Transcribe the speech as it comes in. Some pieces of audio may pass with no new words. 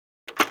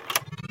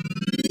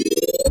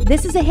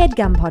This is a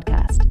HeadGum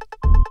podcast.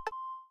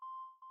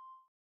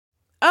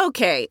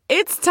 Okay,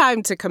 it's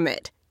time to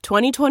commit.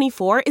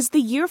 2024 is the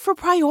year for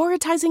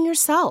prioritizing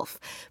yourself.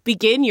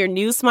 Begin your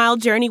new smile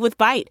journey with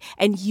Byte,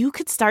 and you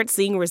could start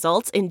seeing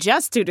results in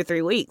just 2 to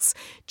 3 weeks.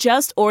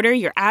 Just order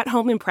your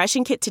at-home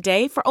impression kit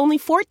today for only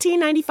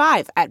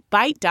 $14.95 at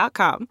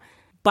Byte.com.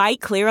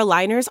 Byte Clear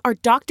aligners are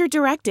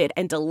doctor-directed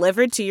and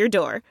delivered to your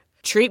door.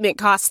 Treatment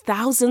costs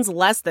thousands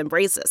less than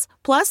braces.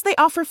 Plus, they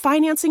offer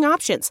financing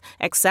options,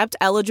 accept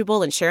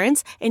eligible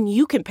insurance, and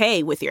you can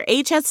pay with your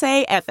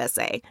HSA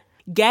FSA.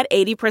 Get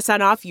 80%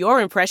 off your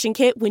impression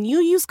kit when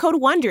you use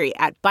code WONDERY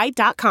at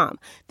Byte.com.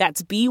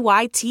 That's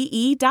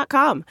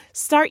BYTE.com.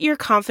 Start your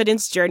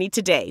confidence journey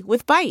today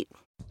with Byte.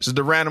 This is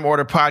the Random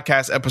Order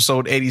Podcast,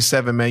 episode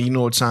 87, man. You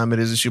know what time it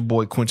is. It's your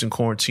boy, Quentin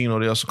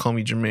Quarantino. They also call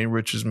me Jermaine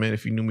Richards, man.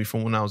 If you knew me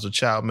from when I was a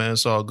child, man,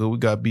 it's all good. We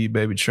got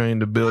B-Baby Train in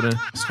the building.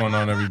 What's going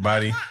on,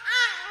 everybody?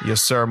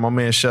 Yes, sir. My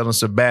man, Sheldon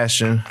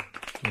Sebastian.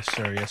 Yes,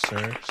 sir. Yes,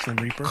 sir. Slim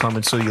Reaper.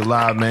 Coming to you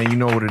live, man. You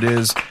know what it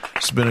is.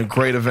 It's been a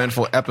great,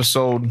 eventful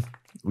episode.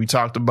 We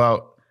talked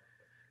about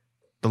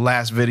the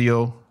last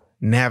video,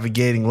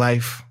 navigating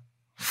life,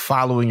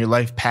 following your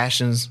life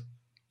passions,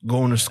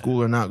 going to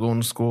school or not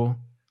going to school,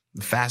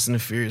 the Fast and the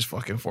Furious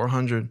fucking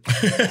 400,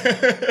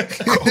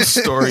 ghost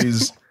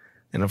stories,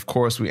 and of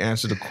course we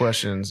answer the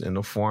questions in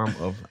the form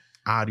of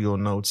audio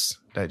notes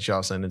that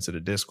y'all send into the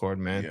Discord,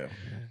 man. Yeah.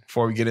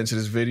 Before we get into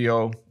this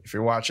video, if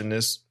you're watching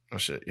this,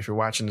 if you're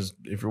watching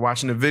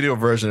the video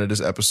version of this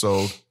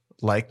episode,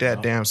 like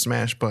that damn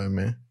smash button,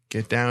 man.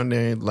 Get down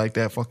there and like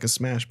that fucking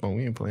smash button.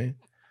 We ain't playing.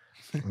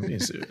 I'm being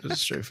serious. This is a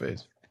straight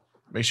face.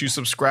 Make sure you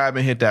subscribe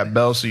and hit that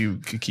bell so you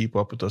can keep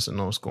up with us and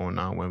know what's going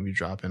on when we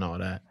drop in all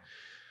that.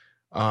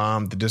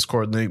 The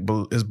Discord link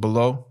is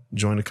below.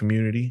 Join the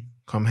community.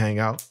 Come hang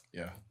out.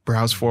 Yeah.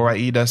 Browse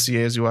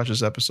 4IE.ca as you watch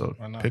this episode.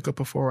 Pick up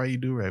a 4IE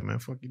do-rag, man.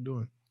 Fuck you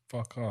doing?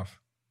 Fuck off.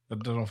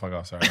 Don't fuck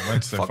off, sorry. I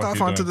fuck off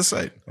onto the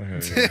site. Okay,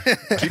 yeah.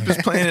 Keep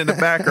us playing in the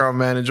background,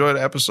 man. Enjoy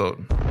the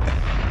episode.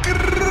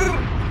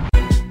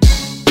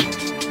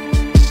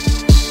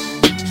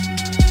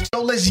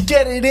 Let's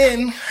get it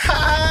in.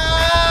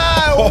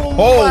 Oh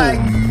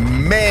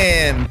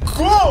man.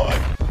 God.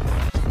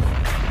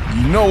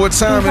 You know what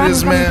time it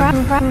is,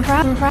 man.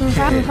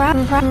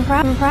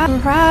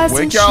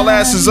 Wake y'all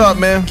asses up,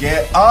 man.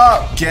 Get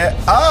up. Get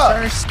up.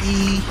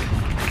 Thirsty.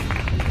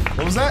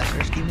 What was that?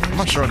 I'm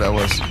not sure what that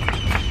was.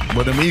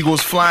 But them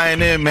Eagles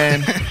flying in,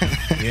 man.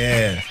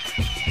 Yeah.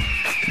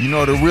 You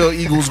know, the real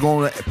Eagles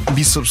going to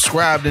be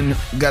subscribed and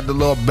got the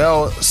little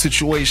bell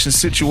situation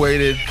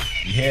situated.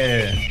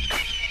 Yeah.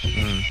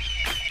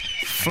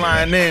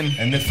 Flying in.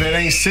 And if it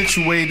ain't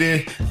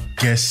situated,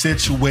 get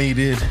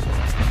situated.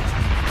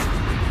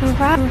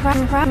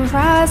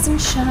 Rise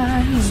and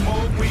shine.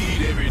 Smoke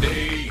weed every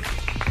day.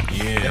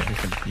 Yeah.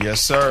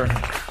 Yes, sir.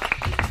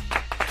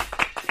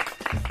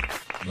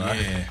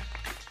 Yeah.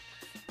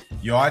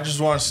 Yo, I just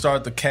want to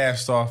start the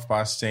cast off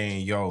by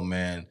saying, yo,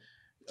 man,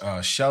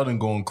 Sheldon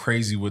going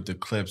crazy with the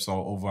clips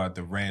all over at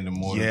the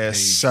Random Order yes,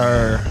 page.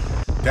 Sir.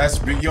 That's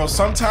big. Yo,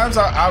 sometimes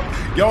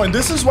and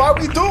this is why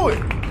we do it.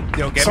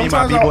 Yo, get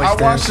sometimes me my B-boy I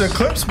watch stance. the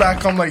clips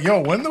back. I'm like, yo,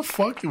 when the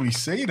fuck did we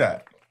say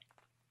that?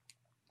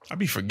 I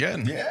be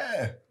forgetting.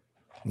 Yeah.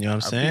 You know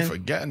what I'm saying? I be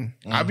forgetting.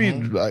 I be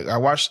like,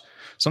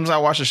 sometimes I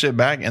watch the shit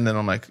back and then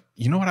I'm like,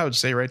 you know what I would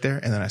say right there?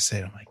 And then I say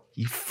it, I'm like,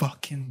 you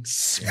fucking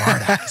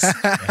smart ass.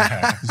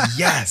 Yeah.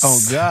 Yes. Oh,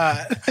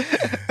 God.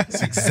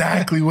 That's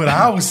exactly what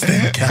I was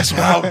thinking. That's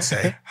what I would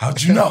say.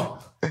 How'd you know?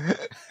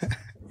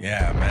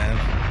 Yeah, man.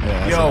 Yeah,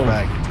 that's yo, a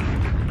fact.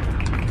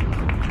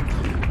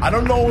 I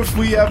don't know if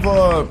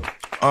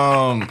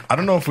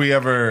we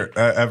ever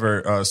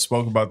ever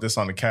spoke about this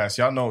on the cast.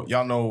 Y'all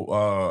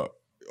know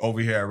over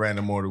here at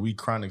Random Order, we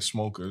chronic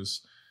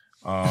smokers.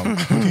 I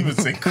wouldn't even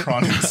say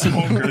chronic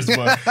smokers,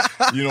 but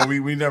you know,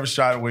 we never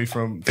shied away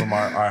from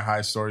our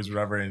high stories,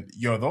 whatever. And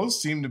yo,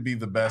 those seem to be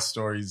the best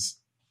stories.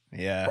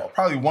 Yeah.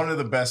 Probably one of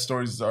the best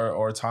stories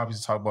or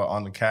topics to talk about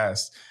on the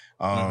cast.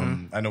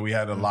 I know we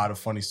had a lot of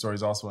funny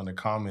stories also in the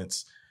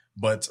comments,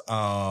 but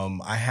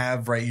I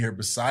have right here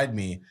beside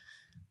me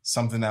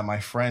something that my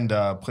friend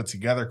put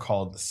together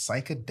called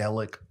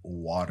Psychedelic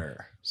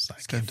Water.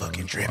 Psychedelic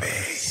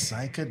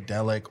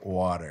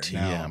Water. TM.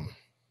 Now,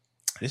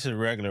 this is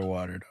regular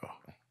water, though.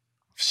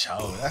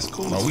 Show, that's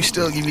cool. Well, we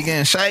still give you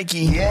getting shaky.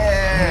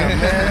 Yeah,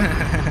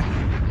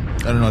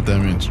 man. I don't know what that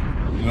means.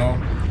 You know,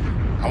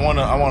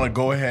 I wanna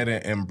go ahead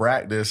and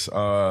brack this. You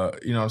know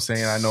what I'm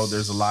saying? I know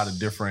there's a lot of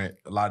different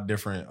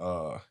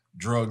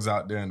drugs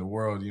out there in the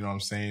world, you know what I'm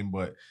saying?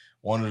 But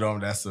one of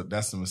them that's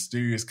a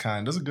mysterious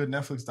kind. There's a good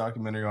Netflix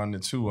documentary on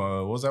it too.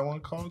 What was that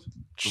one called?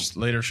 Just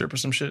later trip or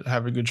some shit.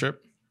 Have a good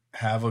trip.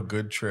 Have a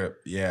good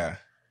trip. Yeah.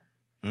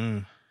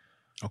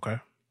 Okay.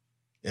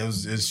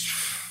 It's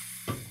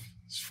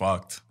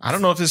fucked. I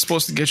don't know if it's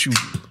supposed to get you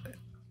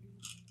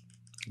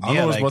I don't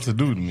know what it's about to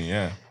do to me,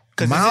 yeah.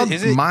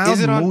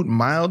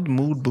 mild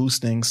mood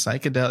boosting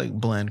psychedelic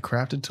blend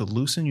crafted to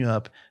loosen you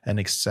up and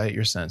excite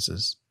your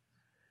senses.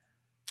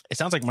 It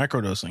sounds like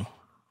microdosing.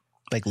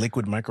 Like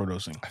liquid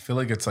microdosing. I feel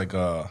like it's like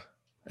a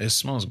It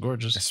smells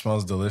gorgeous. It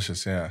smells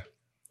delicious, yeah.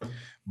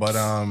 But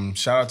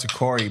shout out to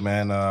Corey,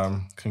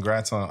 man.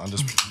 Congrats on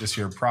this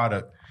year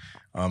product.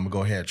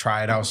 Go ahead,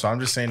 try it out. So I'm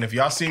just saying, if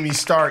y'all see me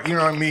start, you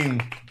know what I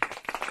mean,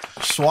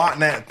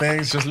 swatting at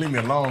things, just leave me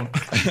alone.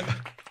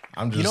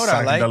 I'm just, you know what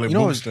I like?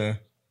 boosting.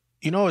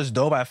 You know what's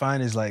dope I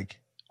find is like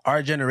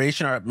our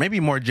generation, or maybe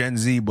more Gen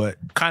Z, but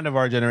kind of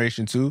our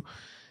generation too,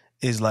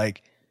 is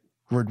like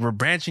we're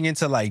branching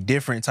into like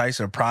different types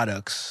of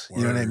products.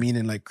 You know what I mean?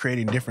 And like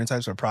creating different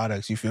types of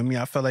products. You feel me?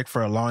 I felt like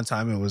for a long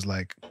time it was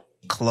like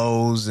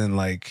clothes and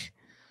like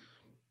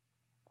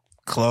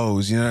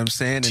clothes, you know what I'm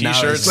saying? And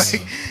T-shirts. now it's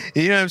like,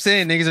 you know what I'm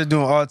saying? Niggas are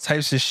doing all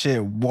types of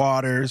shit.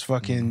 Waters,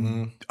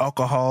 fucking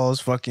alcohols,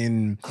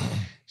 fucking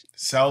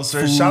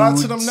Seltzer. Shout out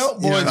to them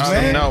Nelk boys, Shout out to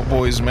man. them Nelk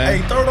boys,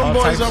 man. Hey, throw them All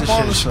boys types up of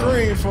on the shit,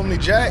 screen for me,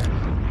 Jack.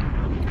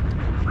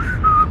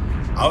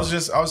 I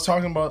was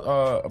talking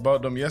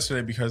about them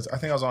yesterday because I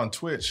think I was on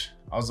Twitch.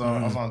 I was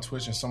on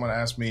Twitch and someone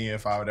asked me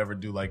if I would ever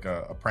do like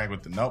a prank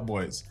with the Nelk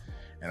boys.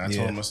 And I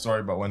told them a story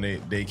about when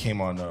they came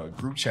on a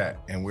group chat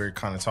and we are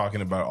kind of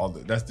talking about all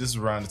this is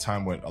around the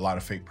time when a lot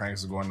of fake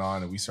pranks were going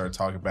on and we started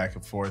talking back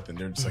and forth and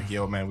they're just like,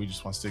 yo, man, we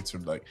just want to stick to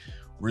like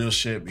real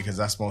shit because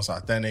that's most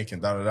authentic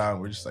and da-da-da.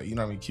 And we're just like, you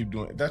know what I mean? Keep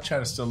doing it. That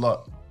chat is still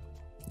up.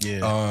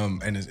 yeah.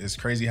 And it's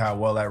crazy how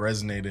well that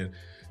resonated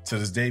to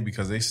this day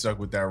because they stuck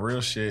with that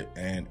real shit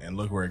and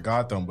look where it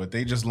got them. But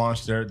they just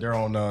launched their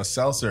own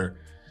seltzer.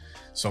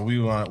 So we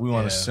want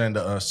to send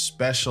a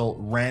special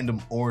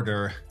random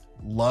order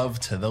love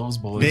to those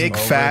boys. Big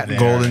over fat there.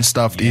 golden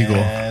stuffed eagle.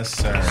 Yes,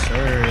 sir.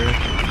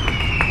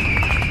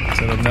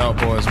 To the Nelk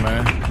boys,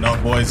 man.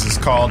 Nelk boys is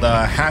called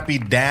Happy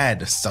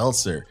Dad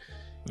Seltzer.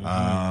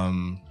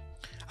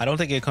 I don't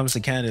think it comes to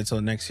Canada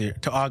till next year,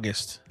 to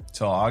August.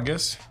 Till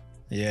August.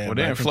 Yeah. Well, but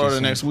they're I in think Florida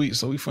it's next week,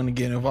 so we finna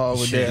get involved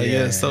with Shit, that.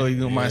 yeah. Yeah, so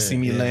you might see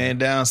me laying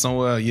down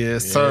somewhere.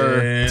 Yes,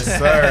 sir. Yes,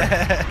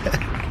 sir.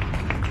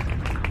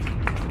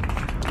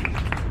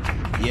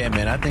 Yeah,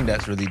 man, I think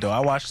that's really dope. I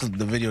watched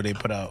the video they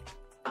put out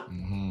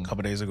a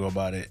couple days ago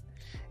about it.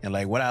 And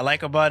like what I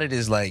like about it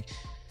is like,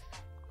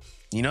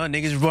 you know,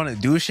 niggas want to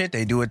do shit,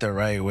 they do it the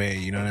right way.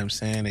 You know what I'm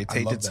saying? They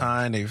take the love that.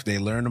 time, they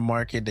learn the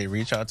market, they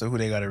reach out to who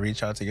they got to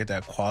reach out to get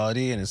that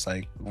quality. And it's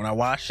like, when I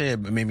watched it, it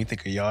made me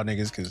think of y'all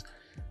niggas because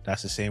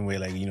that's the same way,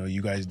 like, you know,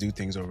 you guys do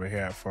things over here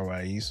at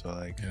 4YE. So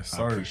like, Yes, I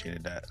sir.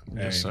 appreciated that.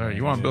 Yes, sir.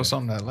 You want to build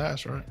something that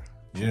lasts, right?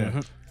 Yeah.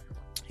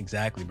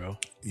 Exactly, bro.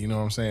 You know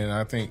what I'm saying?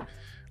 I think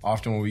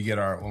often when we get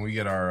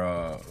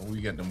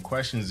them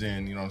questions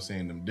in, you know what I'm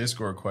saying, them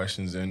Discord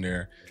questions in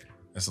there,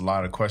 there's a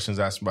lot of questions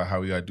asking about how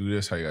we gotta do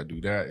this, how you gotta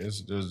do that.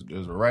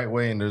 There's a right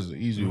way and there's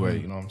an easy way,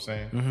 you know what I'm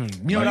saying?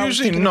 You know what I was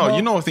usually, thinking no, about?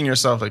 you know within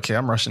yourself, like, okay,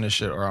 I'm rushing this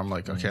shit, or I'm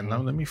like, okay, now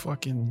let me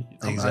fucking,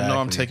 I know I'm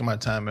Exactly. taking my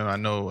time and I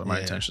know what my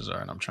intentions are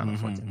and I'm trying to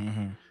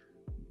fucking,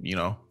 you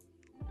know,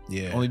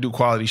 only do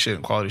quality shit,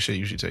 and quality shit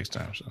usually takes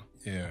time, so.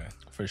 Yeah.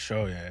 For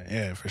sure,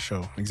 yeah, for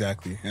sure,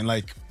 exactly. And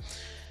like,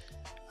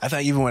 I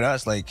thought even with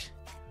us, like,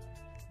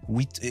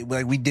 we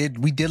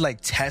did like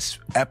test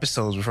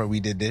episodes before we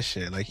did this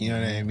shit. Like, you know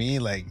what I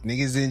mean? Like,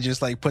 niggas didn't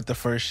just like put the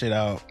first shit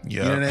out. You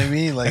know what I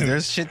mean? Like,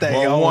 there's shit that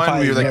Well, y'all will one,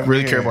 probably we like never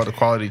really care hear. about the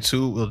quality.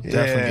 Two, we'll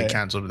definitely Yeah. get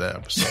canceled with that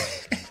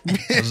episode.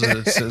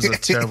 It's a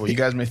terrible. You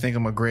guys may think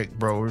I'm a great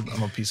bro.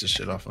 I'm a piece of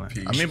shit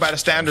offline. I mean, by the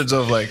standards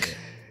of like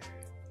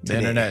the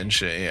internet and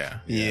shit. Yeah,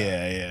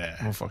 Yeah.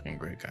 I'm a fucking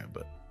great guy,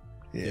 but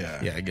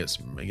Yeah. it gets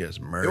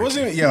murdered. It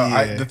wasn't,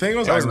 the thing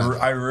was,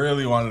 I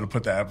really wanted to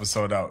put that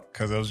episode out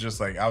because it was just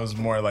like, I was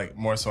more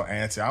so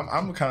antsy.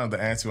 I'm kind of the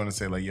antsy one to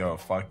say like, yo,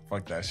 fuck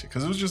that shit.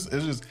 Because it was just,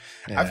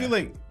 I feel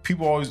like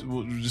people always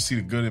will just see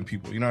the good in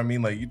people. You know what I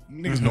mean? Like,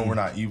 niggas know we're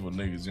not evil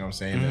niggas. You know what I'm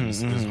saying? And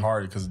it's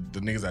hard because the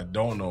niggas that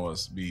don't know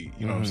us be,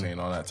 you know what I'm saying,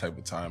 all that type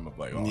of time of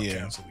like,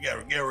 cancel. We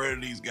gotta get rid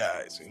of these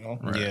guys, you know?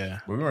 Yeah.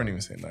 But we weren't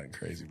even saying nothing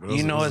crazy. But it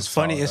You know, was it's a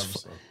funny. solid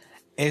episode.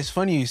 It's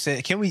funny you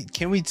said. Can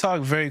we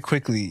talk very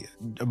quickly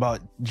about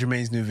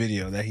Jermaine's new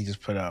video that he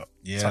just put out?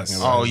 Yes. Talking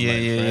about Oh his yeah,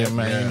 life, yeah, right? yeah,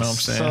 man. You know what I'm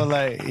saying? So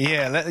like,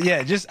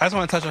 yeah. Just I just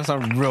want to touch on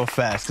something real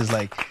fast because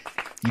like,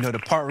 you know, the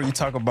part where you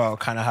talk about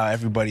kind of how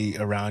everybody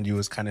around you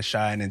was kind of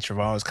shy and then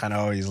Trevon was kind of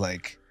always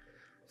like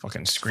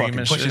fucking screaming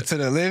fucking push shit. it to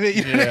the limit.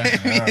 You know what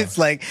I mean? It's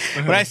like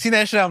when I see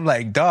that shit, I'm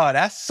like, dawg,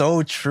 that's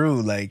so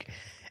true. Like,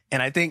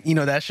 and I think, you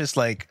know, that's just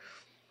like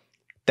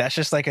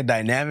a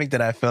dynamic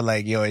that I feel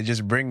like, yo, it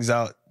just brings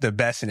out the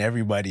best in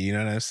everybody. You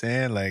know what I'm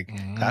saying? Like,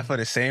 I feel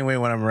the same way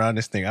when I'm around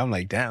this thing. I'm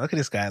like, damn, look at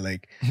this guy.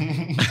 Like,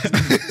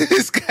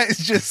 this guy's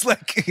just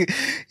like,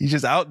 he's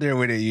just out there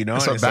with it, you know?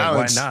 It's And a it's like,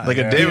 balance. why not? Like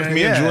a day with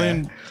me and Yeah.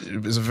 Julian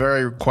is a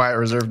very quiet,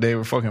 reserved day.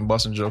 We're fucking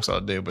busting jokes all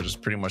day, but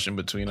just pretty much in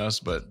between us.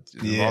 But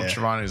Rob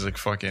Trevon is like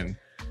fucking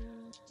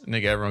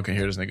nigga. Everyone can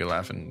hear this nigga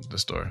laughing the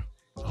store.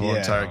 The whole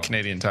entire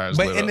Canadian Tire is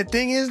But lit and up. the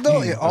thing is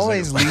though, it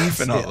always leads.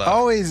 laughing out It loud.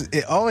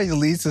 always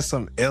leads to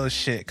some ill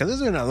shit. Because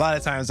there's been a lot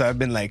of times I've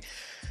been like,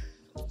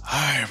 all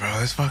right, bro,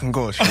 let's fucking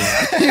go. Straight.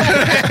 You know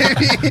what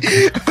I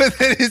mean? But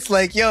then it's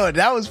like, yo,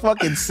 that was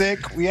fucking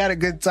sick. We had a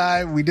good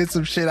time. We did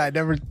some shit I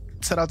never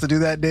set out to do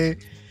that day.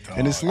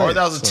 and it's Or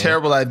that was a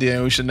terrible idea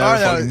and we should never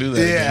fucking do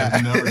that. Yeah.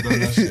 I've never done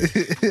that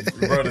shit.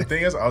 Bro, the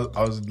thing is, I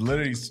was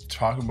literally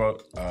talking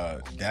about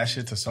that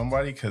shit to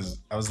somebody because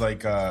I was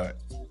like, I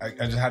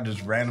just had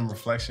this random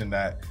reflection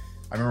that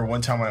I remember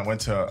one time when I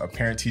went to a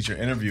parent-teacher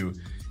interview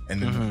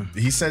and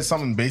he said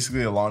something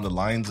basically along the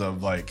lines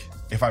of like,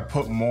 if I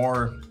put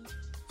more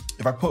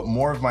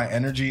of my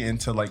energy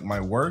into like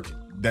my work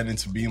than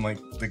into being like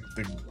the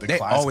They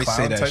class always clown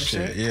say that type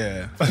shit.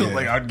 Yeah.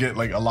 like I'd get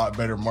like a lot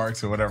better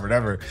marks or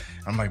whatever.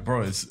 I'm like,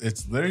 bro,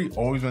 it's literally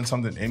always been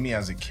something in me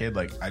as a kid.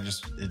 Like I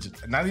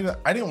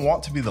didn't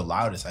want to be the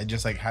loudest. I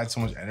just like had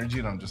so much energy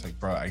and I'm just like,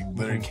 bro, I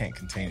literally can't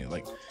contain it.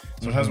 Like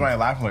sometimes when I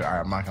laugh, I'm like, all right,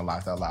 I'm not gonna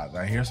laugh that loud. And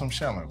I hear some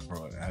shit, I'm like,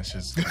 bro, that's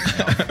just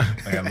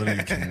like I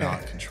literally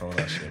cannot control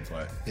that shit.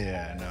 But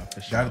Yeah, no, for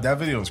sure. that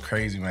video was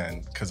crazy,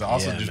 man. Because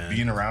also Yeah, just man.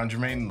 being around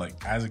Jermaine, like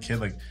as a kid,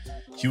 like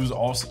he was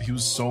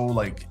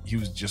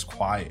just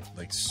quiet,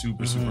 like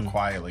super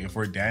quiet. Like if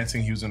we're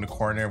dancing, he was in the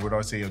corner. We'd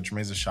always say, yo,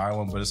 Jermaine's a shy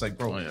one, but it's like,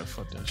 bro,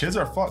 Fuck that shit. kids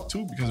are fucked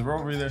too because we're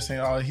over there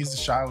saying, oh, he's the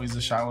shy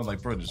one.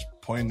 Like, bro, just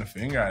pointing the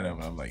finger at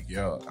him. I'm like,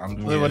 yo,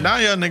 Well, now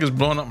y'all niggas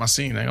blowing up my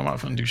scene. Like, I'm not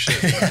finna do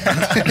shit. But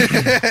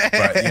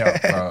yeah,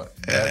 bro,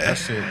 that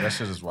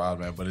shit is wild,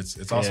 man. But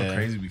it's also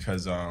crazy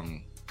because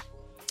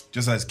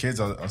just as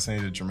kids, I was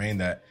saying to Jermaine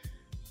that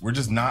we're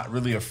just not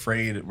really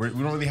afraid. We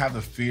don't really have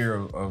the fear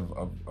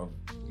of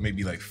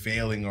maybe like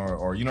failing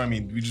or you know what I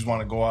mean. We just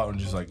want to go out and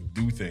just like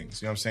do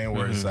things. You know what I'm saying?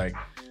 Where it's like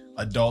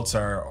adults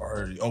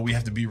are we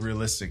have to be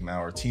realistic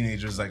now, or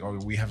teenagers like, oh,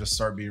 we have to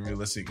start being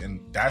realistic.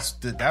 And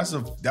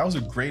that was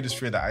the greatest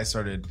fear that I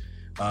started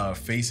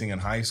facing in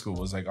high school.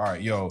 Was like, all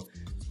right, yo,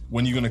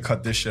 when you gonna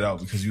cut this shit out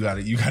because you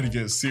gotta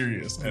get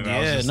serious. And I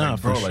was just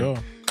like, bro, for sure.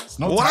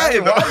 Why? Why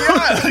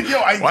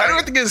do I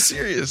have to get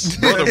serious?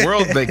 Bro, the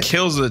world that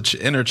kills the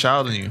inner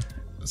child in you.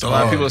 So a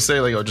lot of people say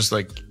like, oh, just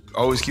like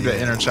always keep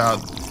that inner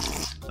child.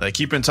 Like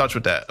keep in touch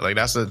with that. Like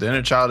that's the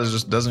inner child is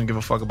just doesn't give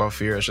a fuck about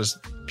fear. It's just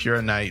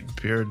pure naive.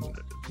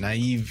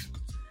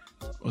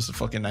 What's the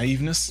fucking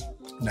naiveness?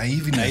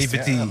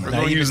 Naivety. We're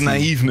gonna use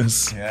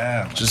naiveness.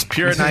 Yeah. Just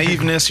pure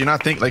naiveness. You're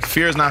not like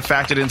fear is not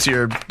factored into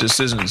your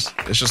decisions.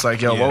 It's just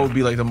like, yo, what would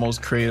be like the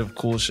most creative,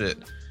 cool shit?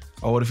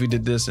 Oh, what if we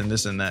did this and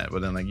this and that?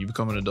 But then like you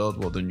become an adult,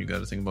 well then you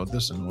got to think about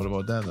this and what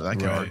about that? That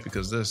can't work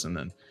because this, and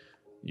then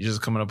you're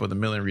just coming up with a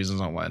million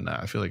reasons on why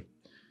not. I feel like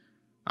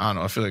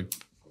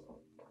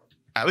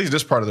at least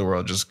this part of the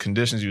world just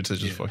conditions you to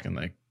just fucking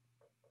like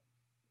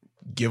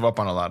give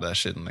up on a lot of that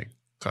shit and like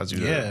cause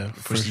you to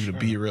push you to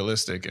be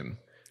realistic and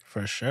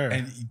for sure.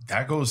 And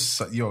that goes,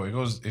 it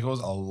goes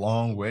a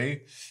long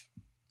way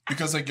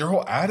because like your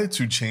whole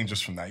attitude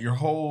changes from that. Your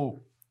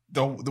whole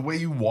the way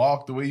you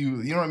walk, the way you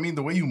know what I mean,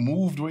 the way you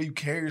move, the way you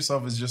carry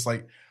yourself is just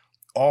like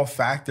all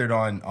factored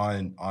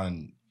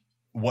on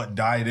what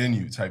died in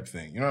you type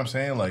thing. You know what I'm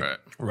saying? Like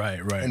right.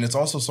 And it's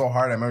also so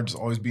hard. I remember just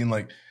always being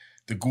like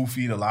the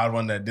goofy, the loud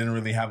one that didn't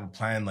really have a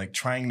plan, like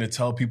trying to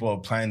tell people a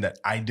plan that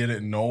I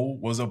didn't know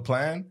was a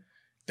plan.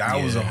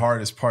 That was the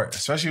hardest part,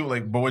 especially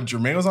like, but when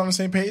Jermaine was on the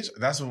same page,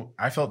 that's when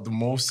I felt the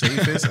most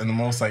safest and the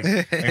most like,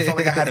 I felt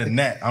like I had a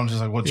net. I'm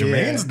just like, well,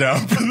 Jermaine's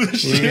down for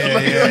this shit.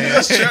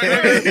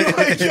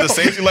 The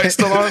safety light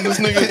still on this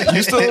nigga.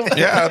 You still?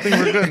 Yeah, I think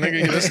we're good,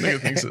 nigga. This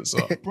nigga thinks it.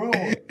 So, bro,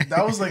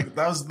 that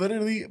was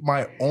literally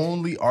my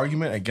only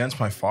argument against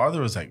my father.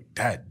 Was like,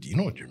 Dad, do you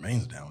know what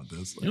Jermaine's down with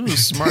this? Like, you're the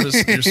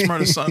smartest. Your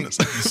smartest son.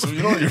 So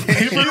you know what your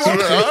favorite? I don't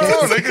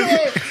know,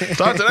 nigga.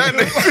 Talk to that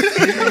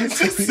nigga.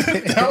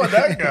 Sit down with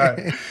that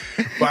guy.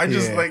 But I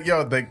just like,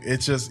 yo, like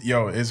it's just,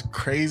 yo, it's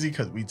crazy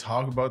because we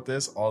talk about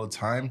this all the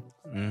time.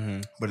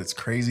 But it's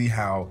crazy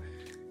how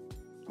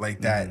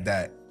like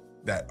that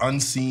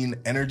unseen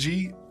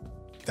energy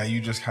that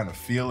you just kind of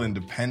feel and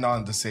depend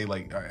on to say,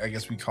 like, I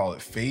guess we call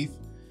it faith.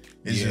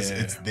 It's just,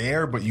 it's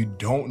there, but you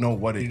don't know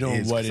what it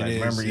is. I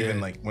remember even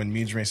like when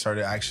me and Jermaine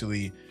started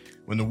actually,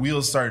 when the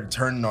wheels started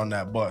turning on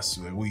that bus,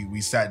 like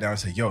we sat down and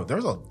said, yo, there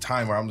was a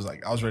time where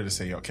I was ready to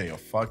say, okay, yo,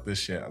 fuck this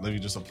shit. Let me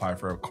just apply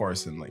for a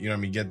course and like, you know what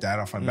I mean, get that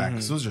off my back.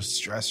 Because it was just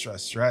stress.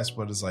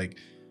 But it's like,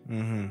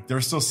 there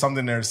was still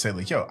something there to say,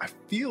 like, yo, I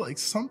feel like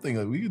something,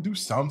 like we could do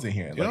something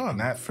here. Like,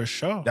 and that for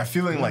sure. That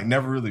feeling like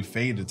never really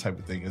faded type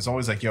of thing. It's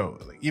always like, yo,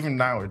 like even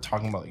now we're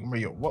talking about like,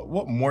 yo,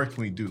 what more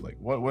can we do? Like,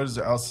 what is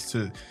there else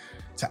to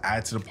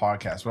add to the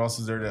podcast? What else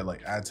is there to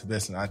like add to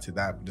this and add to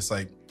that? But it's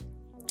like,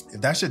 if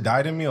that shit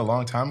died in me a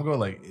long time ago,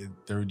 like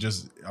I'll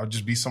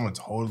just be someone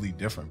totally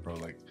different, bro.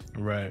 Like,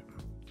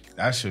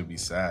 that should be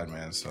sad,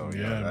 man. So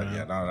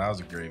that was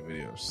a great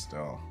video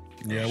still.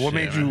 Yeah, what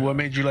made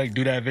you like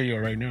do that video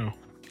right now?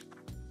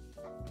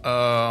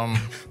 Damn,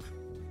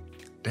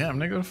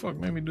 nigga, the fuck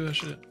made me do that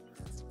shit?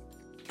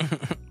 Oh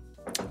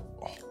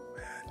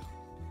man,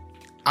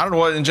 I don't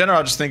know. In general,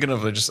 I'm just thinking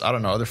of like just, I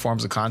don't know, other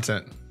forms of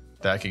content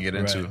that I could get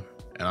into,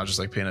 and I'm just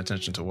like paying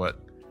attention to what.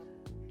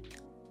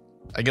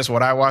 I guess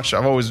what I watch,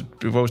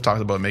 we've always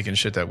talked about making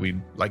shit that we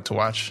like to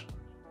watch.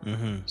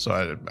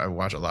 So I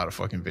watch a lot of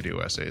fucking video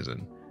essays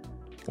and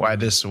why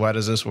does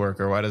this work,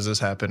 or why does this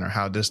happen, or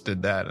how this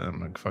did that, and I'm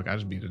like, fuck, I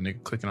just be the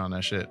nigga clicking on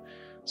that shit.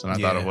 So I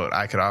thought of what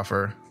I could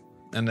offer,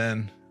 and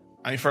then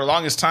I mean, for the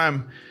longest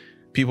time,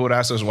 people would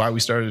ask us why we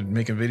started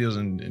making videos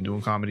and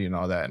doing comedy and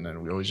all that. And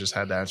then we always just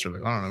had the answer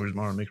like, I don't know, we just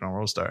want to make it on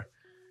World Star.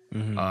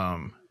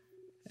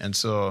 And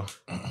so,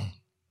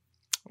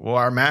 well,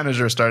 our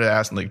manager started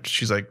asking, like,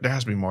 she's like, there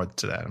has to be more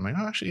to that. I'm like,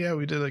 oh, actually, yeah,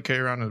 we did like carry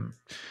around a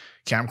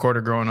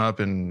camcorder growing up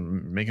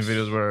and making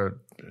videos with our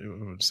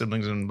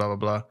siblings and blah, blah,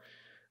 blah.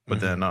 But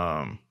then,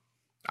 I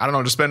don't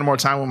know, just spending more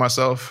time with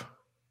myself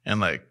and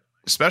like,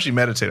 especially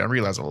meditating. I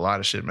realized a lot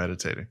of shit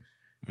meditating.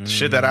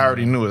 Shit that I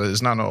already knew.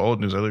 It's not no old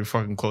news. I literally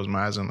fucking close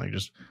my eyes and like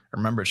just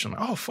remember shit. I'm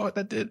like, oh, fuck,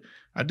 that did.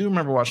 I do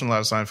remember watching a lot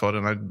of Seinfeld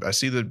and I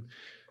see the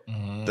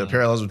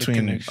parallels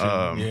between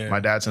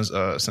my dad's sense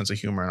of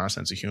humor and our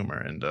sense of humor.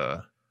 And I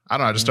don't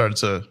know, I just started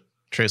to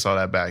trace all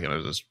that back and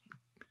I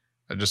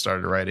just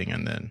started writing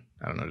and then,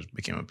 I don't know, it just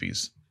became a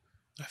piece.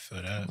 I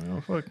feel that.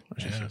 Oh, fuck. It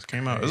just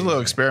came out. It was a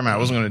little experiment. I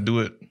wasn't going to do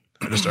it.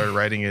 I just started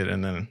writing it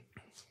and then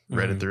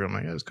read it through. I'm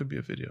like, yeah, this could be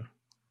a video.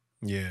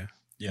 Yeah.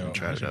 Yeah.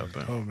 Try it out.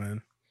 But. Oh,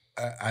 man.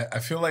 I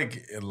feel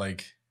like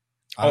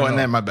and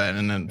then my bad.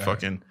 And then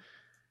fucking,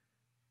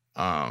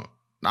 I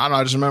don't know.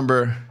 I just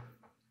remember,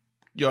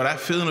 that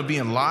feeling of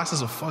being lost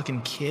as a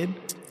fucking kid.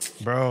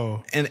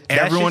 Bro. And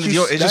everyone, it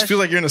just feels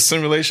like you're in a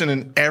simulation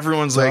and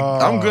everyone's like,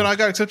 I'm good. I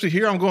got accepted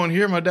here. I'm going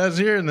here. My dad's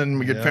here. And then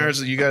we get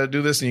parents, you got to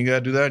do this and you got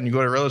to do that. And you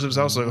go to relatives'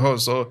 house like,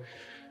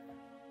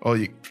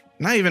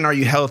 not even are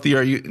you healthy?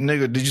 Are you,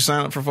 nigga, did you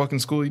sign up for fucking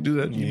school? You do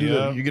that? You do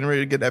that? You getting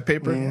ready to get that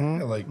paper?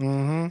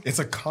 It's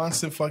a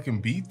constant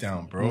fucking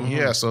beatdown, bro.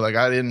 Yeah. So like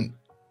I didn't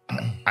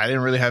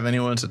really have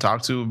anyone to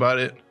talk to about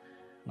it.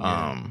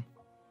 I'm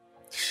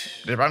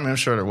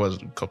sure there was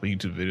a couple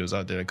YouTube videos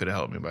out there that could have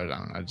helped me, but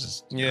I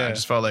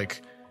just felt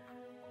like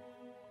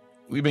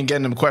we've been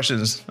getting them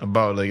questions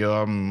about like,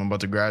 I'm about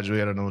to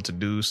graduate. I don't know what to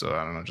do. So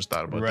I don't know. Just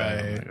thought about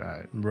that.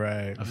 Like,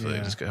 right. I feel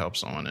like this could help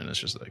someone. And it's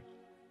just like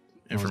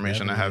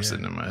information I have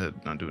sitting in my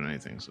head, not doing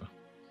anything. So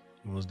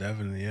most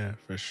definitely. Yeah,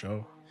 for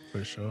sure.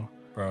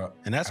 Bro,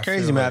 and that's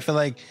crazy, man. I feel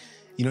like,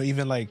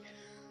 even like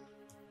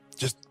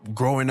just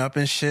growing up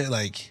and shit,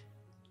 like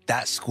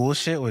that school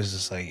shit was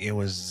just like, it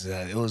was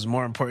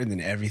more important than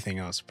everything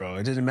else, bro.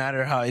 It didn't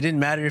matter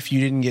if you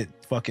didn't get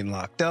fucking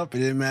locked up. It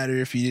didn't matter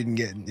if you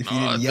didn't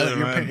yell at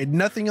your parents.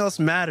 Nothing else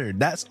mattered.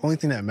 That's the only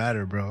thing that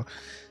mattered, bro.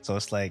 So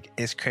it's like,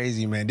 it's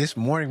crazy, man. This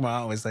morning, my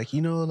aunt was like,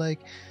 like,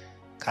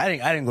 I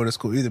didn't go to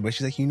school either, but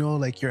she's like,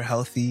 like, you're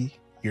healthy.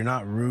 You're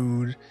not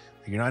rude.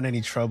 You're not in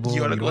any trouble.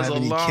 You don't have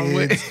any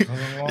kids.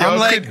 I'm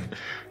like,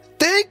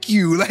 thank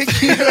you.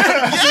 Like,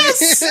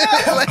 yes.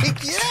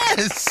 Like,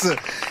 yes.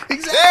 Exactly.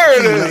 There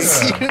it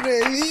is. Like, you know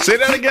what I mean? Say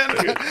that again.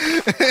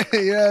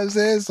 You know what I'm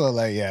saying? So,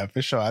 like, yeah,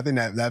 for sure. I think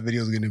that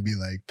video is going to be,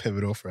 like,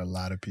 pivotal for a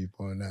lot of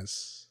people, and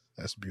that's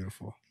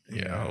beautiful.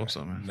 Yeah, I hope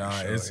so, man. Nah,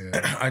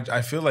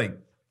 I feel like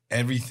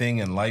everything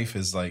in life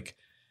is, like,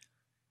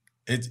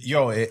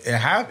 it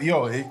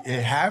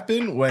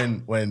happened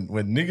when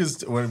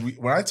niggas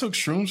when I took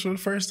shrooms for the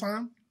first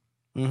time.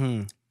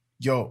 Mm-hmm.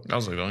 That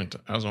was like the only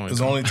time. It was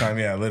the only time,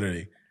 yeah,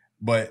 literally.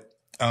 But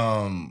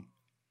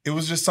it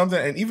was just something,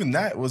 and even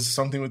that was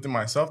something within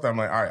myself that I'm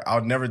like, all right,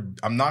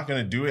 I'm not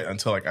gonna do it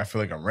until like I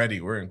feel like I'm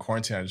ready. We're in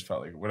quarantine. I just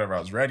felt like whatever, I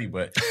was ready,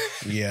 but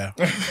yeah,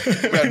 we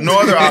had no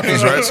other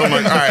options, right? So I'm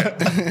like, all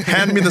right,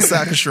 hand me the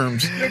sack of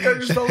shrooms. Like, I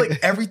just felt like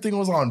everything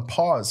was on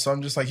pause. So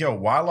I'm just like,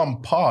 while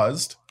I'm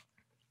paused,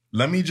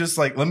 let me just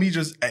examine,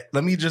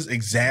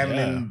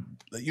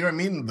 you know what I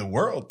mean, the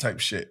world type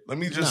shit. Let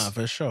me just,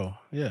 for sure,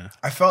 yeah.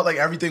 I felt like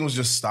everything was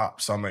just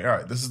stopped. So I'm like, all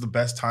right, this is the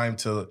best time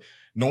to.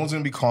 No one's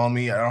gonna be calling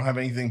me. I don't have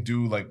anything to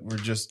do. Like, we're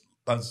just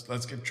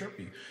let's get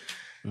trippy.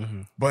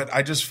 Mm-hmm. But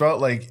I just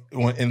felt like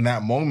in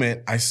that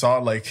moment, I saw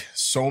like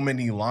so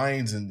many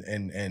lines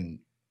and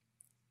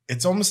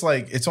it's almost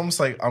like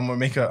I'm gonna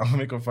make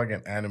a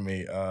fucking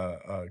anime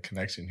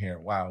connection here.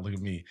 Wow, look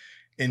at me.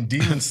 In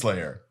Demon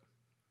Slayer,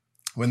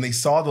 when they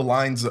saw the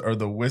lines or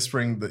the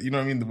whispering, you know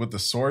what I mean, with the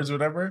swords or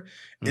whatever,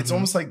 it's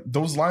almost like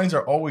those lines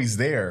are always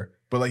there,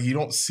 but like you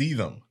don't see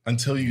them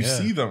until you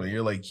see them. And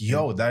you're like,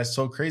 yo, that's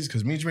so crazy.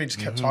 Because me and Jermaine just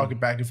kept talking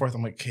back and forth.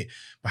 I'm like, okay,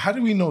 but how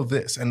do we know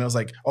this? And it was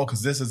like, oh,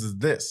 because this is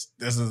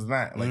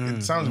that. Like,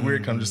 it sounds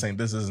weird because I'm just saying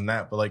this isn't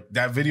that. But like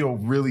that video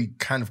really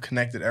kind of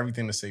connected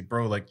everything to say,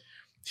 bro, like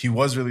he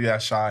was really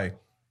that shy.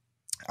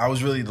 I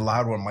was really the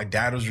loud one. My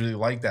dad was really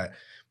like that.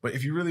 But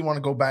if you really want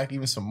to go back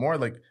even some more,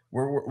 like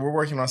we're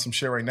working on some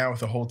shit right now with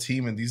the whole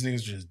team, and these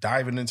niggas just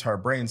diving into our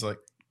brains, like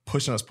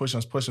pushing us.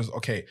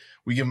 Okay,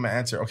 we give them an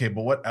answer. Okay,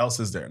 but what else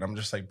is there? And I'm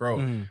just like,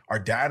 bro, our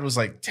dad was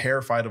like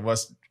terrified of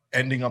us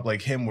ending up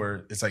like him,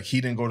 where it's like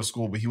he didn't go to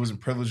school, but he wasn't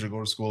privileged to go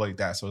to school like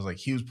that. So it's like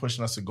he was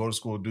pushing us to go to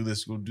school, do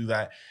this, go do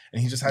that,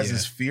 and he just has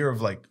this fear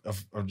of like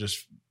of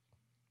just.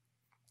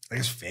 I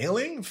guess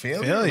failure. Like,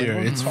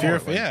 it's fear.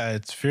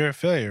 It's fear of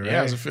failure. Right?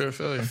 Yeah, it's a fear of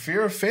failure. A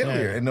fear of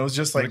failure, and it was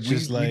just like we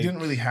didn't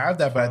really have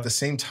that, but at the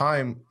same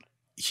time,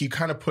 he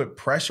kind of put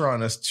pressure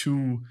on us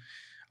to,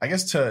 I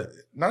guess, to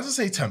not to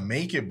say to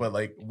make it, but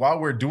like while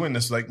we're doing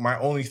this, like my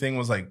only thing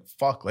was like,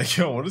 fuck, like,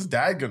 yo, what is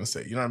dad gonna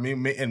say? You know what I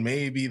mean? And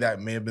maybe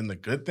that may have been the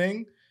good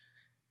thing.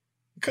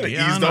 Could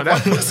have eased up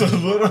on this a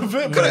little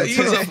bit, but I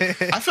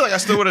feel like I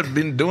still would have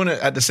been doing it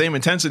at the same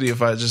intensity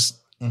if I just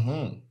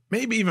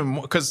maybe even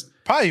more, because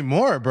probably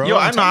more, bro. Yo,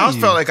 I know.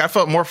 I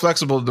felt more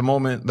flexible the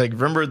moment. Like,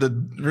 remember the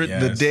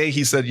day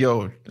he said,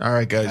 "Yo, all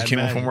right, guys, you came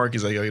home from work."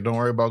 He's like, "Yo, don't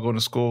worry about going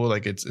to school.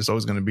 Like, it's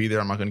always going to be there.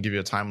 I'm not going to give you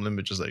a time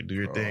limit. Just like do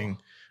your thing.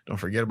 Don't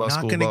forget about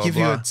school." Not going to give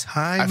you a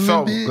time limit. I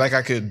felt like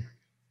I could.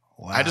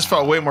 Wow. I just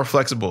felt way more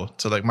flexible.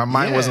 To like, my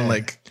mind wasn't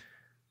like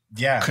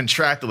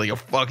contracted. Like, "Yo,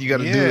 fuck, you got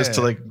to do this."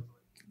 To like,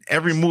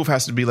 every move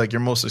has to be like your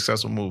most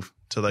successful move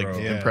to like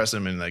impress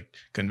him and like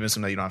convince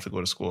him that you don't have to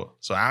go to school.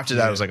 So after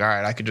that, I was like, all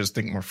right, I could just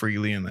think more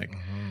freely and like,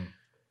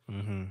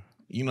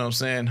 you know what I'm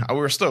saying? We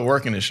were still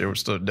working this shit. We're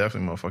still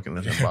definitely motherfucking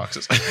lifting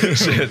boxes.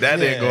 Shit, that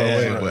didn't go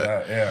away.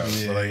 But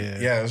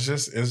it's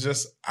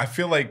just. I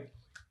feel like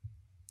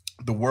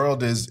the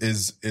world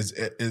is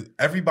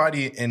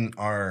everybody in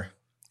our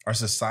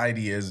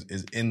society is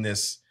in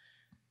this.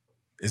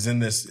 How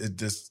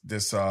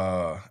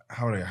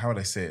would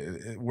I say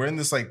it? We're in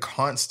this like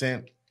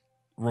constant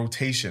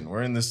rotation.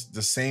 We're in the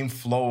same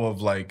flow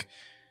of like,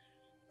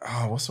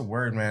 what's the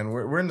word, man?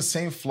 We're in the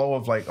same flow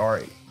of like, all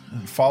right,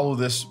 follow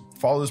this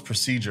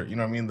procedure. You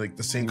know what I mean? Like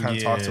the same kind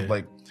of talks of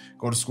like,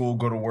 go to school,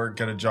 go to work,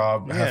 get a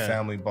job, have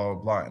family, blah,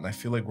 blah, blah. And I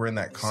feel like we're in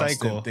that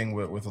constant thing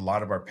with a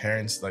lot of our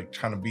parents, like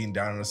trying to beat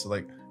down on us to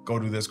like, go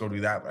do this, go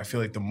do that. But I feel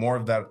like the more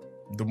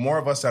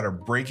of us that are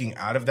breaking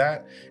out of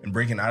that and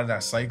breaking out of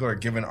that cycle are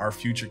giving our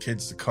future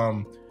kids to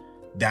come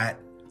that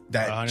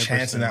 100%.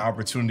 Chance and that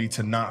opportunity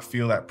to not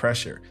feel that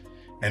pressure.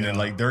 And then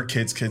like their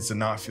kids to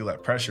not feel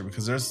that pressure,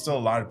 because there's still a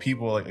lot of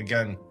people like,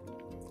 again,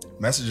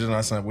 messaging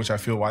us, which I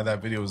feel why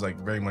that video was like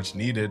very much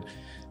needed.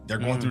 They're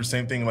going through the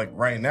same thing like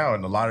right now.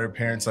 And a lot of their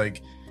parents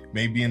like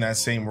maybe in that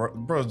same,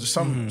 bro, there's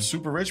some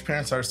super rich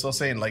parents that are still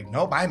saying like,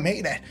 nope, I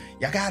made it.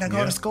 You gotta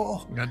go to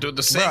school. You gotta do it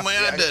the same way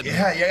I did.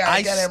 Yeah, you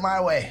gotta get it my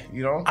way,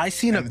 you know? I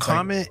seen a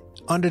comment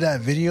under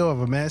that video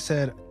of a man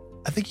said,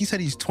 I think he said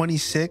he's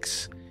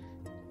 26.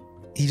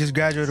 He just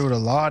graduated with a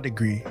law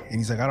degree. And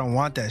he's like, I don't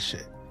want that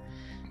shit.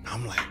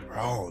 I'm like,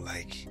 bro,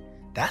 like,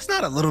 that's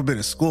not a little bit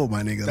of school,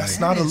 my nigga. That's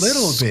like, not a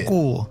little bit.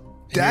 School.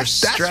 That's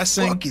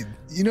stressing. Fucking,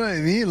 you know what I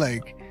mean?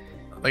 Like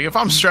if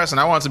I'm stressing,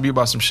 I want it to be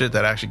about some shit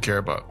that I actually care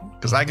about.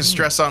 Because I can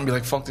stress out and be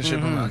like, fuck this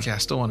shit. But I'm like, okay, I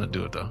still want to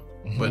do it though.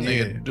 But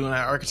nigga, doing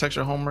that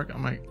architecture homework,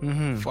 I'm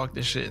like, fuck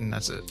this shit, and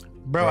that's it.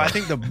 Bro, I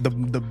think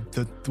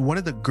the one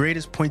of the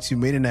greatest points you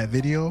made in that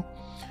video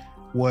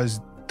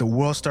was the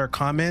World Star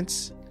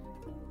comments,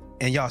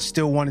 and y'all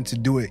still wanted to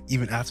do it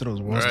even after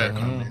those World Star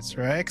comments,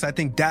 right? Because I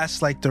think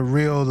that's like the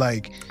real,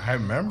 like, I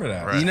remember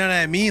that. You know what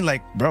I mean?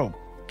 Like, bro,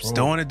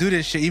 still want to do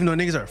this shit, even though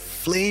niggas are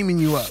flaming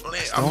you up.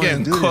 I'm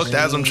getting cooked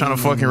as I'm trying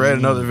to fucking write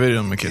another video.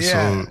 I'm like, okay,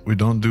 so we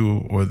don't do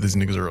what these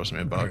niggas are roasting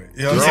me about.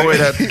 Throw away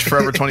that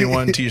Forever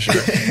 21 t-shirt.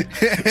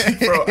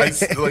 Bro,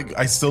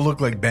 I still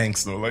look like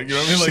Banks though. Like, you know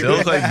what I mean? Like, still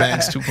look like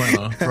Banks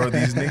 2.0. Bro,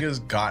 these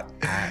niggas got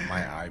at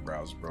my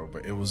eyebrows, bro.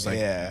 But it was like,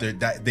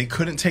 they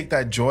couldn't take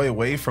that joy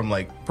away from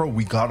like, bro,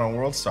 we got on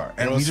World Star.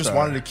 And we just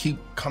wanted to keep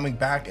coming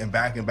back and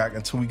back and back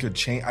until we could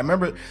change. I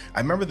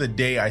remember the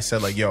day I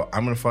said like, yo,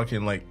 I'm gonna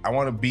fucking like, I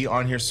want to be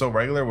on here so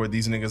regular where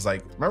these niggas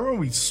like, remember when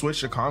we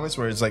switched the comments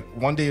where it's like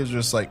one day it was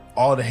just like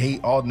all the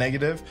hate, all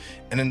negative,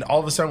 and then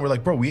all of a sudden we're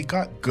like, bro, we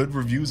got good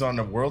reviews on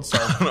the World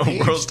Star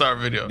World Star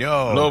video.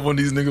 Yo, love when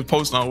these niggas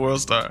post on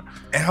World Star.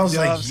 And I was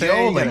like,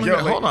 hold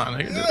on,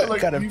 nigga.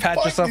 Like, gotta pat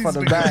yourself on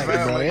the back,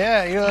 bro. Like,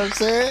 yeah, you know what I'm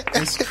saying?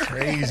 It's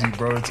crazy,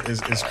 bro.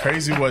 It's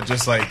crazy what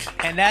just like,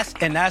 and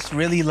that's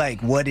really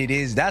like what it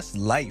is. That's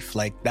life.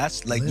 Like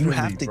that's like you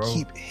have to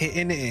keep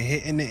hitting it and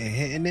hitting it and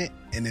hitting it,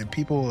 and then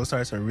people will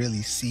start to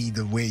really see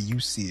the way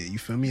you see it. You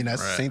feel me? And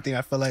that's the same thing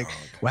I feel like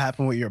what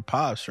happened with your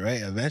pops,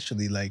 right?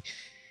 Eventually, like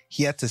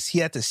he had to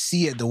see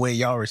it the way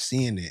y'all were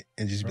seeing it,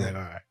 and just be like,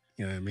 all right.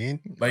 You know what I mean?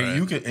 Like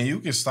you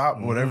can stop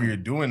whatever you're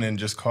doing and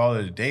just call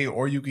it a day,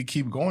 or you could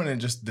keep going and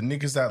just the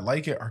niggas that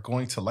like it are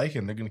going to like it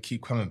and they're gonna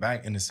keep coming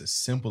back, and it's as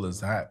simple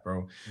as that,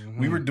 bro.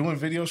 We were doing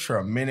videos for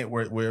a minute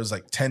where it was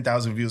like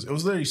 10,000 views. It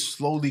was literally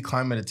slowly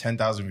climbing to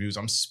 10,000 views.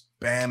 I'm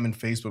spamming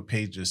Facebook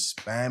pages,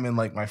 spamming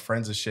like my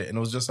friends and shit, and it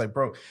was just like,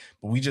 bro,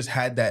 but we just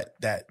had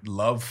that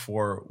love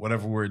for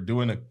whatever we're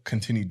doing to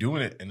continue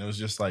doing it, and it was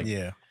just like,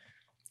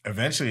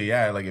 eventually,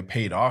 like it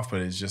paid off,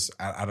 but it's just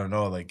I don't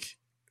know, like.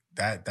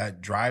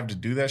 That drive to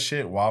do that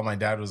shit while my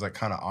dad was like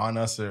kind of on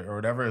us or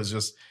whatever, is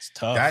just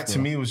tough, that to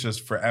me was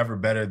just forever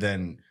better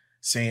than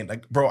saying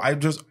like, bro, I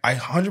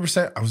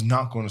 100% I was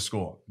not going to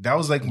school. That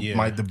was like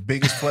the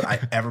biggest foot I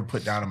ever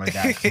put down on my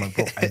dad. I'm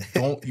like,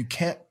 bro, you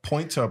can't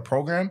point to a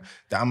program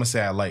that I'm gonna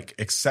say I like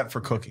except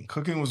for cooking.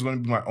 Cooking was going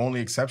to be my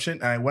only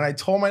exception. And when I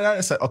told my dad,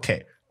 I said,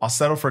 okay, I'll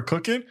settle for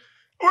cooking.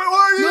 Why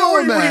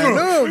are you?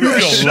 No, you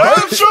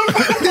chef?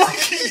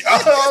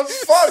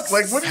 Fuck!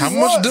 Like, what? How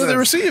much do they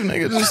receive,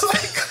 nigga? Just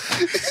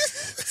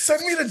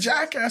send me to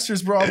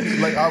Jackassers, bro.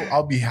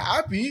 I'll be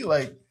happy.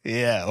 Like,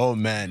 Yeah. Oh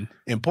man,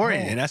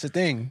 important, and that's the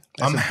thing.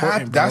 I'm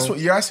happy. That's what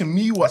you're asking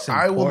me. What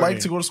I would like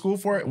to go to school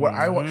for. What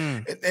I want,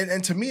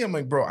 and to me, I'm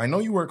like, bro, I know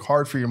you work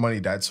hard for your money,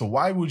 Dad. So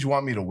why would you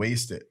want me to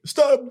waste it?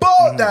 Stop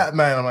about that,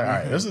 man. I'm like, all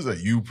right, this is a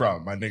you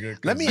problem, my nigga.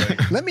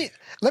 Let me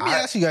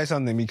ask you guys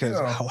something, because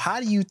how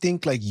do you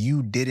think like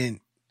you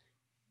didn't,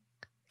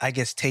 I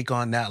guess, take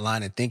on that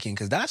line of thinking?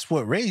 Because that's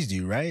what raised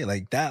you, right?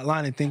 Like that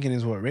line of thinking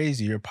is what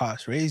raised you. Your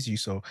pops raised you.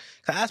 So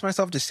I asked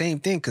myself the same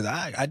thing, because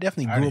I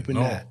definitely grew up in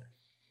that.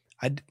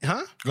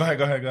 Go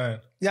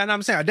ahead. Yeah, no,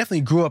 I'm saying I definitely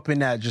grew up in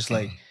that. Just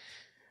like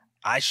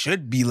I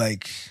should be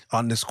like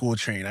on the school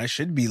train. I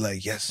should be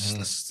like, yes,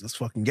 let's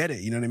fucking get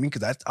it. You know what I mean?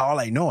 Because that's all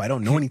I know. I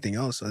don't know anything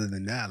else other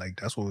than that.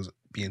 Like that's what was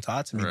being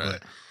taught to me. Right.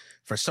 But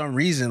for some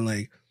reason,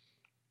 like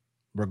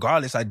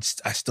regardless, I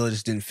still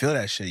just didn't feel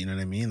that shit. You know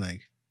what I mean?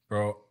 Like,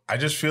 bro, I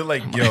just feel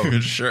like,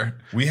 yo, sure.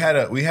 We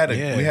had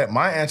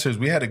my answers.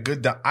 We had a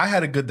good, I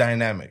had a good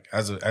dynamic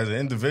as an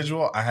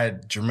individual. I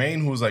had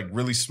Jermaine, who was like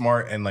really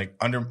smart and like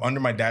under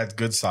my dad's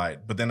good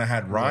side. But then I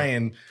had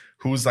Ryan,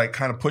 who was like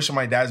kind of pushing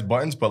my dad's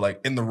buttons, but like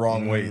in the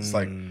wrong ways.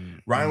 Like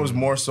Ryan was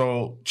more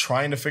so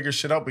trying to figure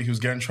shit out, but he was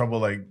getting in trouble,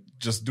 like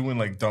just doing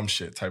like dumb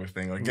shit type of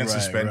thing, like getting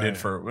suspended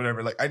for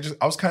whatever. Like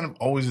I was kind of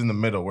always in the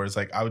middle, where it's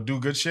like I would do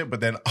good shit, but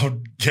then I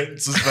would get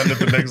suspended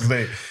the next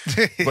day.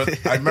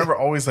 But I remember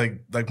always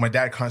like my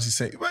dad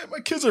constantly saying, my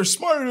kids are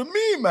smarter than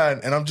me,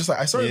 man. And I'm just like,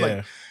 I started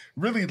like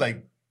really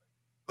like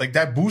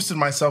that boosted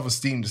my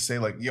self-esteem to say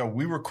like, yo,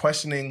 we were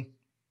questioning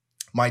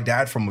my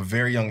dad from a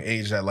very young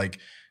age, that like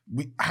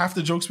half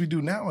the jokes we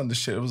do now on this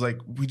shit, it was like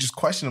we just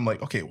question him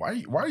like, okay,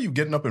 why are you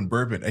getting up in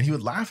bourbon? And he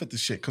would laugh at the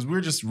shit, because we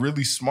were just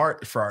really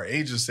smart for our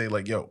age to say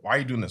like, yo, why are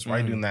you doing this? Why are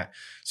you doing that?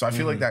 So I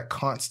feel like that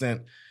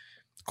constant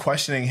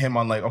questioning him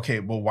on like,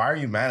 okay, well, why are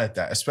you mad at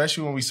that?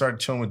 Especially when we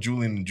started chilling with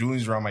Julian, and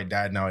Julian's around my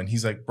dad now, and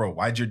he's like, bro,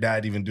 why'd your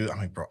dad even do that? I'm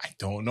like, bro, I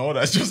don't know.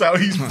 That's just how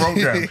he's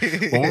programmed.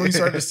 But when we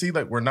started to see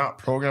like we're not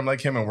programmed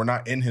like him and we're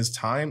not in his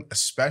time,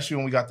 especially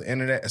when we got the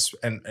internet,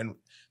 and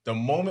the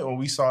moment when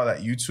we saw that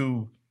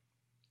YouTube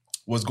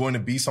was going to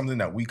be something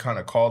that we kind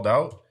of called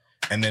out,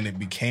 and then it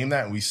became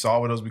that, and we saw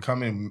what it was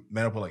becoming,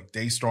 met up with like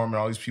Daystorm and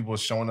all these people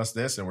showing us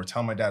this, and we're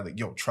telling my dad like,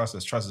 yo, trust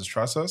us.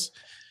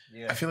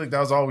 Yeah. I feel like that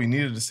was all we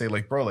needed to say,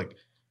 like, bro, like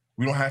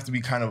we don't have to be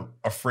kind of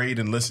afraid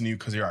and listen to you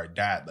because you're our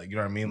dad, like, you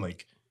know what I mean?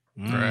 Like,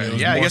 right.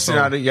 Yeah, I guess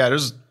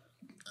there's,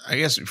 I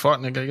guess we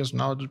fought, nigga. I guess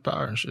knowledge is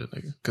power and shit,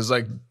 nigga. Because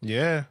like,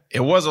 it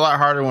was a lot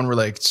harder when we're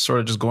like sort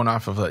of just going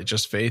off of like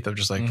just faith of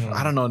just like,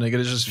 I don't know, nigga.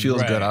 It just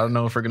feels good. I don't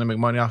know if we're gonna make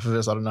money off of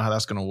this. I don't know how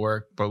that's gonna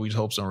work, but we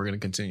hope so. And we're gonna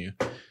continue.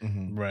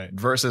 Right.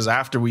 Versus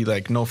after we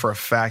like know for a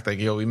fact, like,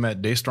 yo, we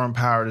met Daystorm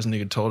Power. This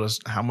nigga told us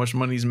how much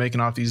money he's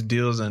making off these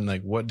deals and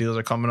like what deals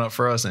are coming up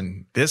for us.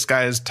 And this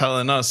guy is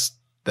telling us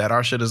that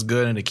our shit is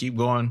good and to keep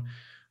going.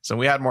 So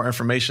we had more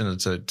information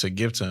to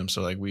give to him.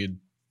 So like we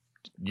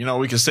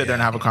could sit there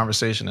and have a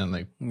conversation and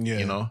like,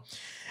 you know.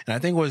 And I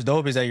think what's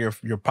dope is that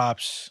your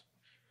pops,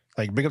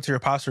 like big up to your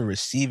pops for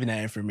receiving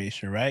that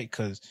information, right?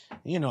 Because,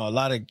 you know, a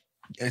lot of,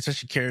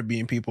 especially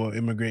Caribbean people,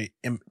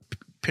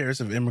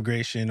 parents of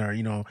immigration or,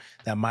 you know,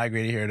 that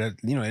migrated here, that,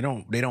 you know,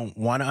 they don't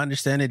want to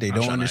understand it. They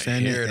don't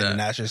understand it. And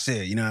that's just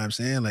it. You know what I'm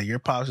saying? Like your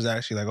pops was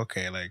actually like,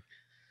 okay, like,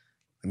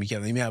 let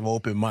me have an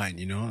open mind,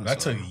 you know? That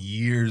took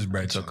years,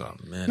 bro.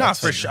 Nah,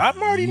 for sure. I'm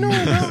already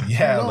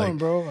knowing,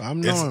 bro.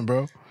 I'm knowing,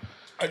 bro.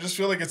 I just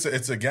feel like it's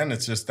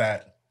just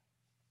that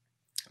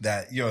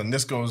yo, and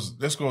this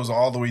goes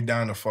all the way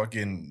down to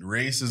fucking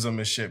racism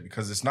and shit,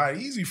 because it's not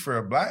easy for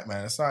a black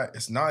man.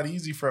 It's not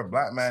easy for a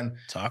black man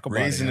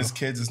raising his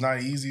kids. It's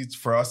not easy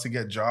for us to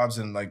get jobs,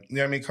 and like, you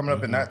know what I mean, coming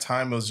up in that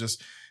time, it was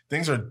just,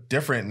 things are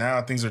different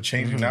now, things are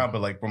changing now.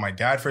 But like when my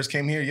dad first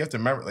came here, you have to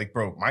remember, like,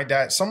 bro, my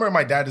dad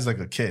is like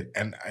a kid,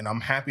 and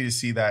I'm happy to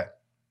see that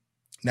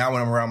now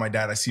when I'm around my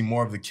dad, I see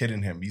more of the kid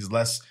in him. He's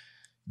less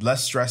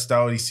stressed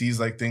out. He sees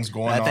like things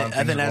going on.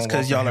 I think that's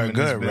because y'all are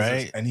good,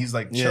 right? And he's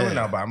like chilling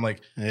now. But I'm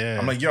like,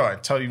 yo, I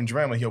tell even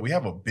Jermaine, I'm like, yo, we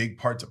have a big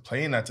part to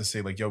play in that, to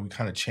say like, yo, we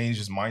kind of changed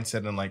his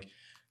mindset and like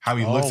how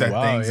he looks at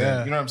things. Yeah.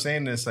 And, you know what I'm saying?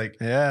 And it's like,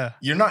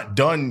 you're not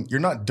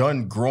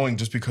done growing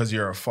just because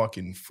you're a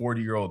fucking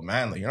 40-year-old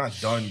man. Like, you're not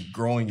done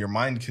growing. Your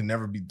mind can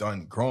never be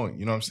done growing.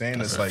 You know what I'm saying?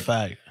 That's it's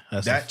like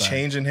that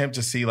changing him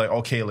to see like,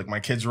 okay, like my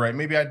kid's right.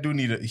 Maybe I do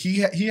need he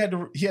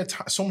had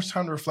so much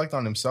time to reflect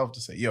on himself to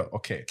say, yo,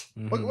 okay,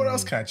 what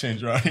else can I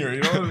change around here?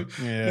 You know,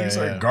 he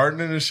started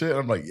gardening and shit.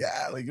 I'm like,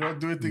 like, you know,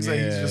 doing things that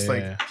he's just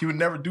like he would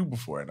never do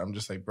before. And I'm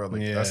just like, bro,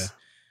 like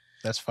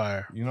that's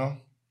fire. You know,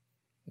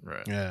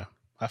 right? Yeah,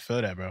 I feel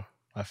that, bro.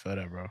 I feel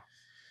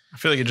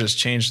like it just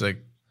changed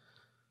like.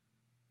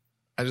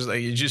 I just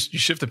like you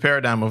shift the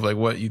paradigm of like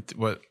what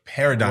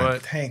paradigm.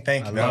 Thank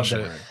you.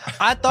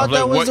 I thought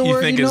that was the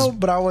word, you know,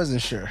 but I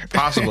wasn't sure.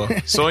 Possible.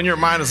 So in your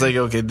mind, it's like,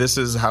 okay, this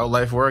is how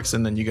life works,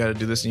 and then you got to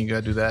do this and you got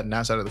to do that, and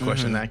that's out of the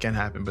question. That can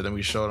happen. But then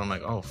we showed them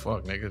like, oh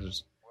fuck,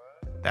 nigga,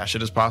 that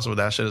shit is possible.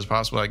 That shit is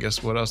possible. I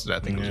guess what else did I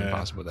think was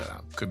impossible that I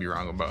could be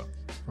wrong about?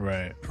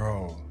 Right,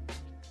 bro.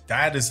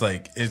 That is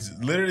like, it's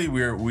literally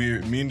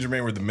me and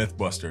Jermaine were the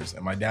Mythbusters,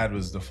 and my dad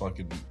was the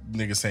fucking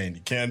nigga saying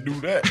you can't do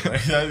that.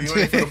 Like, you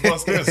ain't finna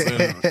bust this.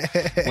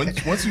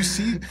 And once you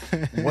see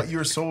what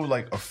you're so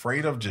like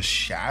afraid of just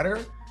shatter,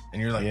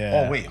 and you're like,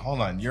 oh wait, hold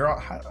on,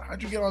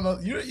 how'd you get on the?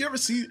 You ever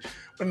see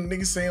when the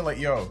nigga saying like,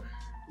 yo,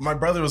 my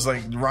brother was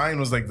like, Ryan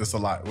was like this a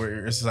lot,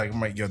 where it's like,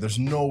 I'm like, yo, there's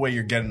no way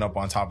you're getting up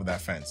on top of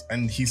that fence,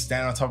 and he's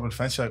standing on top of the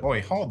fence. You're like, oh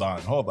wait, hold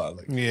on,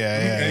 like,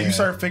 and you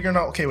start figuring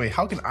out, okay, wait,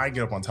 how can I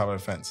get up on top of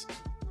the fence?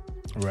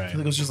 Right. I feel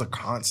like it was just a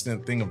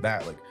constant thing of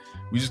that. Like,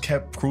 we just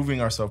kept proving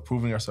ourselves.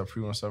 We're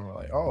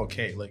like, oh,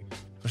 okay, like,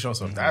 for sure.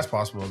 So if that's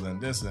possible, then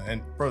this.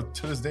 And bro,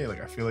 to this day,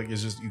 like, I feel like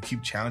it's just, you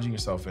keep challenging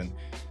yourself. And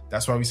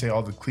that's why we say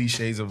all the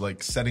cliches of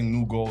like setting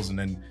new goals. And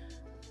then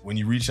when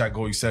you reach that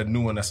goal, you set a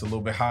new one that's a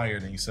little bit higher.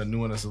 Then you set a new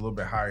one that's a little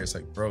bit higher. It's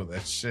like, bro,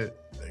 that shit,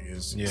 like,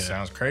 it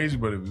sounds crazy,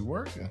 but it be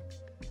working.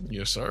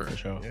 Yes, sir. For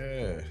sure.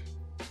 Yeah.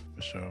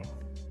 For sure.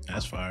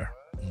 That's fire.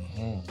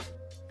 Mm-hmm.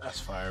 That's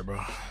fire,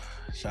 bro.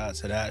 Shout out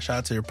to that. Shout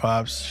out to your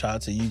pops. Shout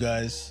out to you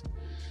guys.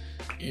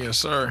 Yes,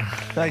 sir.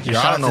 Thank you. Yo,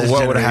 I don't know Shout out to what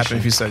this would have happened generation.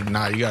 if you said,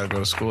 nah, you got to go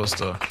to school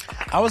still.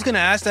 I was going to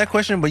ask that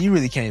question, but you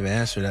really can't even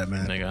answer that,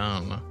 man. Nigga, I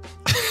don't know.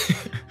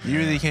 You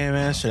really can't even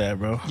answer that,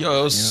 bro.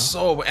 Yo, it was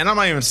so, and I'm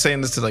not even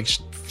saying this to like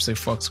say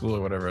fuck school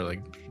or whatever.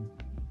 Like,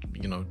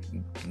 you know,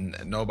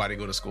 nobody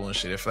go to school and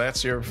shit. If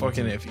that's your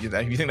fucking, if you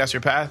think that's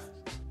your path,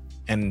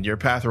 and your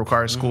path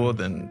requires school,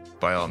 then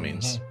by all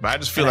means. But I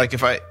just feel like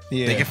if I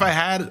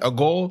had a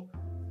goal,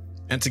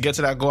 and to get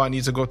to that goal, I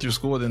need to go through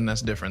school, then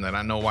that's different. That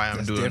I know why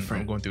I'm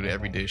going through the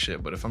everyday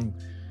shit. But if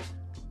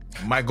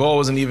my goal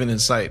wasn't even in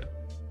sight.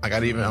 Like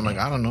I'm like,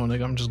 I don't know,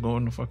 nigga. I'm just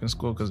going to fucking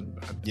school because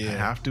I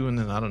have to, and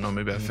then I don't know.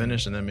 Maybe I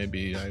finish, and then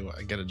maybe I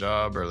get a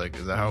job, or like,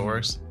 is that how it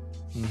works?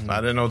 But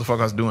I didn't know what the fuck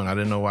I was doing. I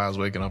didn't know why I was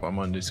waking up on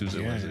Monday,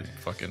 Tuesday, Wednesday,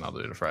 fucking all the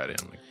way to Friday.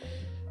 I'm like,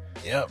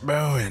 yeah,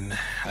 bro. And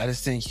I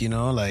just think, you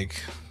know,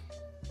 like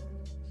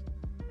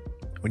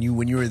when you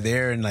were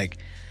there and like,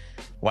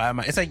 why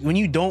am I? It's like when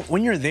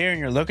you're there and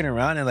you're looking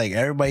around and like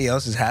everybody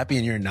else is happy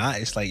and you're not.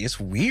 It's like, it's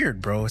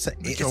weird, bro. It's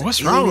like, yo,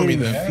 what's wrong with me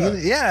then?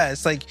 Yeah,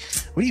 it's like,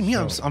 what do you mean?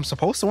 I'm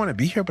supposed to want to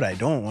be here, but I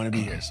don't want to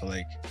be here. So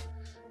like,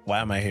 why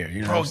am I here?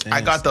 You know bro, what I'm saying? I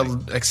got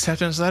the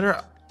acceptance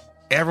letter.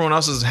 Everyone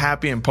else is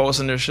happy and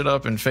posting their shit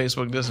up and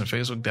Facebook this and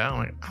Facebook that. I'm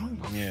like, I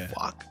don't give a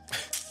fuck.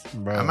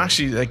 Bro. I'm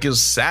actually like, it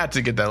was sad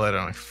to get that letter.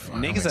 I'm like, fuck,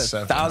 niggas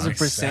I'm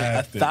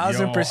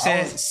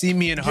 1,000% see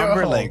me in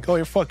Humber like,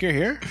 oh, fuck, you're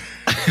here?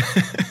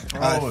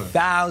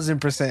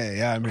 1,000%.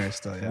 Yeah, I'm here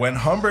still. Yeah. When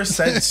Humber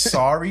said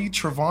sorry,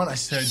 Trevon, I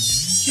said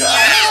yes.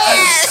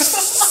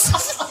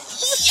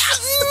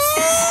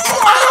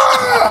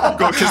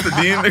 Go kiss the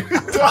dean.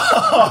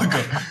 Dog.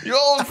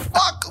 Yo,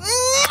 fuck.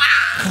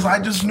 Because I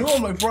just knew,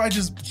 I'm like, bro,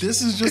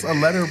 this is just a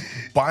letter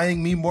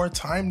buying me more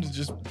time to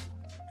just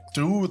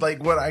do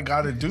like what I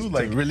gotta do,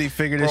 like to really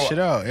figure this shit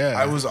out. Yeah,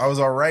 I was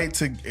all right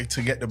to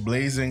get the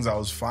blazings. I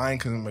was fine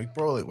because I'm like,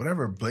 bro, like,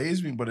 whatever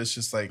blazed me, but it's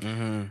just like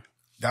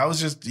that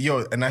was just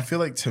and I feel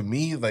like, to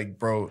me, like,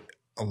 bro,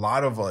 a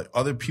lot of like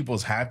other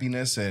people's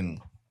happiness and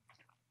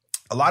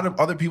a lot of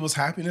other people's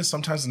happiness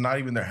sometimes is not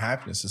even their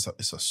happiness. It's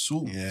a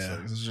suit.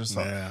 Yeah, it's just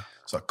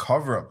it's a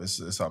cover up.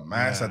 It's a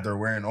mask that they're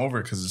wearing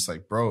over, because it's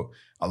like, bro,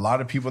 a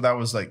lot of people that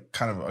was like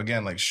kind of,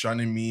 again, like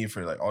shunning me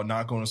for like, oh,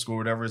 not going to school or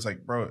whatever. It's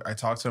like, bro, I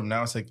talk to them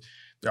now. It's like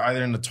they're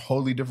either in a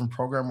totally different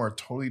program or a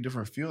totally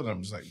different field. And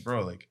I'm just like,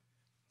 bro, like,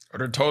 or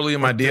they're totally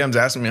in my DMs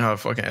asking me how a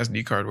fucking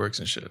SD card works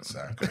and shit.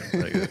 Exactly.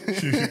 Like,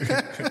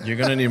 you're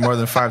gonna need more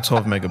than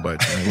 512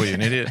 megabytes. I'm like, what, you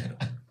an idiot?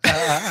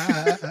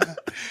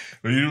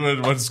 You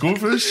went to school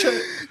for this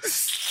shit?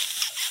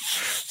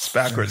 It's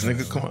backwards,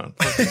 nigga. Come on.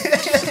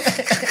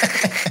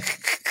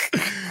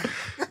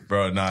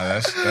 Bro, nah,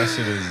 that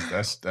shit is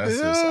that's just, I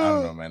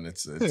don't know, man.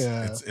 It's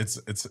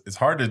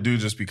hard to do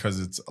just because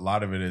it's a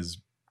lot of it is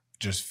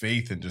just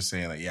faith and just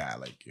saying like, yeah,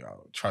 like,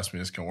 yo, trust me,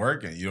 this can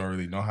work, and you don't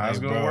really know how it's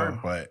gonna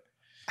work, but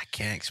I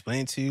can't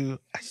explain to you.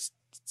 It's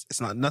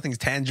not, nothing's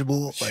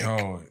tangible like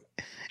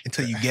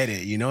until you get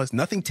it. You know, it's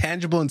nothing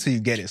tangible until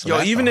you get it. So yo,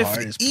 that's even the if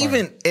hardest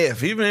even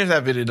if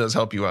that video does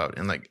help you out,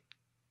 and like,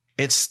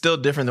 it's still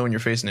different than when you're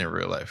facing it in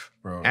real life,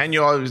 bro. And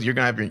you're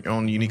gonna have your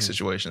own unique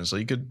situation. So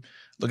you could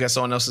look at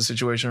someone else's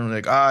situation and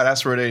like,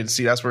 that's where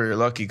that's where you're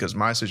lucky, because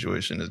my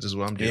situation is this is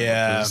what I'm dealing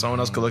with. Someone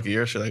else could look at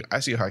your shit like,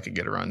 I see how I could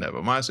get around that,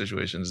 but my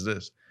situation is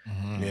this.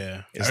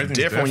 Yeah, it's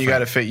different when you got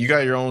to fit. You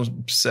got your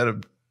own set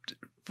of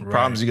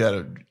problems.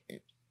 You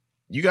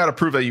gotta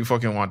prove that you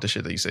fucking want the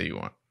shit that you say you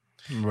want.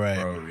 Right,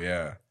 bro.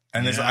 Yeah,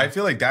 and it's, I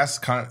feel like that's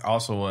kind of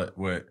also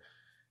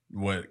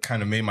what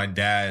kind of made my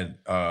dad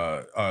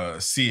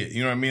see it.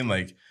 You know what I mean?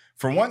 Like,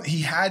 for one,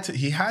 he had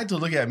to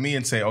look at me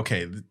and say,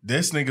 okay,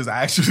 this nigga's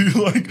actually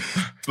like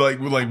what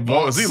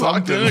was he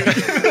locked in? Like,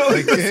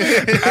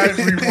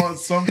 actually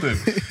wants something.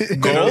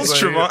 Goals,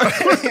 Trevon.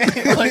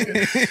 Like,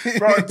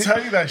 bro, I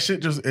tell you, that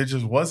shit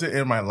just wasn't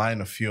in my line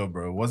of field,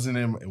 bro. It wasn't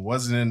in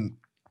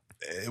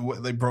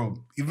like,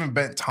 bro, even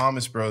Ben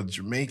Thomas, bro,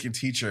 Jamaican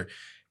teacher,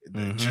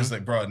 just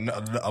like, bro,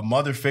 a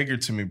mother figure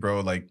to me,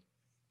 bro. Like,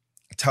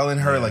 telling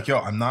her like, yo,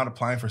 I'm not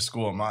applying for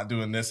school. I'm not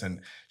doing this. And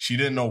she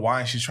didn't know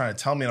why. And she's trying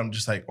to tell me. And I'm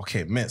just like,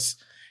 okay, miss,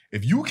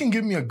 if you can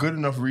give me a good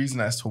enough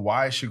reason as to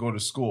why I should go to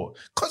school,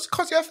 cause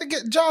you have to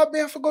get a job, man,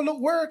 you have to go to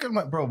work. I'm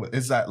like, bro, but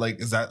is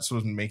that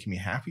sort of making me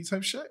happy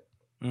type shit?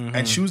 Mm-hmm.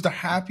 And she was the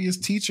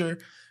happiest teacher.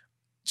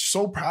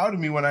 So proud of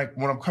me when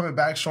I'm coming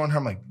back showing her,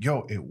 I'm like,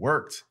 yo, it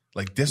worked.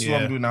 Like, this is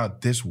what I'm doing now.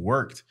 This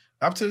worked.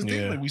 Up to this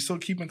day, like, we still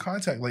keep in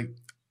contact. Like,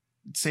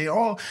 say,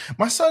 oh,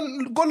 my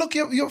son, go look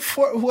at your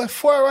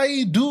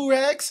 4IE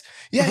do-rags.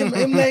 Yeah,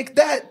 him like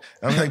that.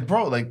 I'm like,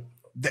 bro, like,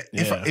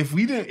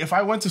 if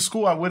I went to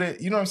school, I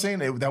wouldn't, you know what I'm saying?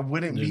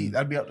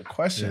 That'd be out of the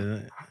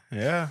question.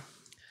 Yeah.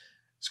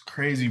 It's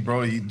crazy,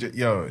 bro. Man.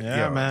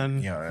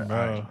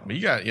 Bro. But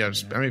you got,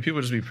 I mean,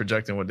 people just be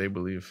projecting what they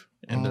believe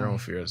in their own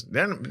fears.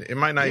 Then it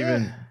might not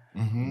even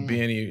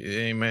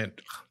be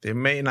they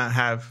may not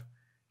have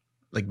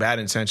like bad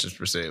intentions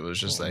per se. It was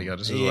just like, yo,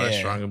 this is what I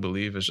strongly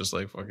believe. It's just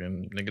like,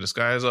 fucking, nigga, the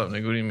sky is up.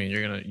 Nigga, what do you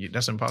mean?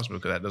 That's impossible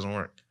because that doesn't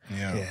work.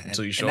 Yeah.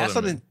 Until you show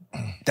them.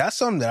 That's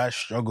something that I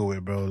struggle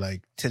with, bro.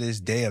 Like, to this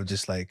day of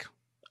just like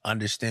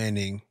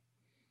understanding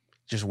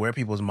just where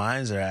people's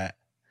minds are at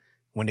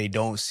when they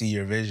don't see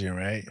your vision,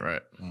 right?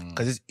 Right.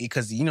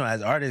 Because you know,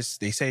 as artists,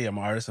 they say I'm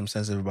an artist, I'm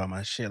sensitive about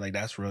my shit. Like,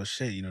 that's real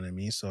shit, you know what I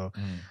mean? So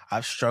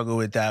I've struggled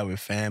with that with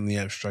family.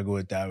 I've struggled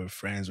with that with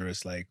friends where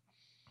it's like,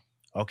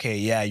 okay,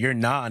 yeah, you're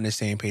not on the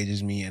same page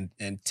as me, and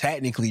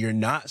technically you're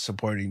not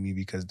supporting me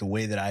because the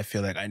way that I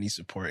feel like I need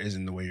support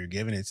isn't the way you're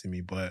giving it to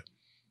me, but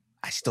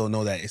I still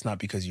know that it's not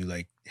because you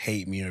like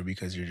hate me or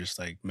because you're just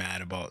like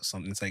mad about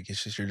something. It's like,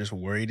 it's just, you're just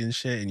worried and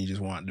shit and you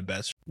just want the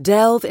best.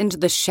 Delve into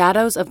the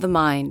shadows of the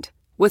mind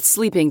with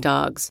Sleeping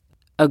Dogs,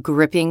 a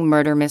gripping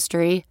murder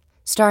mystery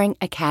starring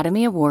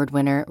Academy Award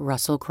winner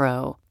Russell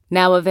Crowe.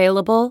 Now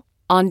available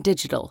on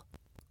digital.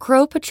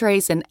 Crowe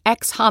portrays an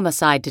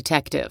ex-homicide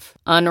detective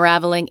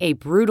unraveling a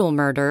brutal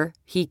murder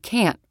he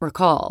can't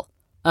recall.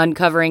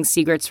 Uncovering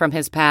secrets from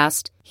his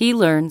past, he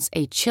learns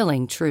a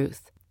chilling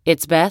truth.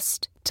 It's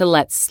best to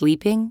let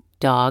sleeping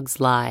dogs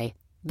lie.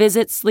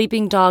 Visit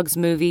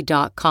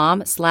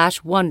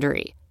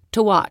sleepingdogsmovie.com/Wondery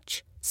to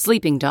watch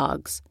Sleeping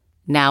Dogs,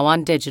 now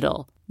on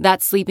digital.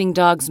 That's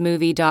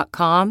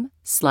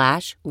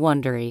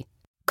sleepingdogsmovie.com/Wondery.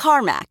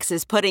 CarMax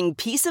is putting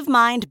peace of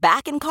mind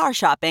back in car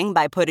shopping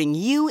by putting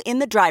you in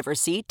the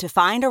driver's seat to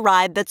find a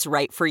ride that's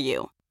right for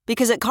you.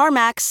 Because at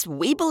CarMax,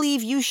 we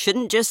believe you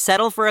shouldn't just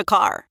settle for a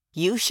car.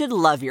 You should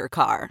love your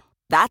car.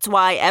 That's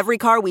why every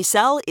car we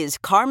sell is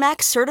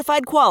CarMax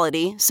certified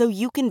quality, so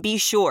you can be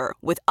sure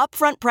with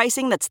upfront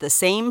pricing that's the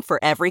same for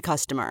every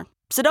customer.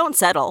 So don't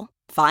settle.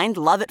 Find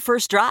love at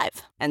first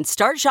drive and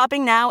start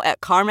shopping now at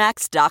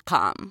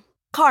CarMax.com.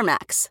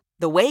 CarMax,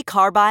 the way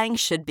car buying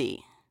should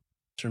be.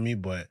 For me,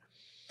 but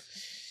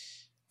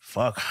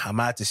fuck, I'm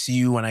gonna have to see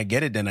you when I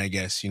get it then, I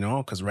guess, you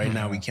know? Because right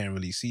now we can't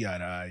really see eye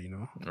to eye, you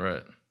know?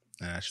 Right.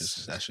 And that's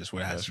just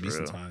what it has to be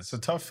real. sometimes. It's a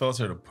tough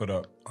filter to put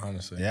up,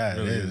 honestly. Yeah, it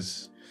really it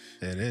is.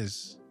 It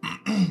is.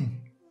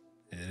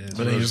 But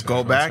then you just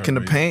go back in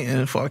the paint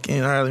and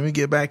fucking, all right, let me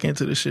get back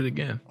into this shit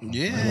again.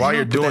 Yeah. Like, while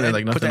you're doing it,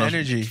 like nothing put the else.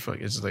 energy.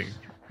 Fuck, it's just like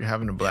you're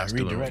having a blast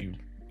doing what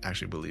redirect. you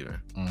actually believe in.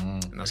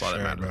 And that's all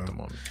that matters at the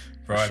moment.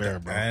 Bro,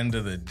 at the end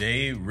of the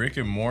day, Rick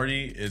and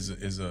Morty is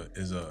a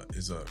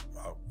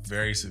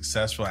very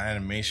successful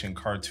animation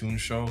cartoon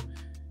show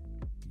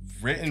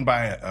written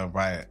by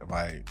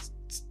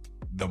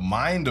the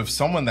mind of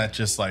someone that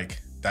just like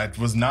that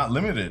was not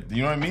limited.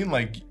 You know what I mean?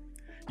 Like,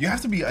 you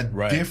have to be a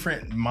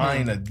different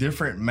mind, a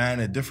different man,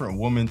 a different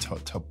woman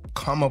to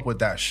come up with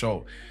that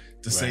show.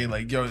 To say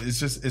like, yo, it's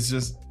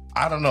just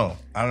I don't know.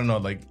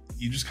 Like,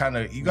 you just kind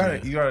of you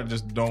gotta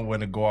just don't want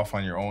to go off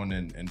on your own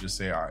and just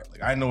say, all right,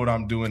 like, I know what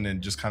I'm doing, and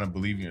just kind of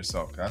believe in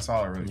yourself. That's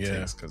all it really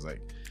takes. Because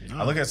like,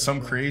 I look at some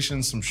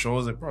creations, some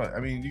shows, like, bro, I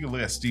mean, you can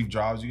look at Steve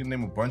Jobs, you can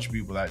name a bunch of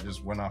people that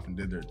just went off and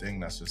did their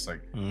thing. That's just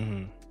like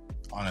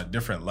on a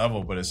different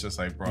level, but it's just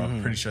like, bro,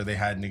 I'm pretty sure they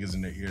had niggas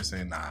in their ear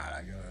saying, nah,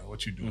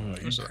 what you doing?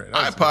 Like, you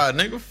iPod,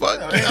 nigga, fuck.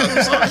 What's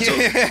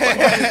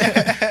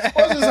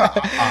this,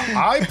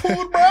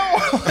 iPod, bro?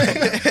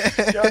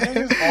 Yo,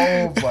 niggas,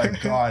 oh my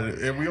God.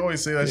 And we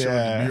always say that shit with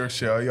the New York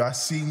shit. Yo, I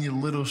seen your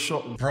little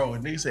show, bro.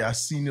 And they say, I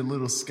seen your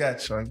little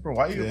sketch. Like, bro,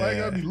 why you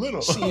gotta be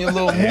little? Seen your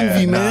little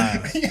movie,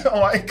 man. Yo,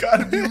 why you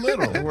gotta be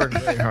little? I worked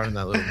very hard on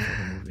that little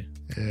fucking movie.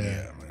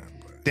 Yeah, man.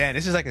 Dan,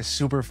 this is like a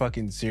super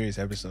fucking serious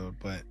episode,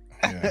 but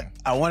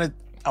I want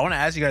to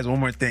ask you guys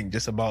one more thing,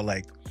 just about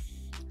like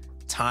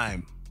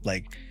time.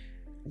 Like,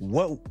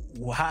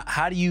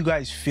 how do you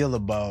guys feel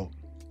about,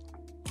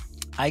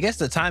 I guess,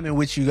 the time in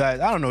which you guys,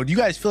 I don't know, do you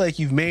guys feel like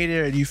you've made it,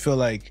 or do you feel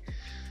like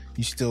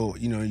you still,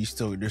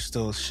 there's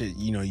still shit,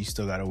 you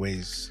still got a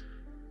ways?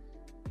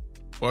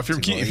 Well, if you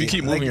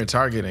keep moving your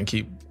target and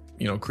keep,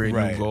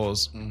 creating new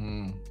goals,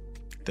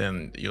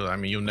 then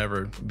you'll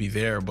never be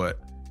there. But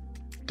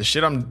the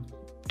shit I'm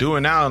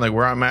doing now, and like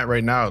where I'm at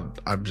right now,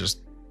 I'm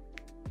just,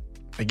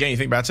 again, you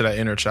think back to that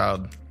inner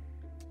child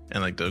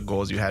and like the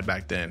goals you had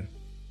back then.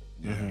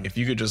 If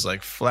you could just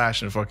like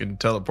flash and fucking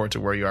teleport to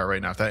where you are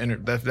right now, if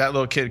that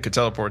little kid could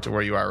teleport to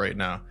where you are right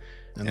now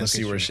and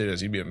see where shit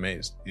is, you'd be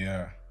amazed.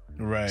 Yeah.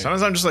 Right.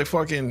 Sometimes I'm just like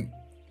fucking,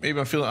 maybe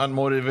I'm feeling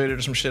unmotivated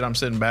or some shit. I'm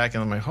sitting back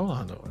and I'm like, hold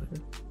on though.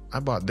 I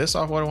bought this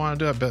off what I want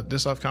to do. I bet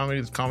this off comedy.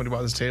 This comedy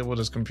bought this table,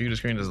 this computer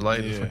screen, this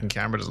light, this fucking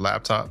camera, this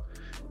laptop.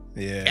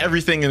 Yeah.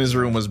 Everything in his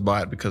room was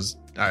bought because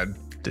I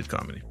did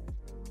comedy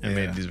and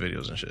made these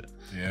videos and shit.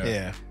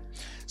 Yeah.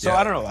 So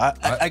I don't know.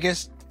 I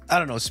guess I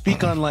don't know.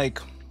 Speak on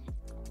like.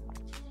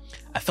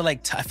 I feel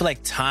like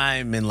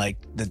time and like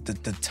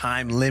the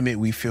time limit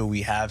we feel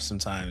we have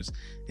sometimes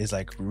is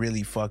like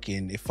really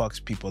fucking. It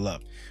fucks people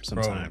up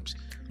sometimes.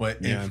 Bro, but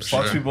it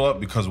fucks people up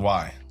because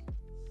why?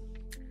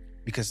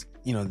 Because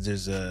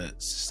there's a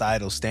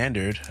societal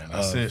standard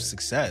of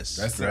success.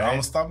 That's right? it. I'm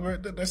gonna stop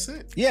right there. That's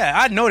it. Yeah,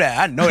 I know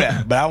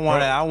that. But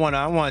I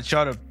want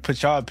y'all to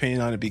put y'all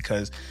opinion on it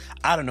because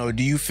I don't know.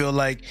 Do you feel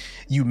like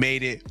you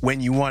made it when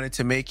you wanted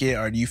to make it,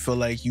 or do you feel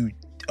like you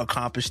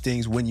accomplished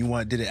things when you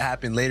want? Did it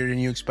happen later than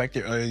you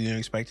expected, earlier than you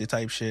expected,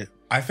 type shit?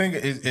 I think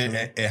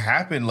it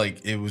happened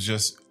like it was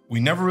just. We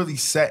never really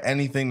set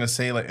anything to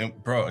say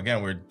like, bro.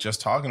 Again, we're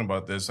just talking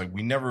about this. Like,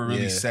 we never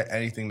really set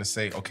anything to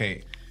say.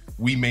 Okay.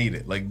 We made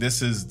it. Like,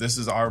 this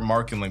is our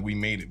mark, and like we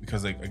made it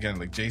because like again,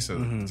 like Jay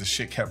said, the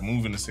shit kept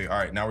moving to say, all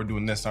right, now we're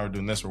doing this,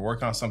 we're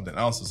working on something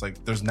else. It's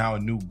like there's now a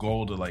new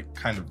goal to like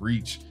kind of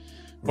reach.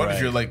 But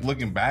if you're like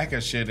looking back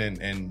at shit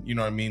and you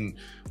know what I mean,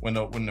 when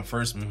the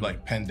first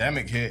like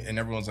pandemic hit and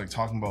everyone's like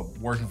talking about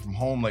working from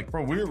home, like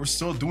bro, we're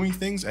still doing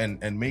things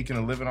and making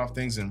a living off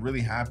things and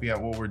really happy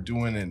at what we're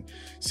doing and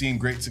seeing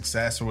great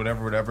success or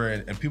whatever,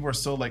 and people are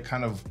still like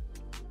kind of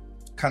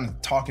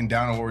talking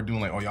down on what we're doing,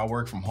 like, oh, y'all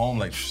work from home,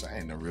 like that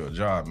ain't a real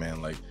job,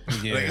 man. Like,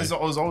 like it's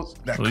always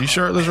that. Are you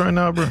shirtless right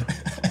now, bro?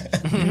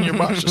 Your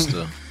boxers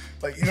still.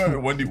 Like,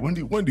 when do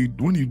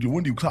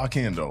you clock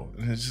in though?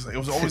 And it's just like, it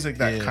was always like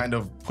that kind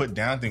of put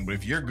down thing. But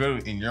if you're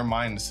good in your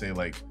mind to say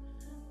like,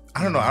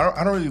 I don't know,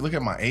 I don't really look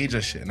at my age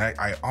as shit, and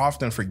I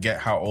often forget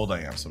how old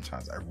I am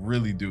sometimes. I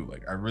really do.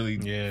 Like, I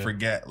really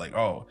forget like,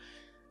 oh,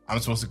 I'm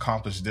supposed to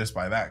accomplish this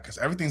by that, because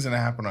everything's gonna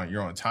happen on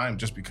your own time.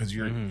 Just because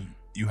you're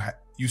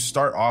you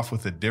start off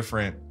with a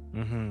different,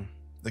 what's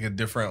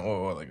the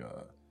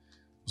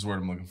word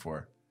I'm looking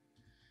for?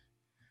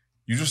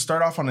 You just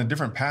start off on a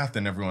different path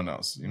than everyone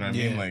else. You know what I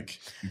mean? Like,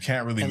 you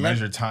can't really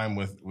measure time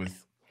with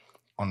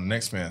on the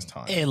next man's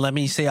time. And let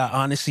me say, I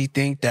honestly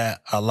think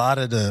that a lot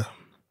of the,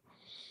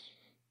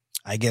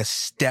 I guess,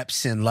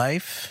 steps in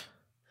life,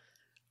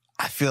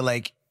 I feel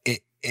like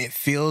it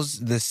feels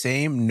the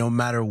same no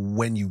matter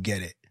when you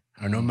get it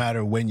or no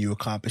matter when you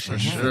accomplish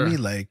it. You feel me?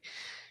 Like,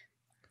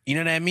 you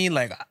know what I mean?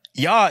 Like,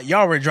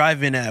 y'all were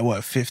driving at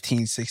what,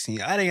 15,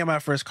 16. I didn't get my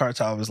first car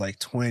till I was like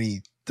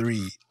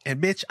 23.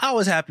 And bitch, I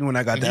was happy when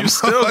I got that. You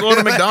still going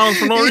to McDonald's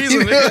for no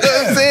reason. You know what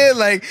I'm saying?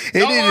 Like, it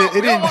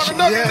didn't.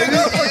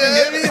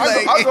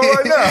 I'll go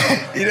right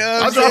now. You know what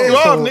I'm I'll saying? drop you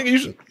off, nigga. You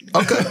should.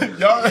 Okay.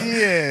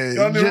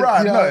 Y'all need to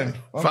ride, nothing.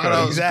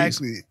 $5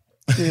 Exactly.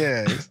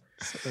 Yeah.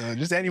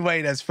 Just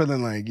anybody that's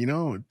feeling like,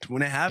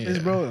 when it happens,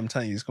 bro, I'm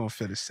telling you, it's going to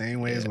feel the same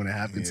way as when it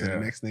happened to the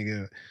next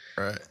nigga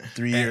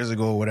 3 years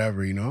ago or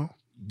whatever,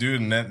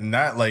 Dude, and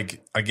that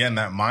like, again,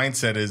 that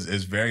mindset is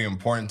very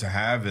important to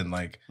have and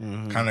like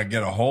kind of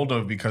get a hold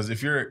of, because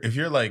if you're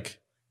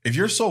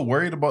so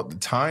worried about the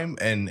time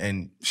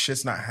and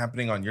shit's not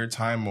happening on your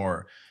time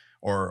or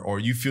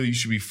you feel you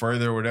should be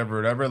further or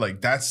whatever,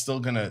 like that's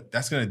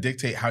gonna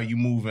dictate how you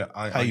move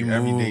on your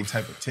everyday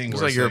type of thing.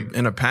 It's like you're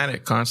in a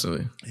panic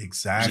constantly.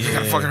 Exactly. I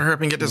gotta fucking hurry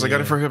up and get this. I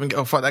gotta hurry up and get.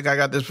 Oh fuck, that guy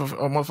got this. Oh,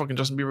 motherfucking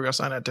Justin Bieber got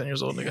signed at 10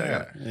 years old.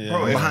 Nigga.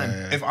 Bro,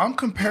 if I'm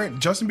comparing,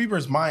 Justin Bieber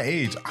is my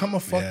age. I'm a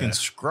fucking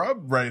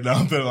scrub right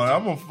now. But like,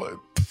 I'm a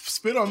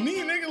spit on me,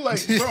 nigga.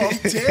 Like, bro, I'm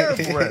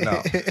terrible right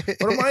now.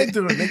 What am I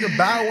doing, nigga?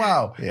 Bow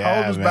Wow. How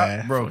old was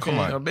Bow? Bro, come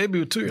on. A baby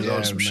with 2 years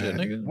old, some shit,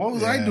 nigga. What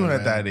was I doing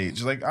at that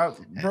age? Like,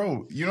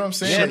 bro, you know what I'm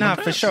saying? Yeah, nah,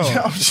 for sure.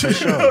 For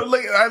sure.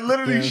 Like, I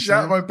literally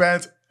shot my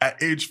pants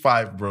at age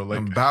 5, bro.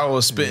 Like, Bow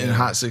was spitting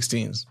hot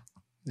 16s.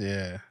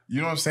 Yeah.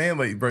 You know what I'm saying?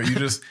 Like, bro, you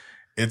just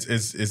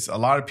it's a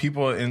lot of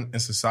people in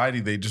society,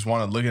 they just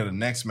want to look at the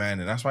next man,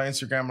 and that's why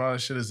Instagram and all that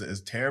shit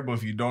is terrible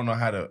if you don't know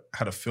how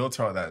to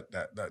filter out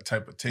that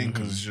type of thing,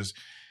 because it's just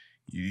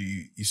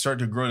you start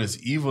to grow this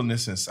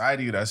evilness inside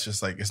of you that's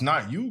just like, it's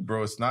not you,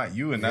 bro. It's not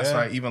you. And that's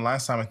why even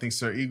last time I think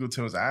Sir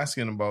Eagleton was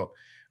asking about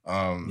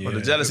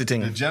the jealousy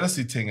thing. The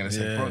jealousy thing. And it's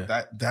like,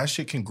 bro, that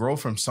shit can grow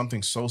from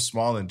something so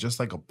small, and just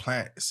like a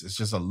plant, it's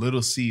just a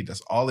little seed.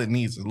 That's all it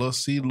needs. A little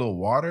seed, a little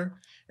water,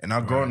 and now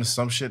grow into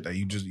some shit that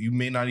you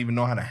may not even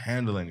know how to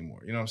handle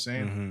anymore. You know what I'm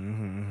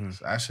saying?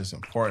 So that's just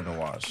important to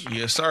watch.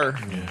 Yes, sir.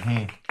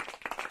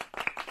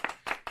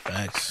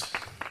 Facts.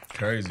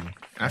 Crazy.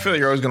 I feel like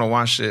you're always gonna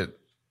watch shit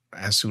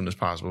as soon as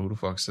possible. Who the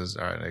fuck says,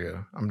 all right,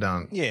 nigga, I'm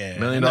down $1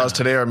 million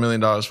today or $1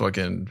 million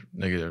fucking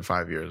nigga in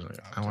 5 years? Like,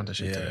 I want that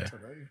shit today.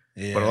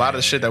 Yeah. But a lot of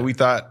the shit that we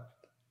thought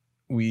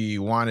we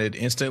wanted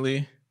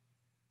instantly,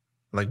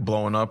 like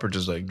blowing up or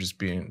just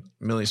being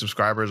million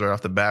subscribers right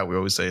off the bat, we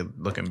always say,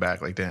 looking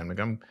back, like, damn,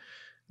 like, I'm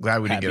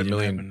glad we didn't get 1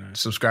 million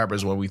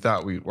subscribers when we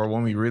thought we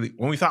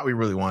thought we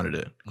really wanted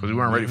it, because we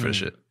weren't ready for the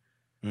shit.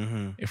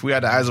 If we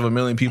had the eyes of 1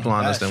 million people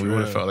on us, then we would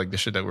have felt like the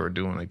shit that we were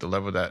doing, like the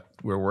level that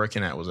we were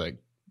working at was like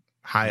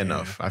high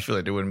enough, I feel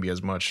like there wouldn't be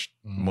as much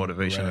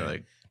motivation to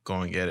like go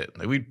and get it.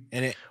 Like we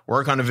And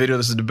work on the video.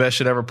 This is the best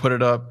shit ever. Put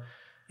it up.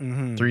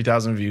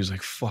 3,000 views.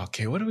 Like, fuck,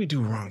 okay, what do we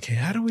do wrong? Okay,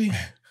 how do we?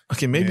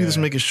 Okay, maybe let's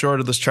make it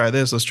shorter. Let's try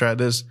this. Let's try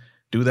this.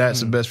 Do that.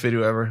 It's the best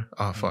video ever.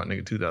 Oh, fuck,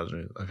 nigga, 2,000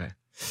 views. Okay.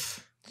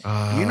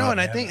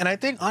 and I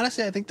think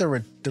honestly, I think the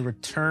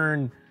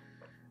return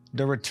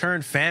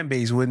fan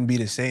base wouldn't be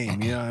the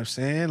same. You know what I'm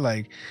saying?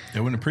 Like They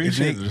wouldn't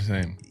appreciate it the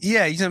same.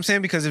 Yeah, you know what I'm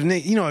saying? Because if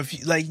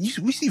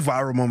we see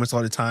viral moments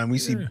all the time. We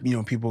see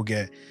people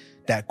get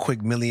that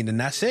quick million, and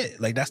that's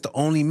it. Like that's the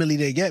only milli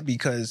they get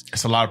because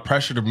It's a lot of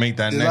pressure to make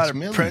that next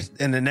million.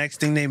 And the next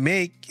thing they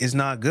make is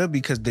not good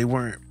because they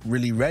weren't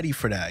really ready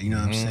for that. You know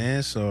what I'm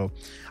saying? So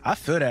I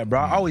feel that, bro.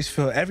 I always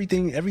feel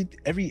everything,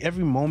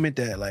 every moment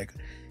that like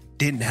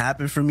didn't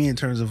happen for me in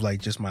terms of like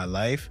just my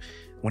life.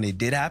 When it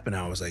did happen,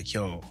 I was like,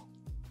 yo,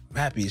 I'm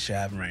happy it should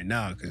happen right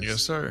now.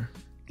 Yes, sir.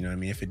 You know what I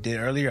mean? If it did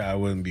earlier, I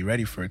wouldn't be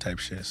ready for it type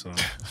shit. So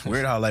it's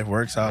weird how life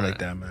works out like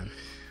that, man.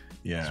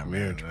 Yeah, It's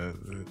weird.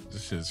 weird.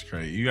 This shit's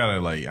crazy. You gotta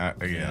like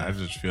I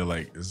just feel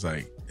like it's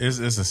like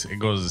it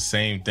goes the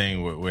same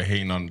thing with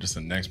hating on just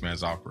the next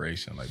man's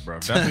operation. Like, bro,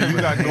 if that's what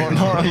you got going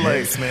on,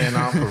 like Man,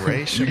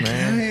 operation,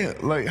 man.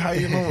 like how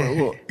you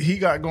know what he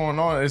got going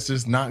on? It's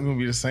just not gonna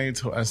be the same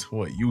as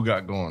what you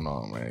got going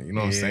on, man. You know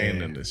what I'm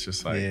saying? And it's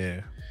just like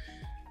Yeah.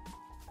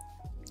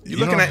 You're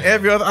looking at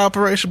every other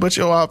operation but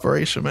your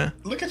operation, man.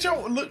 look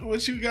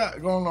what you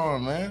got going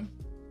on, man.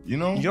 You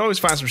know, You always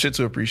find some shit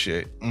to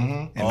appreciate.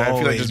 And I feel like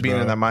Always, just being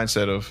bro. in that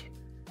mindset of,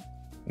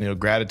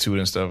 gratitude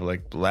and stuff,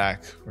 like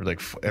black or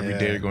like every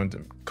day you're going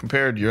to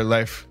compare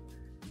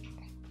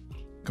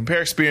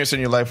experience in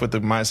your life with the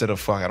mindset of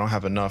fuck, I don't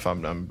have enough.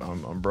 I'm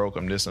broke.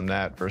 I'm this. I'm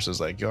that. Versus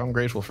like, yo, I'm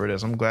grateful for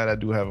this. I'm glad I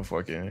do have a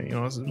fucking,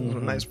 it's a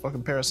nice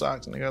fucking pair of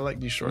socks, and I like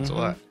these shorts a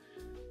lot.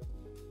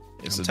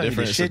 It's a telling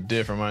you,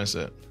 different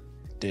mindset.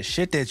 The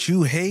shit that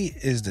you hate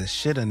is the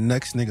shit a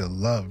next nigga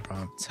love, bro.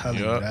 I'm telling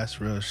you,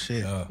 that's real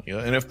shit. Yeah,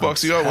 and it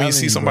fucks you up when you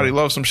see somebody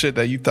love some shit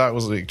that you thought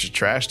was like just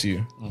trash to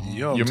you.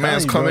 Yo, Your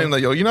man's come in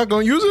like, yo, you're not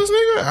gonna use this,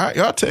 nigga?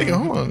 Y'all take it.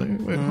 Hold on,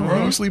 nigga. Wait,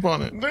 let me sleep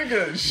on it.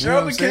 nigga,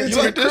 Sheldon came You to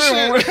the like this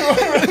shit?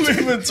 crib. We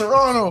live in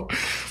Toronto.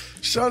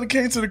 Sheldon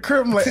came to the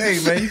crib. I'm like,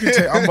 hey man, you can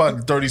take. I'm about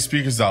to throw these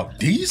speakers out.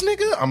 These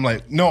nigga? I'm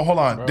like, no, hold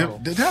on.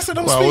 That's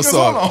them Well, speakers what's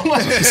up? on. I'm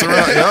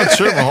like, Y'all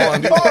tripping. Hold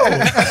on, dude.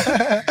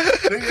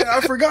 I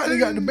forgot they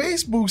got the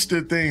bass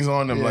booster things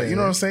on them. Like, you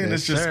know what I'm saying?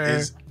 It's just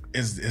sir.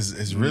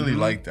 it's really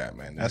like that,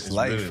 man. That's It's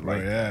life, really bro.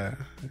 like that.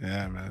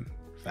 Yeah, man.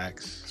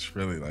 Facts. It's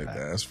really like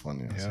that. That's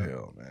funny as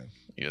hell, man.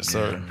 Yes,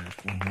 sir.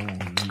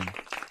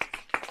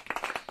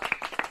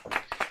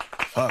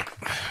 Fuck.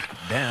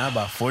 Damn,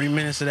 about 40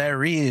 minutes of that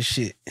read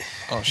shit.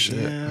 Oh shit.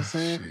 You know what I'm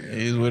saying? It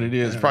is what it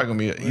is. It's probably gonna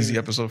be an easy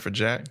episode for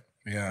Jack.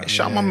 Yeah.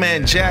 Shout my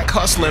man Jack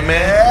hustling, man.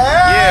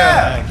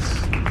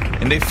 Yeah.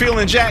 And they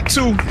feeling Jack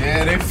too.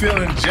 Yeah, they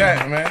feeling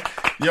Jack, man.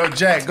 Yo,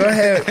 Jack, go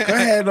ahead,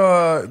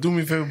 do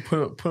me a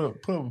favor, put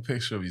up a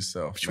picture of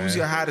yourself. Choose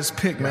your hottest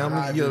pick, man.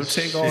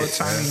 Take all the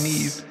time you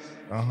need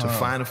to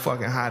find the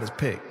fucking hottest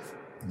pick.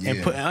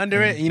 And put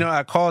under it,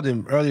 I called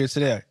him earlier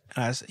today.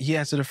 He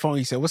answered the phone.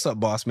 He said, "What's up,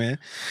 boss man?"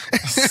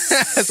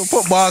 So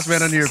put boss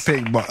man under your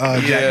pick,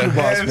 Jack. You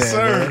boss man,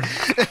 sir.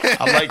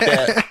 I like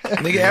that.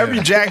 Nigga,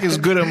 every Jack is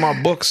good in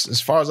my books. As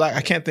far as I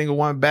can't think of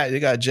one back. They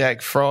got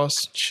Jack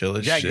Frost, chill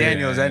as Jack shit.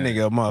 Daniels, that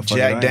nigga, a motherfucker.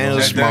 Jack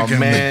Daniels, my Jack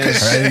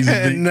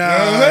man. No,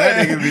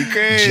 that nigga be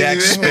crazy. Jack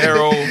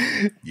Sparrow.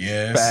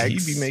 Yes.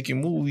 He be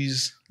making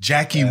movies.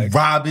 Jackie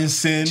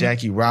Robinson.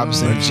 Jackie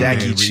Robinson,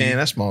 Jackie Chan.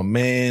 That's my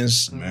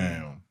man's.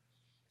 Man.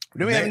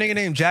 Did we have a nigga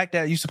named Jack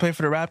that used to play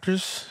for the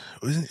Raptors?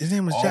 His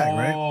name was Jack,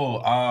 right?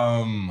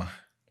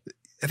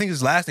 I think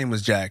his last name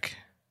was Jack.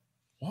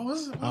 What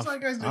was it? What's that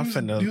guy's I'm name?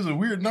 finna- He was a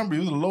weird number. He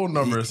was a low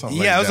number or something.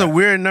 Yeah, like it was that. a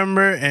weird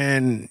number,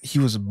 and he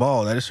was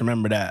bald. I just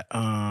remember that.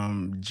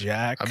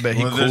 Jack. I bet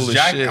he Well, cool there's as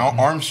Jack shit.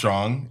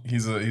 Armstrong.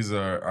 He's our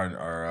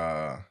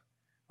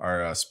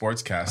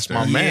sportscaster.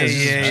 my man.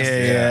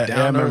 Yeah.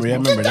 Down I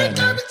remember Earth. that.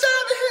 Man.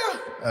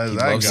 That's He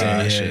that loves saying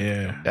guy. that shit.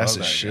 yeah. That's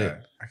Love his that shit. guy.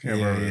 I can't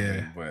remember his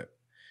name, but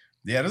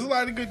yeah, there's a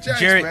lot of good Jacks,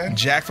 Jared- man.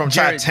 Jack from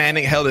Jared-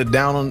 Titanic held it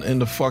down in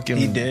the fucking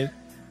He did.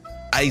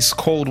 ice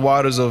cold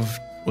waters of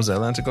was it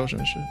Atlantic Ocean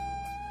and shit.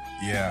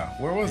 Yeah,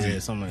 where was he?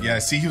 something like yeah,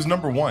 that. see, he was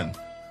number one.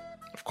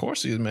 Of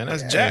course he is, man.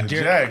 That's Jack.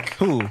 Jack.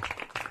 Who? Who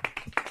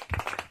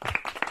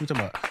you talking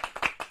about?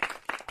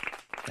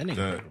 That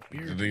nigga. The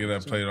nigga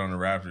that played on the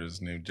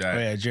Raptors named Jack. Oh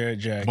yeah, Jared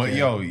Jack. But yeah.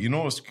 yo, you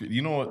know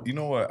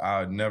what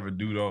I would never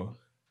do though?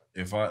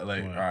 If I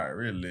like, all right,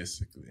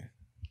 realistically.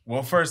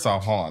 Well, first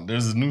off, hold on. We're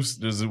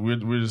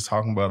just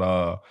talking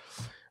about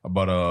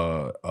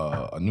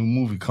a new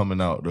movie coming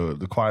out,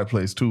 the Quiet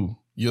Place 2.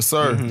 Yes,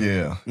 sir.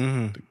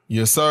 Yeah.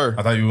 Yes, sir.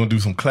 I thought you were gonna do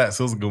some claps.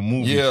 It was a good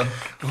movie. Yeah.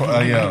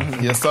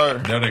 Yeah. Yes, sir.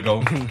 There they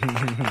go.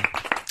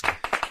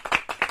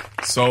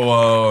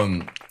 So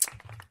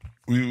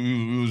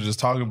we was just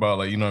talking about,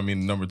 like, you know what I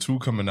mean, number 2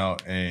 coming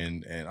out,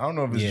 and I don't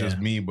know if it's just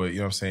me, but you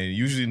know what I'm saying,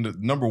 usually the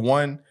number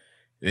 1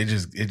 it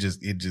just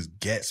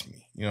gets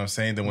me. You know what I'm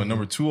saying? Then when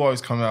number 2 always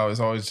comes out, it's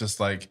always just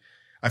like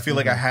I feel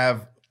like I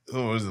have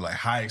what was it, like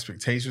high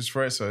expectations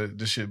for it, so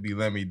this should be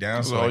let me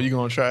down. So you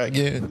gonna try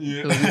again?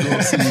 Yeah. Like,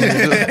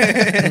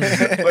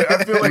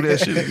 I feel like do that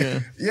shit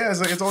again. Yeah,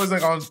 it's always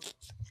like on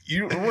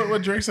you.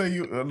 What Drake say?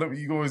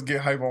 You always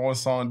get hype on one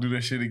song, do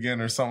that shit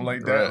again or something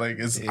like that. Right.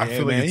 Like I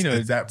feel man, like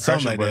it's that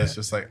pressure, like but that. it's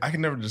just like I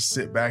can never just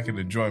sit back and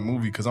enjoy a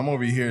movie because I'm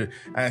over here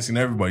asking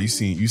everybody. You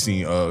seen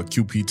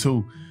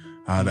QP2.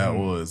 How that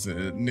was.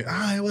 It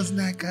wasn't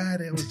that good.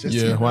 It was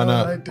just why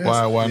not? Like this.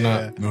 Why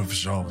not? No, for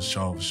sure.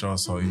 So all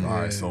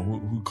right. So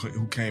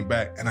who came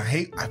back? And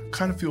I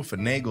kind of feel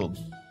finagled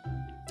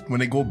when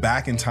they go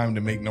back in time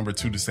to make number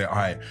 2 to say, all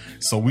right,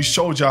 so we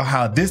showed y'all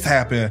how this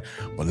happened,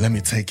 but let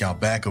me take y'all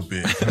back a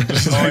bit.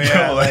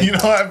 You know,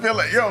 I feel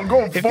like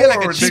go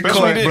forward, cheat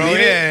code, bro.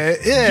 Yeah.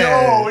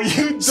 Yo,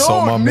 you don't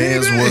So my need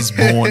man's it. was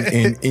born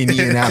in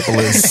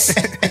Indianapolis.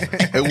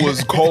 It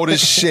was cold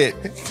as shit.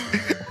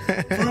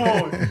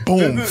 Bro,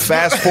 Boom.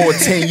 Fast forward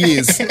 10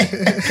 years.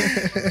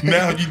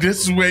 now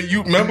this is where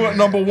you remember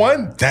number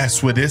 1.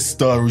 That's where this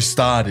story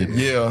started.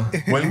 Yeah.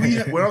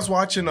 When I was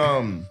watching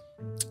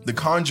The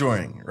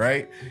Conjuring,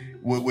 right,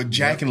 with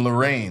Jack and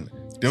Lorraine,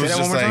 there was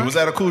just like, was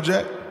that a cool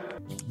Jack?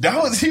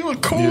 he was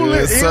cool.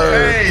 Yes,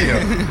 sir. Hey,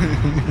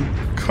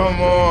 come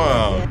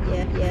on.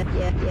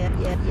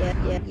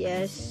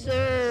 Yes,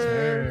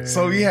 sir.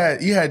 So you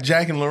had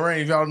Jack and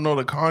Lorraine. If y'all know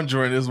The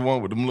Conjuring, is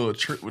one with them little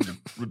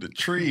with the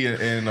tree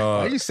and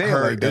Why you say it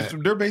like that?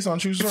 They're based on a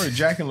true story.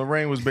 Jack and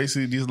Lorraine was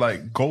basically these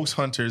like ghost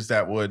hunters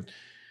that would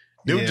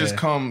just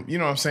come. You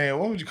know what I'm saying?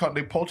 What would you call?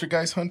 They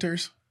poltergeist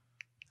hunters.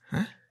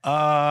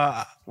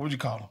 What would you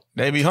call them?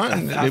 They be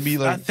hunting. They be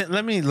like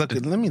let me look.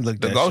 Let me look.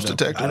 the that ghost shit up.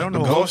 detective. I don't the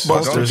know.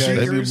 Ghostbusters.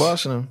 They be Ghostbusters.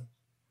 busting them.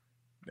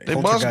 They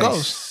bust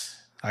ghosts.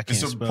 I can't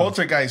It's a spell.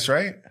 poltergeist,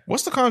 right?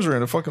 What's the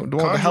Conjuring? The fucking the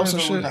one with the house and Conjuring's the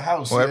one shit. with the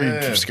house, Well, every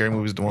yeah. scary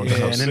movie is the one with the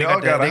Yeah, house. and then They all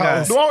got a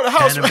house. The one with the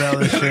house. Annabelle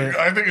and shit.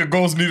 I think a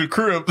ghost need a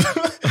crib.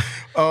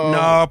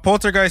 No,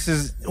 poltergeist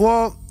is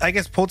I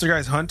guess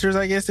poltergeist hunters.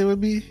 I guess it would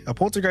be a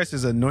poltergeist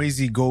is a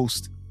noisy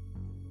ghost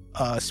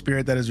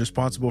spirit that is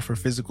responsible for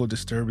physical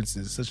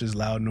disturbances such as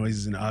loud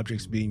noises and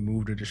objects being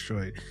moved or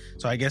destroyed.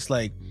 So I guess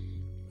like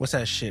what's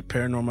that shit?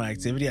 Paranormal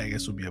Activity. I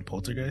guess would be a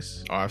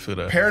poltergeist. Oh, I feel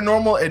that.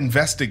 Paranormal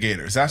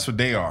investigators. That's what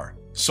they are.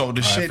 So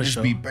the shit for just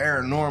sure. be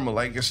paranormal.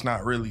 Like it's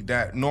not really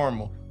that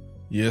normal.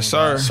 Yes,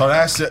 sir. So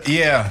that's it.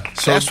 Yeah.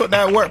 So That's what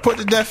that word. Put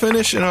the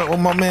definition on what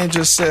my man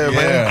just said,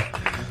 man.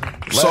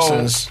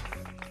 Lessons. So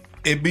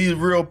it be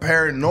real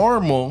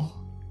paranormal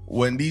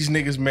when these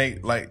niggas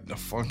make like the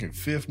fucking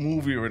 5th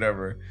movie or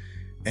whatever.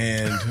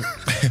 And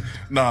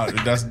nah,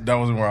 that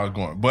wasn't where I was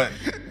going. But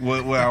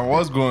where I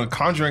was going,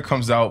 Conjuring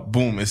comes out,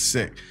 boom, it's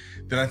sick.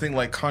 Then I think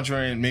like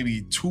Conjuring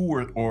maybe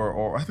 2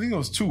 or I think it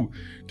was 2.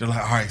 They're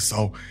like, all right,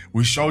 so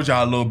we showed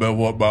y'all a little bit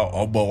about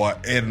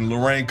what Ed and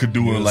Lorraine could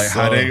do and like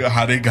how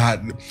they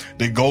got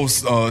the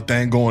ghost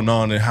thing going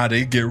on and how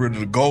they get rid of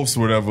the ghosts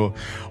or whatever.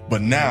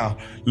 But now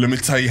let me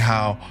tell you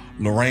how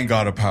Lorraine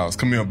got her powers.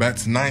 Come here, back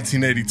to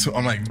 1982.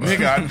 I'm like,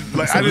 nigga, I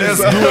Let's do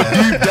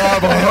a deep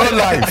dive on her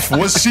life.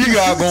 What she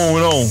got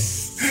going on?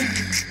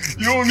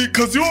 You don't need,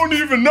 cause you don't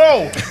even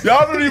know.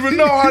 Y'all don't even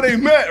know how they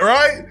met,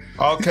 right?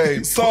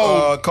 Okay,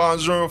 So-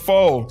 Conjuring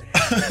 4.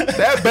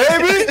 That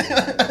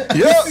baby?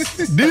 Yep.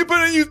 Deeper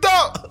than you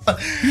thought.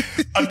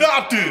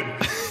 Adopted.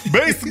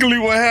 Basically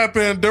what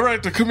happened,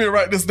 director, come here,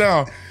 write this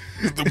down.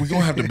 We're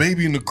gonna have the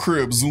baby in the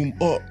crib, zoom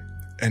up.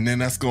 And then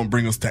that's gonna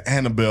bring us to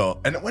Annabelle.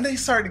 And when they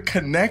started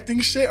connecting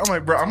shit, I'm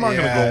like, bro, I'm not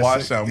gonna go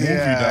watch that movie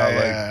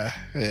now.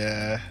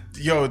 Like,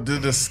 yo,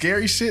 the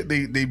scary shit,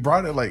 they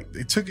brought it like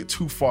they took it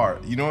too far.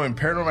 You know, in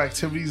Paranormal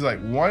Activities,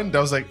 like 1, that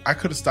was like I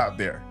could have stopped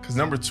there. Cause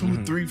number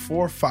 2, 3,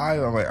 4,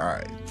 5, I'm like, all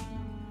right.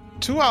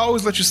 2, I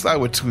always let you slide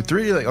with 2.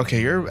 3, like,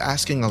 okay, you're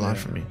asking a lot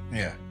from me.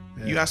 Yeah.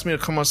 You asked me to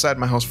come outside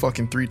my house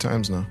fucking 3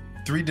 times now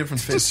 3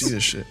 different to fits. see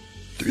this shit.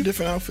 3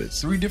 different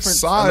outfits. 3 different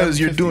Size,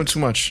 you're 1150s. doing too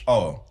much.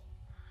 Oh.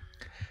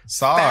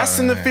 Saw Fast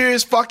and the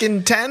Furious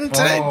fucking 10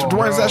 today.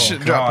 When's that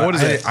shit drop? What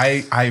is it?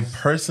 I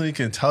personally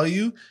can tell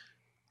you,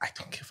 I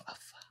don't give a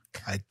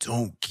fuck. I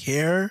don't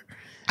care.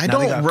 I Now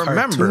they don't got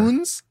remember.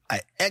 cartoons.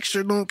 I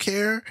extra don't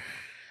care.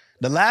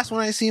 The last one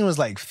I seen was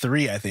like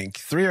 3, I think.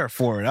 3 or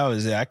 4. That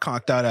was it. I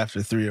conked out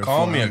after 3 or 4.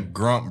 Call me a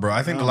grunt, bro.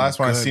 I think the last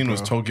one I good, seen was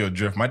bro. Tokyo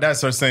Drift. My dad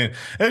started saying,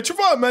 hey,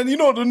 Trevon, man, you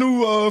know the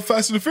new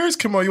Fast and the Furious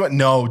came out. You went,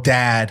 no,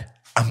 Dad,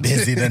 I'm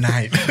busy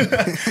tonight.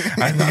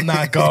 I'm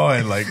not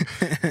going. Like,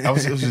 it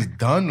was just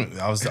done.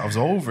 I was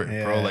over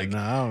it, bro. Like,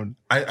 I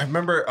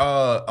remember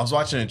I was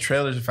watching the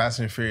trailers of Fast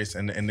and the Furious,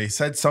 and they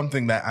said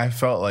something that I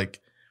felt like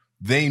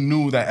they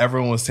knew that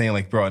everyone was saying,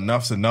 like, bro,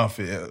 enough's enough.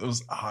 It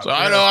was So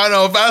I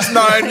know. Fast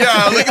 9.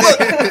 Yeah. Look.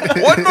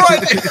 What do I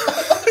do?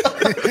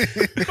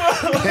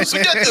 So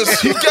get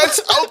this. He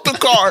gets out the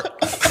car.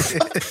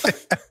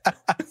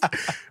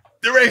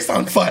 the race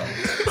on foot.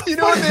 You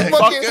know what they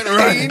fucking did?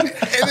 And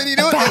then you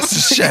know what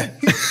shit.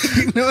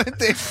 you know what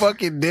they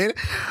fucking did?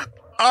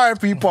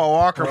 R.I.P. Paul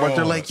Walker, but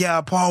they're like, yeah,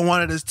 Paul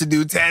wanted us to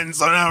do 10,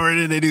 so now we're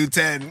going to do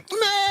 10. Man,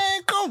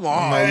 come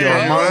on. Yo,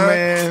 my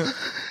man.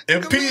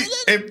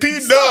 If P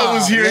Dub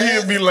was here,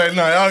 he'd be like,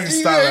 "No, y'all can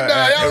stop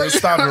it.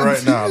 Stop it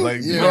right now."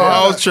 Like, No,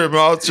 I was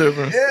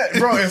tripping. Yeah,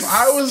 bro.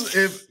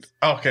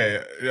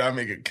 Okay, I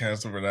make it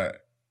cancel for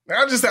that.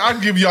 I'll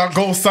give y'all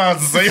gold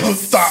signs and say, "Yo,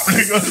 stop,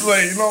 nigga." It's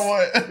like, you know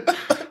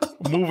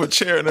what? Move a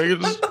chair, nigga.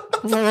 Just...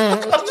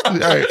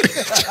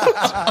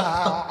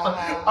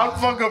 I'll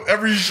fuck up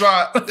every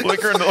shot.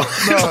 Flicker no.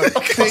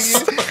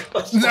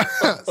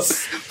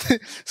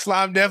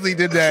 Slime definitely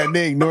did that and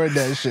they ignored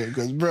that shit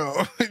because,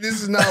 bro,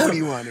 this is not what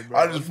he wanted, bro.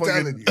 I just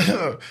fucking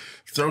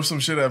throw some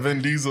shit at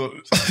Vin Diesel.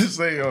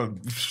 Say, yo,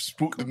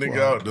 spook the nigga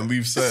out to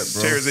leave set,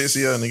 bro. Tears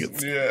ACL,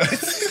 nigga. Yeah.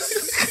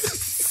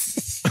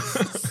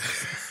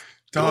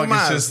 Dog,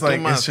 it's just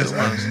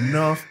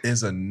enough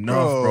is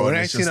enough, bro. And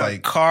it's I just seen a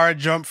car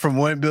jump from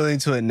one building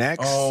to the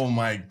next. Oh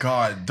my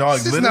God, dog.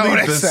 This is Literally not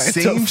what the I signed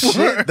same up for.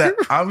 shit that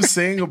I'm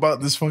saying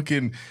about this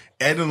fucking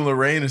Ed and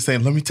Lorraine is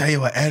saying, let me tell you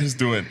what Ed is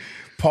doing.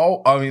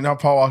 Not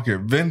Paul Walker.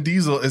 Vin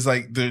Diesel is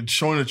like, they're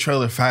showing the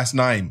trailer Fast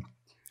 9.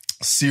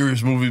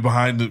 Serious movie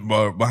behind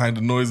the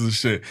noise and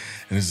shit.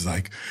 And it's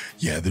like,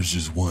 yeah, there's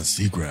just one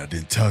secret I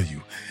didn't tell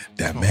you.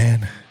 That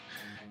man,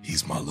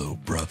 he's my little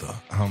brother.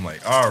 I'm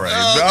like, all right,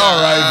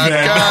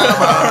 man.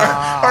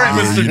 All right,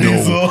 Mr.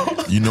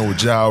 Diesel. You know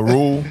Ja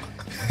Rule?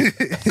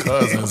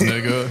 Cousins,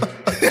 nigga.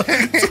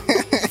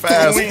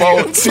 Fast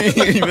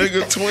 14,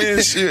 nigga.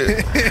 Twin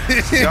shit.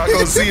 Y'all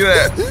go see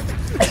that.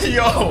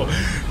 Yo,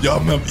 y'all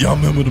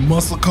remember the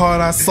muscle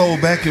card I sold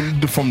back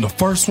from the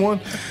first one?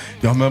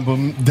 Y'all remember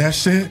that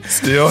shit?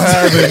 Still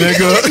have it,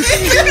 nigga.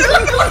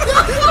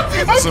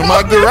 It's in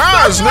my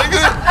garage,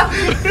 nigga.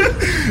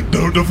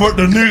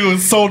 The nigga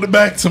sold it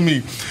back to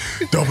me.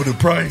 Double the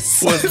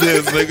price. What's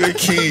this, nigga?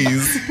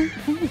 Keys.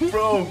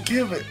 Bro,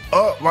 give it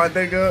up, my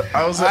nigga.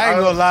 I ain't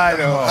gonna lie,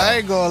 though. I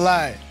ain't gonna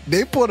lie.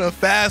 They put a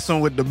fast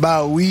one with the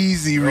Bow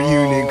Weezy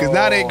reunion because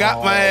now they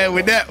got my head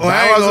with that one.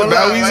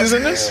 Bow Weezy's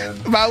in this?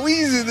 Bow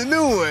Weezy's the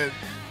new one.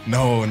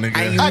 No, nigga.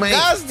 I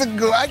gotta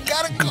go. I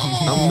gotta go.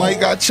 I might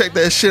gotta check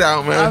that shit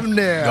out, man. I'm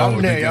there.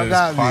 Y'all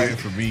got quiet me.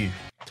 for me.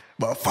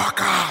 But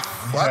fuck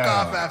off. Fuck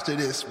off after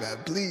this, man.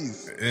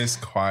 Please. It's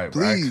quiet,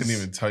 bro. I couldn't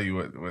even tell you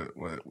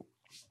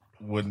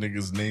what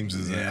niggas' names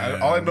is.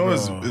 All I know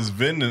is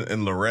Vin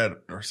and Lorette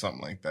or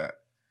something like that.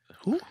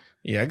 Who?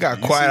 Yeah, I got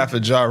quiet after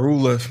Ja Rule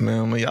left,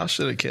 man. Y'all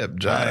should have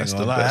kept Ja. That's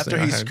the best after thing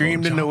he I had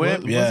screamed going. in the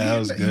whip, that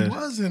was good. He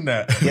was in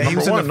that. Yeah, he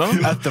was in no?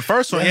 the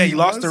first one. Yeah, he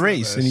lost the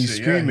race and he's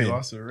screaming. Yeah, he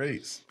lost the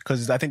race.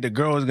 Because I think the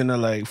girl was gonna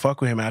like fuck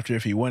with him after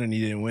if he won and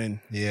he didn't win.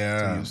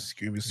 Yeah, so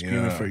he was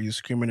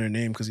screaming her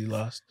name because he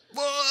lost.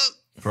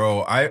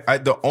 Bro, I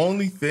the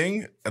only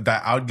thing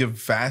that I would give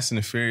Fast and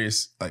the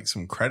Furious like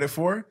some credit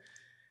for,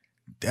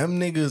 them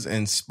niggas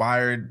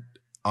inspired,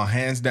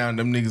 hands down,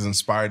 them niggas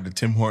inspired the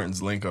Tim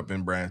Hortons link up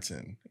in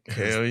Branson.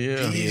 Hell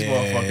yeah. These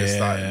motherfuckers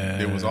started.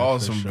 There was all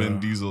some Vin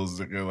Diesels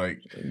that are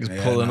like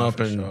pulling up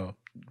in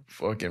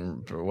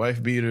fucking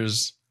wife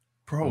beaters.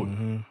 Bro,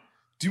 do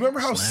you remember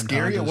how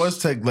scary it was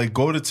to like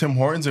go to Tim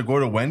Hortons or go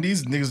to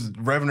Wendy's? Niggas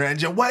revving their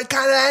engine. What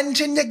kind of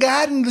engine you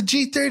got in the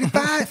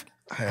G35?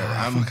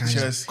 I'm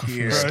just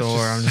here.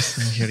 Store. I'm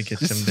just here to get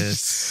some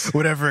bits.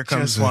 Whatever it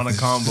comes. Just want a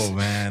combo,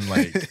 man.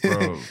 Like,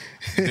 bro,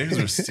 niggas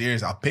were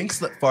serious. I'll pink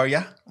slip for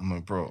ya. I'm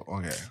like, bro,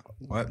 okay.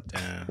 What?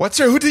 Damn.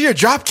 Who did your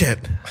drop kit?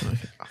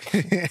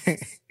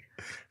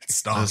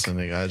 Stock. Listen,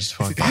 nigga, I just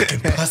fucking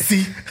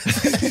pussy.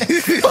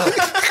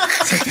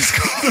 Take this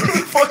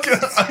fucking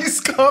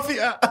iced coffee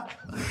out.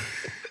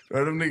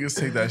 Bro, them niggas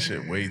take that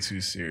shit way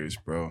too serious,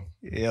 bro.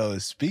 Yo,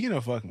 speaking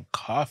of fucking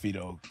coffee,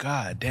 though,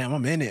 god damn,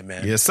 I'm in it,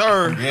 man. Yes,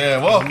 sir.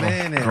 Yeah, welcome.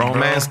 Grown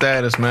man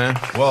status, man.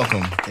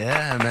 Welcome.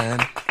 Yeah, man.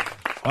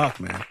 Fuck,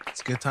 man.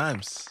 It's good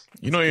times.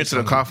 You know you're into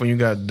the coffee when you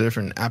got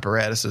different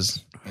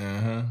apparatuses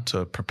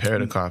to prepare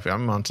the coffee.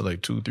 I'm onto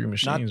like 2-3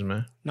 machines,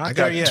 man. I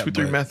got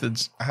 2-3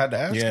 methods. I had to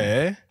ask you.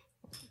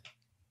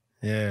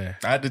 Yeah.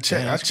 I had to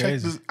check. I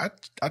checked this. I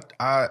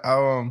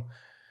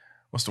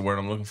what's the word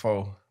I'm looking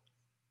for?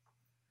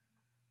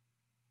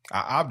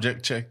 I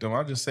object checked them.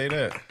 I'll just say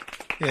that.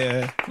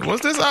 Yeah.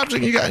 What's this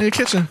object you got in your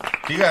kitchen?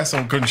 He got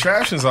some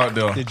contraptions out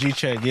there. The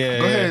G-check, yeah.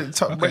 Go ahead,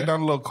 break down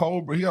a little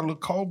cold brew. He got a little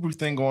cold brew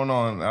thing going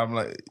on. I'm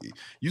like,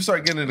 you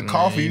start getting into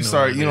coffee, you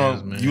start, you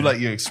like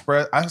your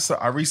espresso.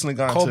 I recently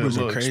got into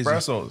little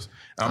espressos.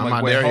 I'm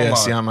not there yet.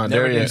 See, I'm not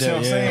there yet. You know what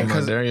I'm saying? I'm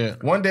not there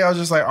yet. One day I was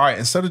just like, all right,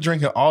 instead of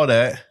drinking all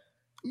that,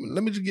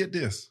 let me just get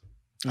this.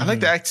 I like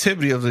the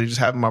activity of just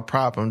having my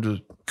prop. I'm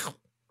just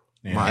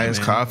my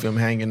iced coffee. I'm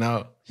hanging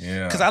out.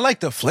 Yeah, because I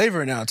like the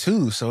flavor now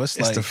too. So it's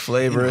like the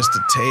flavor, it's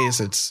the taste,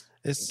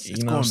 it's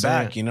going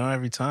back,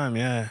 every time.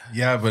 Yeah,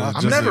 but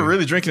I'm never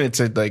really drinking it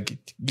to like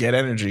get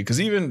energy because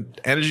even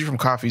energy from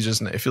coffee is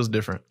just it feels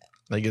different.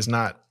 Like it's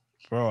not,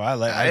 bro. It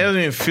doesn't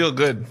even feel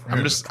good. I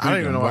don't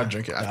even know why I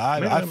drink it.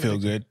 I feel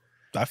good.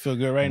 I feel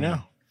good right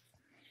now.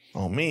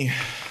 Oh me,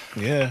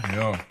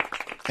 yeah.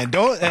 And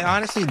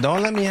honestly,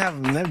 don't let me have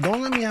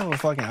a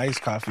fucking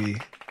iced coffee.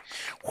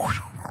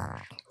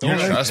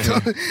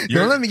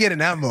 Don't let me get in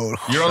that mode.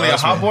 You're only a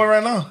hot boy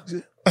right now.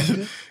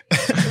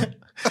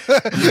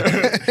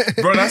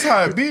 Bro, that's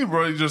how it be,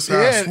 bro. You just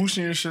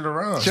swooshing your shit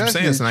around. I'm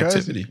saying it's an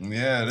activity.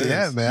 Yeah, it is.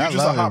 Yeah, man, I just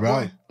love a hot it,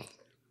 bro. boy.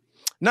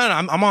 No,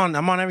 I'm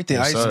on everything.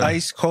 Yes, sir.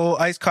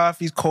 Ice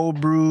coffees, cold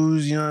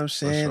brews. You know what I'm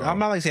saying? sure. I'm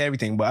not like say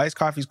everything, but iced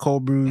coffees,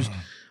 cold brews,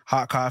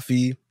 hot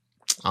coffee.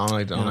 I don't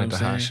like the what I'm hot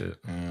saying? shit.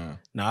 Yeah,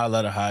 No, I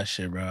love the hot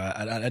shit, bro.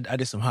 I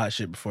did some hot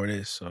shit before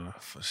this, so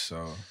for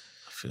sure.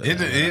 I feel like I love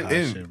the hot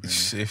shit,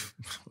 bro. If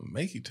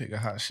make you take a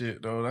hot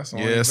shit though, that's the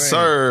only Yes, thing.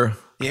 sir.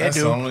 Yeah, That's it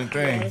the do. only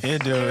thing.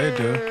 It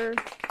do.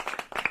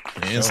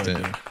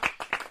 Instant.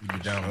 You be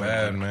down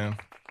bad, man.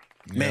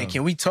 Man, Yeah.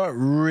 can we talk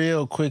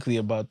real quickly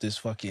about this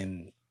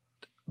fucking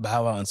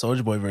Bow Wow and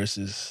Soulja Boy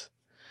versus?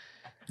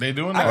 They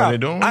doing I that? got- Are they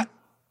doing one?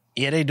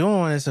 Yeah, they doing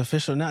one. It's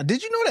official now.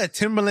 Did you know that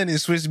Timberland and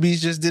Swiss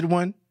Beats just did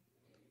one?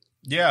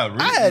 Yeah,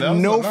 I had that was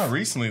no not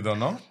recently though.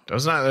 No,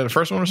 That's not the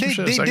first one or some They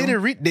shit. did Second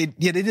one? they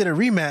did a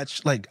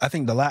rematch like I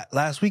think the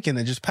last weekend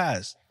that just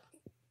passed.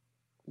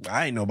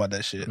 I ain't know about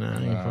that shit. Nah,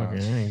 I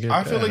ain't get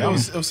I feel that. like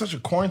it was such a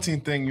quarantine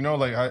thing. You know,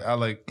 like I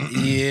like.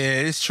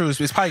 Yeah, it's true.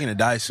 It's probably gonna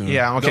die soon.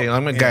 Yeah, okay.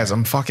 Guys,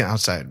 I'm fucking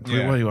outside.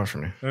 Yeah. What do you want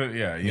from me?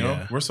 Yeah, you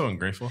know, we're so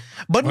ungrateful.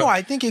 But no,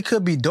 I think it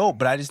could be dope.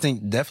 But I just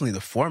think definitely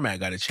the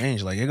format got to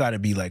change. Like it got to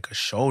be like a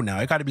show now.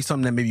 It got to be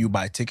something that maybe you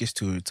buy tickets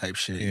to type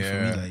shit. You feel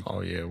Yeah. me? Like, Oh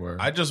yeah, word.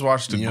 I just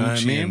watched the You know what I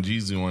Gucci mean? and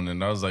Jeezy one, and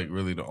that was like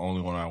really the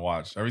only one I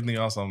watched. Everything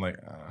else, I'm like,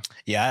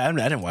 yeah, I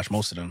didn't watch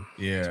most of them.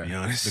 yeah. To be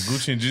honest. The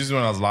Gucci and Jeezy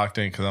one, I was locked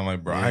in because I'm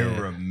like, bro, I Yeah.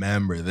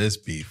 remember this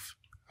beef.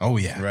 Oh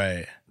yeah,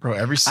 Right. Bro,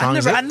 every I song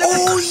never.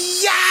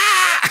 Oh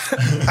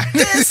yeah,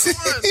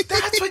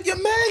 that's what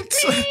you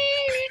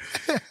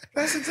meant.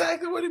 That's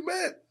exactly what he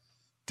meant.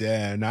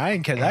 Damn. No, I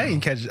didn't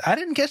catch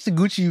the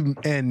Gucci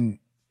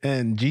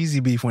and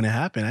Jeezy beef when it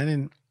happened. I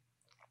didn't.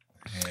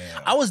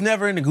 I was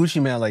never into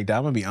Gucci Man like that.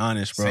 I'm gonna be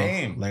honest, bro.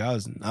 Same. Like I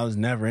was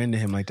never into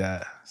him like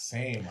that.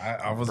 Same.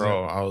 I was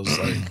Bro, I was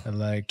like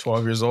Like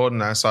 12 years old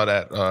and I saw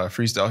that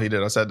freestyle he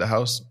did outside the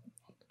house.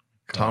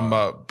 Talking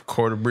about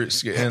quarter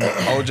bricks and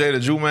OJ the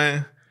Jew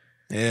man.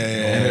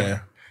 yeah.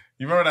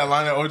 You remember that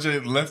line that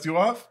OJ left you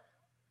off?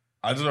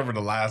 I just remember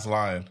the last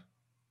line.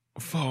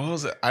 Fuck, what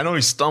was it? I know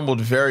he stumbled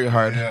very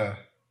hard. Yeah.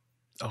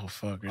 Oh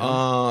fuck.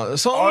 Really?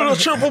 So little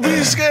triple B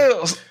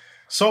scales.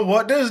 So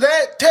what does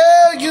that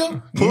tell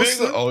you, Nigga.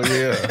 pussy? Oh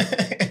yeah.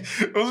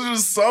 It was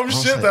just some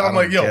was shit like, that I I'm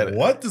like, don't get yo, it.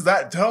 what does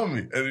that tell me?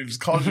 And it just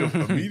calls you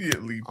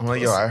immediately. I'm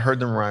like, yo, I heard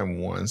them rhyme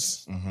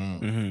once.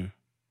 Mm-hmm.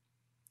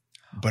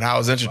 But I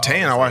was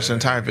entertained. I watched the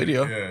entire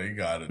video. Yeah, he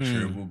got a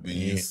triple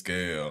bean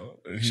scale.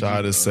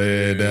 Shawty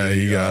said that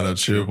he got a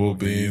triple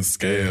bean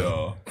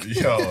scale.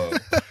 Yo.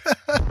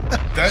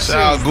 That Shout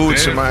out shit was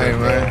Gucci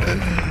different,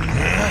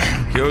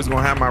 man. He always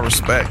gonna have my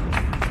respect.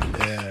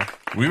 Yeah.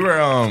 We were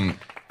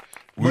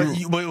But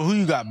who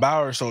you got,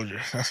 Bow or Soldier?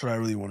 That's what I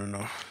really want to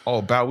know.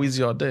 Oh, Bow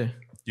Weezy all day.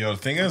 yo, the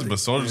thing is, but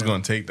Soulja's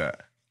gonna take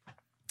that.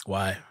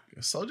 Why?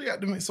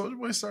 Soulja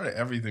Boy started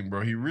everything,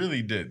 bro. He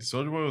really did.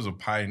 Soulja Boy was a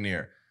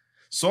pioneer.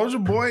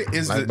 Soulja Boy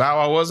is Like Bow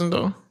Wow wasn't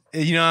though.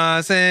 You know what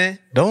I'm saying?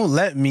 Don't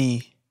let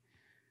me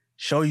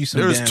show you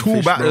some. There's damn two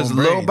fish Bow. bone There's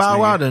Lil braids, Bow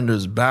Wow, nigga. then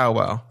there's Bow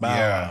Wow. Bow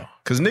Yeah. Wow.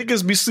 Cause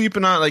niggas be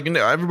sleeping on like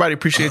everybody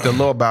appreciate the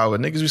Lil Bow, but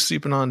niggas be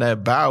sleeping on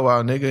that Bow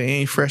Wow nigga. He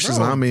ain't fresh as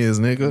I'm is,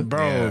 nigga.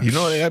 Bro. Yeah. You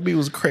know that beat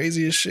was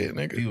crazy as shit,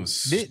 nigga. he was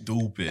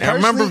stupid. I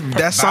remember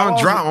that song Bow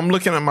Wow's dropped. I'm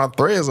looking at my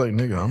threads like,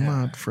 nigga, I'm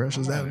not fresh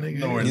as that nigga.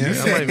 nowhere Yeah,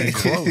 near. I'm not even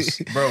close.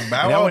 Bro,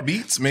 Bow that Wow when-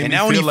 beats made And me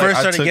now when he feel like first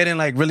I started took- getting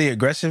like really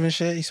aggressive and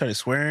shit, he started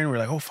swearing. We're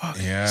like, oh fuck.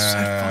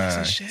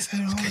 Yeah.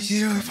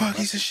 Fuck,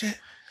 he's a shit.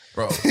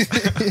 Bro,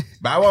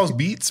 Bow Wow's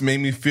beats made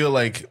me feel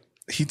like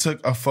he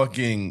took a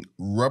fucking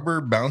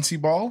rubber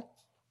bouncy ball,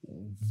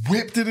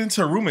 whipped it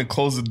into a room, and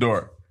closed the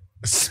door.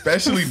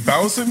 Especially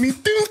bouncing me.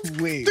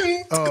 Wait.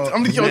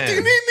 I'm like, yo, man.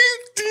 ding, ding, ding,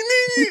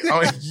 ding, ding.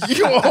 I'm like,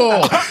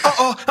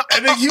 yo.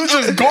 And then he was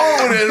just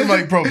going with it. I'm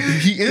like, bro,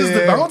 he is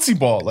the bouncy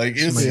ball. Like,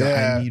 I'm it's like, yo,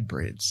 Yeah. I need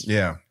braids.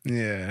 yeah,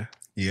 Yeah.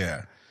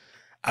 yeah,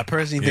 I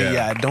personally think,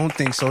 Yeah. I don't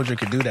think Soldier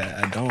could do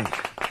that. I don't,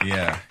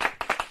 yeah.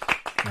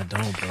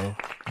 bro.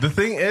 The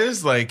thing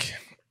is, like,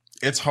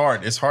 it's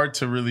hard. It's hard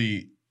to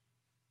really,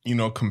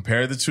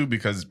 compare the two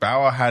because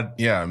Bow Wow had,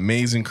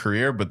 amazing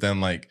career, but then,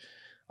 like,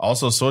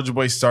 also Soulja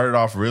Boy started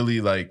off really,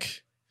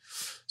 like,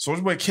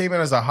 Soulja Boy came in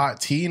as a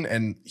hot teen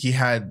and he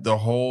had the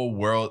whole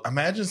world.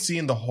 Imagine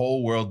seeing the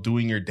whole world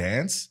doing your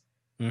dance.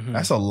 Mhm.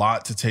 That's a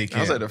lot to take That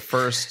was in. like the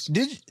first.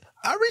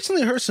 I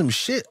recently heard some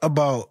shit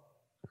about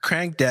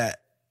Crank that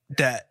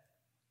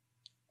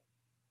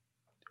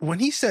when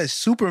he says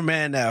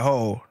Superman that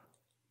hoe,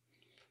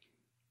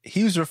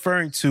 he was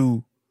referring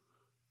to,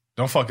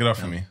 Don't fuck it up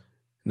for me.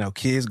 now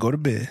kids go to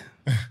bed.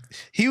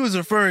 He was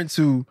referring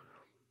to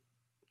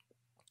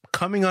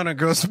coming on a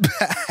girl's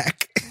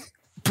back,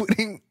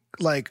 putting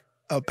like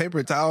a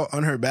paper towel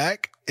on her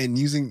back and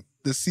using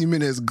the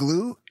semen as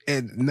glue,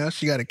 and now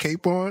she got a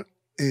cape on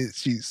and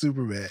she's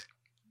Superman.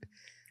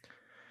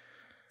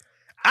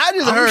 I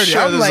just I'm heard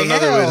sure it. I'm there's like,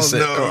 another way to hell say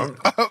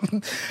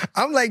no.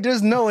 I'm like,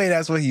 there's no way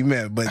that's what he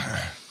meant. But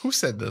Who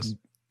said this?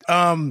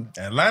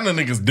 Atlanta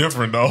niggas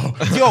different though.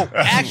 yo,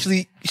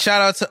 actually,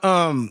 shout out to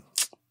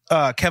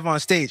Kev on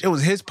Stage. It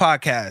was his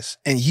podcast,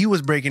 and he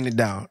was breaking it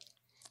down.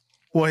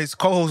 Well, his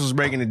co-host was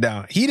breaking it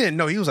down. He didn't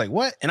know. He was like,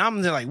 "What?" And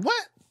I'm just like,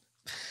 "What?"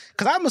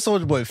 Because I'm a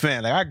Soulja Boy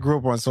fan. Like I grew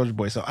up on Soulja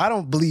Boy, so I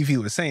don't believe he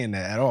was saying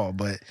that at all.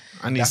 But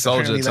I need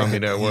Soulja to tell me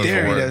that word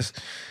for word.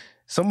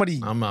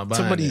 Somebody, I'm not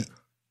buying it.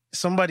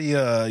 Somebody,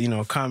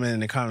 comment in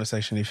the comment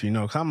section if you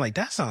know. Because I'm like,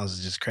 that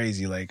sounds just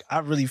crazy. Like I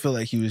really feel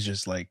like he was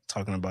just like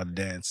talking about a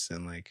dance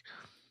and like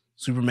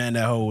Superman.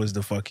 That hoe was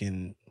the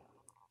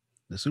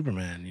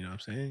Superman. You know what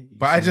I'm saying?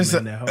 But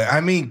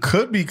Superman,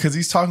 could be because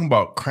he's talking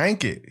about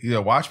crank it. Yeah,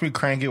 watch me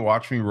crank it.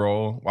 Watch me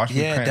roll. Watch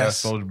me crank that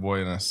Soulja Boy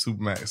and that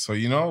Superman. So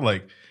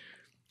like.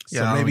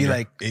 So maybe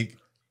like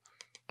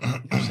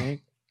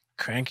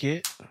crank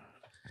it.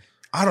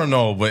 I don't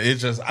know, but I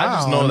just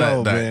know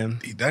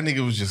that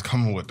nigga was just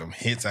coming with them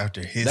hits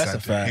after hits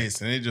after hits,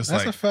 and it just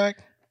that's a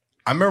fact.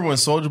 I remember when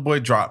Soulja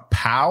Boy dropped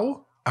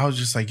 "Pow," I was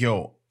just like,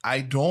 "Yo,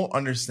 I don't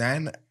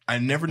understand. I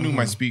never knew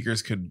my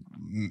speakers could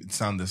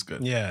sound this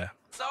good." Yeah.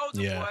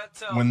 Yeah.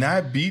 When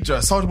that beat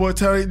dropped, Soulja Boy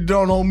tell you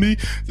don't know me.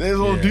 There's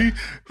OD.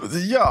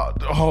 Yeah.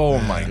 Oh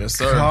my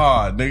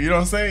God, nigga. You know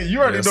what I'm saying?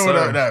 You already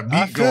know that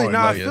beat going.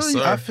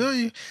 I feel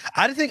you.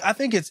 I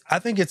think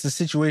it's a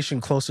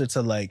situation closer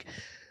to like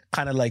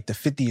kind of like the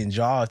 50 and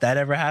Jaw. If that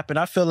ever happened,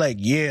 I feel like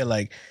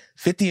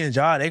 50 and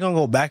Jaw, they're gonna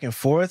go back and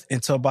forth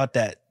until about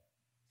that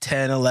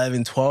 10,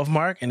 11, 12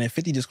 mark, and then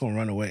 50 just gonna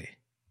run away.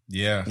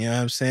 Yeah. You know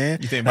what I'm saying?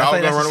 You think Bow's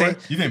gonna run away?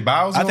 You think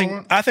Bow's gonna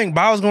run? I think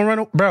Bow's gonna run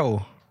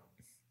away.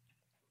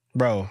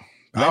 Bro,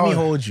 let me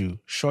hold you.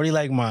 Shorty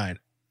like mine.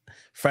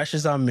 Fresh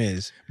as I'm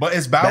is. But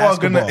is Bow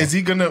Wow is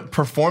he gonna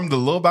perform the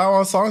Lil Bow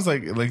Wow songs?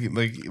 Like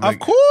of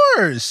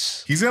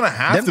course. He's gonna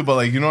have to, but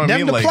like, you know what I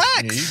mean? The like,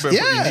 plaques. You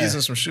better put your knees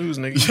in some shoes,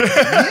 nigga.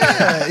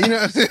 Yeah, you know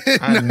what I'm saying?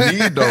 I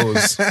need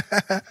those.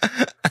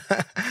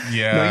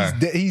 Yeah.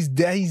 No, he's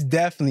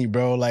definitely,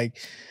 bro. Like,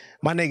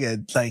 my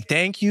nigga, like,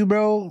 thank you,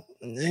 bro.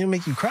 It'll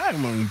make you cry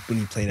when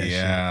you play that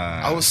shit.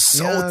 I was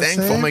so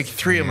thankful. I'm like,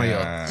 three of my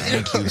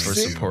thank you for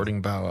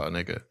supporting Bow Wow,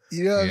 nigga.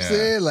 You know what I'm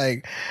saying?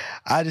 Like,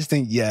 I just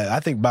think,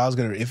 I think Bow's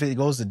gonna, if it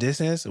goes the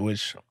distance,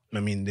 which, I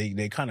mean,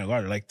 they kind of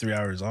are like 3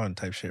 hours on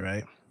type shit,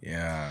 right?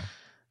 Yeah.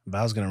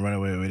 Bow's gonna run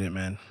away with it,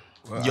 man.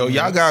 Well, yo,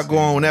 y'all gotta go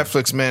on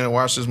Netflix, man, and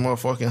watch this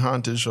motherfucking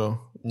haunted show.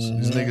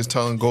 These niggas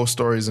telling ghost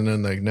stories, and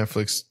then like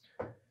Netflix,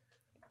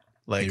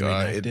 like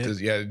they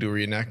do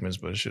reenactments,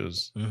 but shit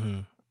was.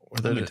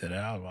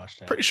 I'll watch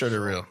that. Pretty sure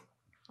they're real.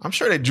 I'm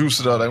sure they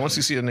juice it up. Like once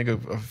you see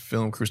a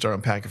film crew start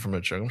unpacking from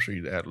a truck, I'm sure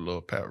you'd add a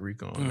little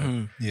Paprika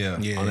on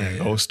that. On that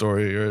ghost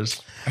story of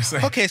yours.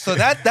 Okay, so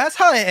that's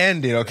how it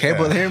ended. Okay,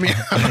 but hear me out.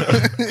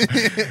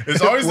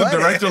 It's always the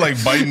director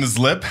like biting his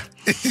lip.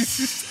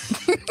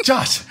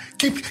 Josh,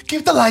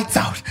 keep the lights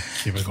out.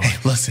 Keep it going. Hey,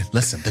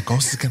 listen. The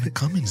ghost is gonna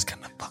come and he's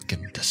gonna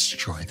fucking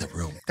destroy the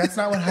room. That's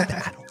not what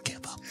happened. I don't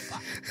give a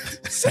fuck.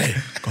 Say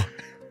it. Go.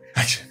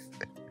 Action.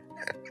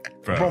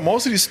 Bro,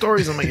 most of these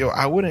stories, I'm like, yo,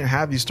 I wouldn't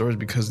have these stories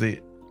because they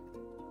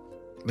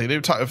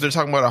talk, if they're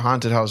talking about a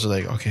haunted house, they're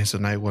like, okay, so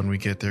night one we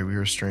get there, we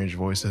hear strange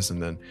voices,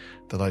 and then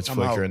the lights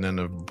flicker, and then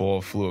a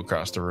ball flew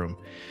across the room.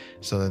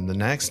 So then the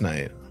next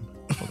night,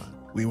 hold on,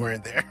 we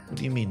weren't there. What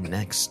do you mean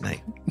next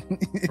night,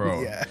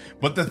 bro?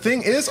 But the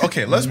thing is,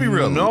 okay, let's be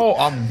real. No.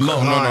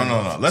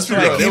 Let's be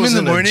real. It was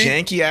in a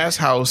janky ass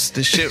house.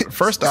 This shit.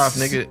 First off,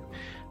 nigga,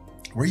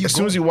 as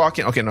soon as you walk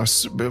in, okay, no.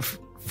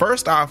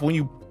 First off, when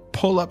you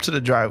pull up to the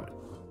drive.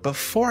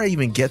 Before I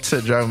even get to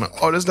the drive, I'm like,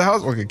 oh, this is the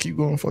house? Okay, keep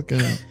going, fucking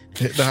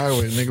hit the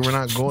highway. Nigga, we're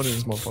not going in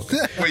this motherfucker.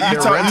 Wait, you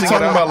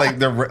talking about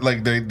like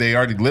they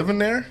already living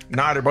there?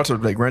 Nah, they're about to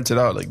like rent it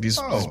out. Like this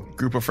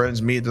group of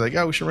friends meet, they're like,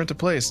 yeah, we should rent a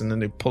place. And then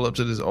they pull up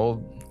to this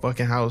old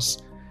fucking house.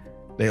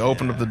 They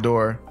open up the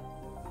door.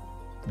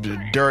 The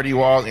dirty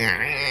walls.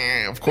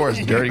 Of course,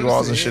 dirty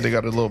walls and shit. They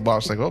got a little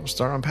box like, oh,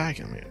 start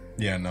unpacking. Man.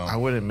 Yeah, no. I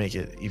wouldn't make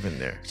it even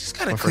there. Just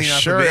gotta clean up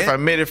sure, a bit. if I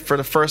made it for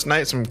the first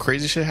night, some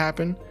crazy shit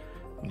happened.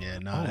 Yeah,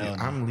 no,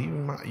 I'm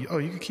leaving my. Oh,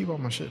 you can keep all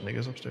my shit,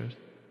 niggas upstairs.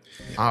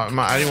 I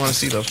didn't want to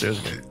see the upstairs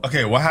again.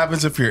 Okay, what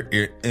happens if you're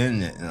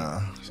in it?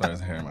 Sorry,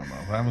 there's hair in my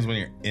mouth. What happens when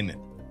you're in it?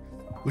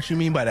 What you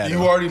mean by that? You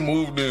already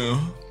moved in.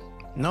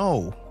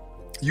 No.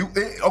 You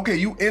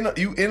in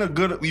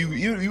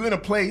a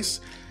place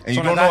and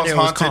you don't know it's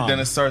haunted. Then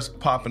it starts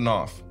popping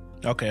off.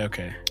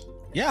 Okay.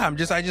 Yeah,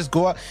 I just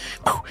go out.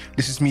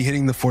 This is me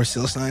hitting the for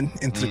sale sign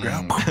into the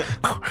ground.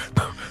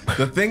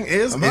 The thing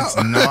is, it's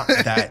not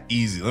that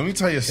easy. Let me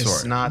tell you a story.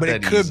 It's not but that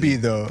it could easy. be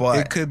though. But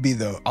it could be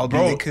though.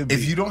 Bro, it could be.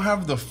 If you don't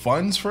have the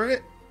funds for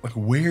it, like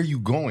where are you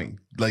going?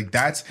 Like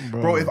that's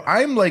bro. If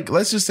I'm like,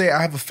 let's just say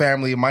I have a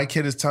family and my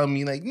kid is telling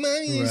me like,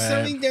 "Mommy, there's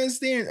something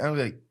downstairs." I'm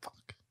like,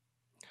 "Fuck."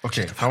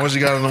 Okay, how much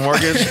you got on the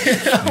mortgage?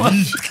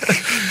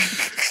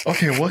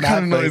 Okay, what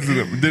kind of noise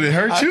did it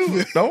hurt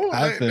you? No,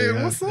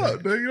 man, what's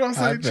up? You know what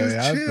I'm saying?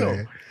 Just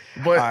chill.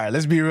 But all right,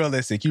 let's be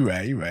realistic. You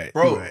right,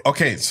 bro. You right.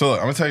 Okay, so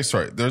I'm gonna tell you a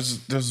story.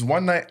 There's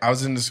one night I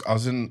was in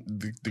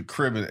the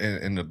crib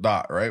in the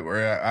dot, right,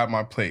 where at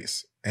my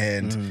place,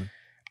 and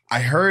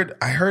I heard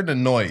a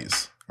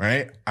noise,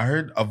 right? I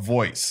heard a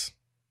voice.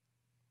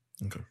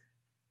 Okay.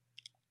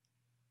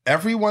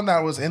 Everyone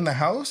that was in the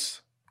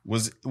house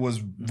was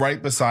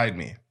right beside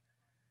me.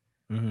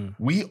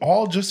 Mm-hmm. We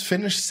all just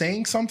finished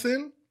saying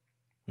something.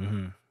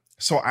 Mm-hmm.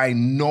 So I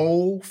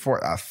know for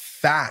a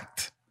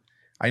fact,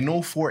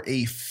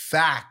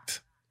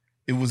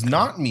 it was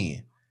not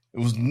me. It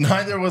was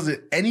neither was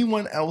it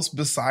anyone else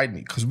beside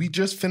me because we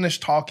just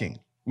finished talking.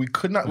 We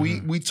could not,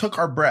 we took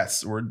our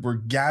breaths. We're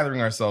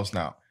gathering ourselves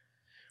now.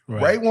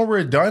 Right when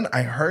we're done,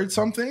 I heard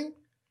something.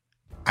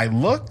 I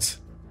looked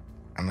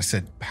and I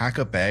said, pack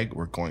a bag.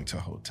 We're going to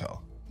a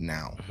hotel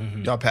now.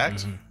 Y'all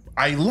packed?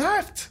 I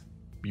left.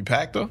 You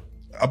packed though?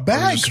 A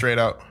bag. Straight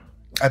out.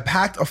 I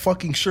packed a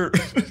fucking shirt.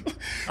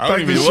 I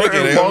don't even look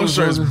at it. Long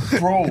shirts,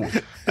 bro.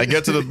 I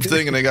get to the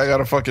thing and the guy got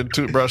a fucking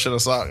toothbrush and a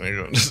sock.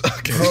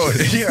 Bro,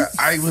 yeah,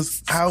 I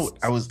was out.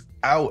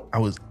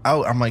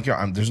 I'm like,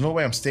 yo, there's no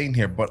way I'm staying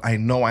here, but I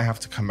know I have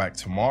to come back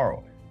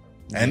tomorrow.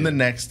 And the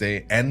next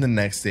day, and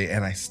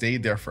I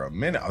stayed there for a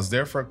minute. I was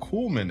there for a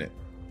cool minute.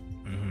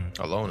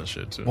 Alone and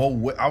shit too.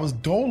 Well, I was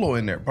dolo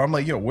in there, but I'm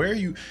like, yo, where are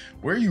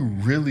you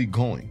really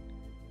going?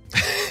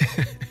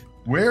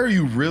 Where are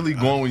you really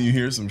going when you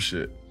hear some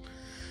shit?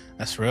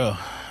 That's real.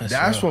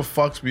 That's what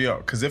fucks me up.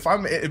 Because if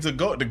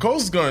the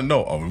ghost is gonna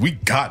know, oh, we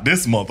got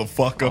this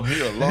motherfucker. Oh,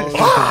 he alone.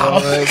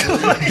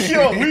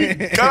 Yo, we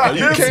got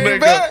this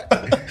nigga.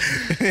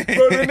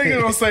 Bro, the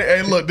nigga gonna say,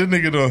 hey, look, this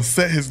nigga done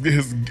set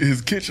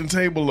his kitchen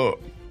table up.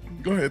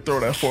 Go ahead, throw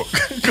that fork.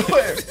 Go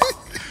ahead.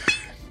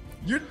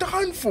 You're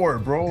done for,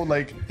 bro.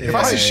 Like, if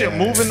I see shit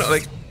moving,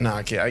 like, nah,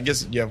 okay, I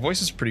guess, yeah,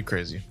 voice is pretty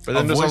crazy. But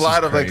then there's a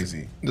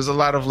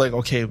lot of like,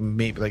 okay,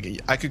 maybe, like,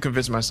 I could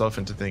convince myself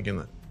into thinking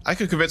that, I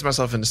could convince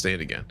myself into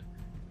staying again.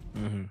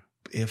 Mm-hmm.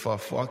 If a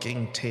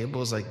fucking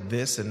table's like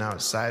this and now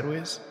it's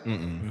sideways,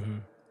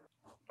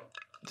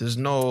 there's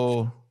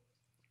no,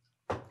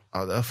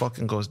 oh, that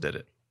fucking ghost did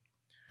it.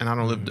 And I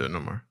don't live there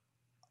no more.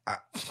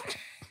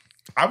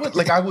 I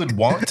would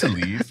want to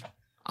leave.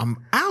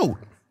 I'm out.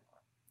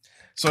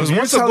 So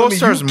once the ghost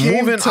starts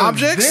moving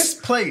objects, this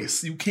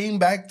place, you came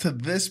back to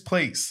this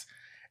place,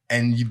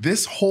 and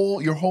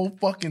your whole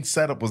fucking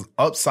setup was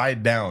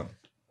upside down.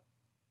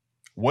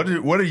 What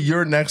are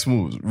your next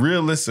moves,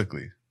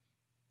 realistically?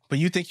 But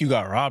you think you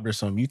got robbed or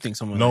something? You think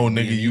someone? No,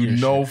 nigga, you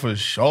know for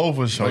sure.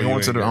 Like I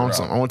went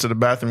to the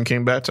bathroom,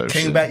 came back.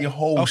 Came back, your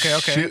whole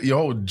shit, your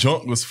whole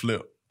junk was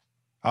flipped.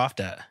 Off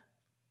that,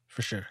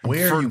 for sure.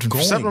 Where are you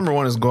going? Step number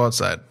one is go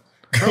outside.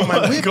 Bro,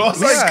 my whip, go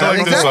outside.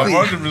 Exactly.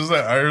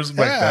 100%. I respect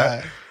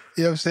that.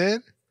 You know what I'm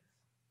saying?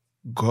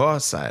 Go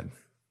outside.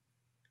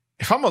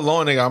 If I'm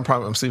alone,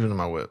 nigga, I'm sleeping in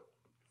my whip.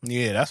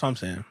 Yeah, that's what I'm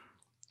saying.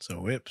 It's a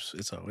whip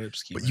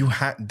ski. But you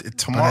had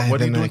tomorrow.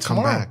 What are you doing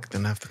tomorrow?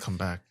 Then I have to come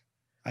back.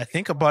 I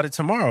think about it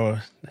tomorrow.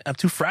 I'm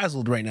too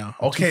frazzled right now.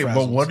 Okay,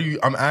 but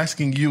I'm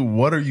asking you,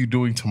 what are you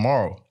doing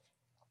tomorrow?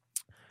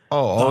 Oh,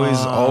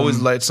 always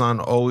lights on,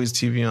 always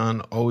TV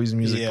on, always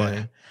music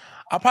playing.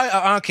 I'll probably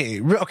all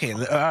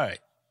right.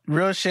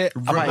 Real shit.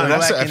 If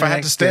I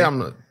had to stay,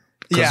 I'm.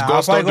 Yeah,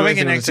 I'll probably go back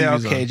in next day.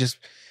 Okay, just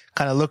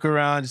kind of look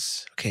around.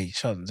 Just, okay,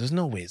 Sheldon, there's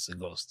no way it's a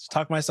ghost. Just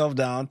talk myself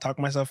down, talk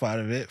myself out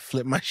of it,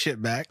 flip my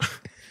shit back.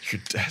 Your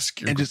desk,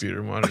 your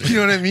computer monitor. You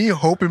know what I mean?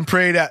 Hope and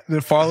pray that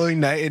the following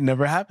night it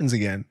never happens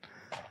again.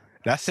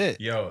 That's it.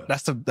 Yo,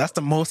 that's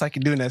the most I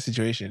can do in that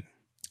situation.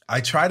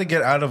 I tried to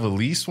get out of a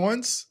lease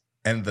once,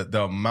 and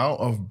the amount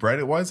of bread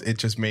it was, it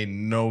just made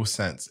no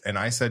sense. And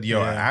I said,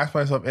 yo, I asked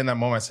myself in that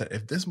moment, I said,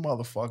 if this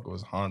motherfucker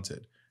was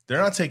haunted,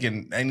 they're not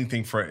taking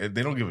anything for it.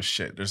 They don't give a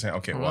shit. They're saying,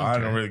 okay, well, I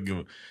don't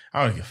give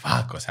a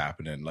fuck what's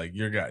happening. Like,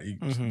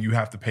 you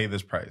have to pay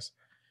this price.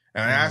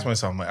 And I asked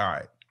myself, I'm like, all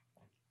right,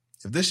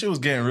 if this shit was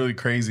getting really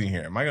crazy in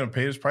here, am I going to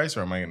pay this price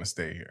or am I going to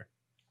stay here?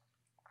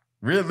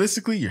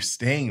 Realistically, you're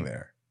staying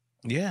there.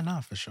 Yeah,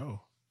 no, for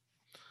sure.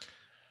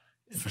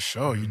 For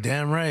sure. You're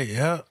damn right.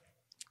 Yeah.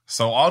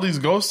 So all these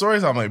ghost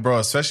stories, I'm like, bro,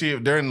 especially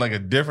if they're in like a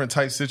different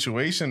type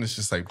situation, it's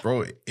just like,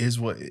 bro, it is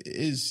what it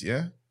is.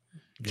 Yeah.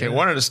 Okay,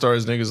 one of the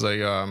stories, niggas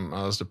like,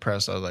 I was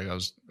depressed. I'm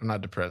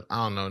not depressed.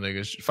 I don't know,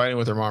 niggas fighting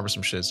with her mom or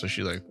some shit. So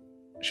she would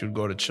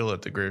go to chill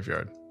at the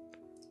graveyard.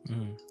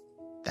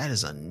 That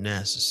is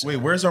unnecessary.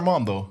 Wait, where's her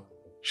mom though?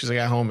 She's like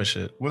at home and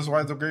shit. What's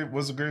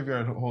the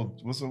graveyard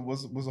hold? What's the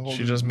whole?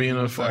 She just being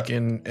a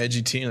fucking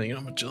edgy teen. Like,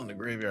 I'm gonna chill in the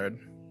graveyard.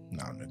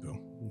 Nah, nigga.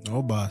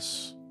 No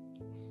boss.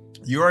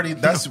 You already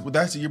that's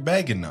you're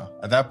begging now.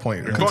 At that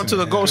point, you're going to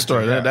the ghost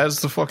store. Yeah. That's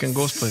the fucking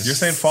ghost place. You're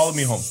saying follow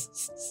me home.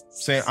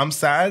 Saying I'm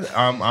sad,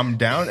 I'm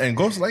down, and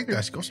ghosts like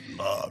that. Ghosts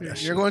love that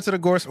shit. You're going to the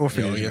ghost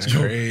orphanage. It's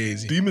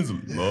crazy. Demons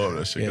love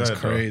that shit. Yeah, it's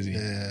crazy.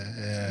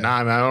 Yeah.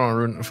 Nah, man, I don't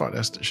ruin. Fuck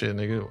that shit,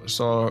 nigga.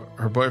 Saw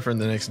her boyfriend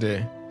the next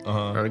day.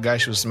 Or the guy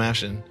she was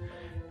smashing.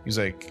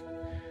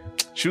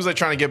 She was like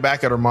trying to get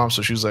back at her mom,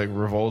 so she was like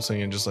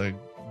revolting and just like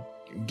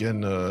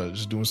getting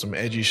just doing some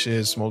edgy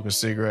shit, smoking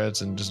cigarettes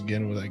and just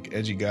getting with like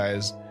edgy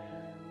guys.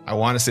 I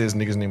want to say his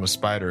nigga's name was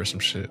Spider or some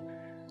shit.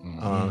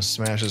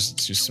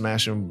 She's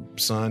smashing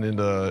son in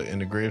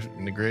the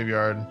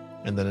graveyard,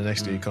 and then the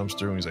next day he comes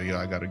through and he's like, yo,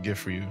 I got a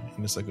gift for you,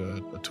 and it's like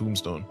a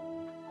tombstone.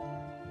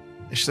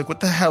 And she's like,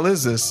 what the hell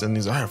is this? And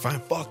he's like, all right, fine,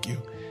 fuck you.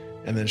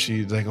 And then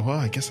she's like, well,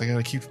 I guess I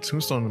gotta keep the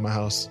tombstone in my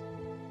house.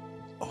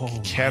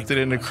 kept it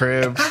in the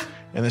crib.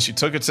 And then she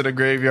took it to the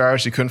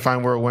graveyard. She couldn't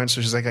find where it went.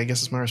 So she's like, I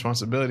guess it's my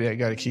responsibility. I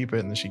got to keep it.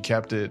 And then she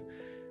kept it.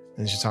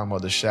 And she's talking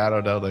about the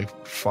shadow that would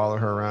like follow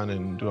her around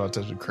and do all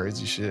types of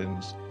crazy shit.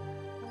 And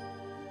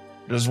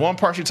there's one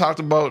part she talked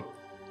about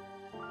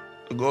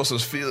the ghost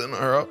was feeling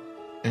her up.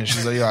 And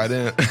she's like, yo,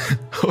 I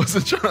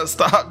wasn't trying to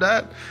stop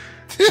that.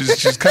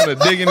 She's kind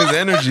of digging his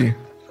energy.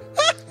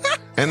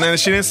 And then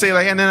she didn't say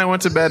like, and then I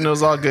went to bed and it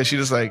was all good. She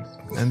just like,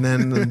 and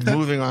then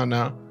moving on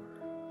now.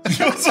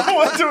 So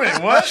what doing?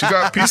 What? She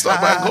got pieced up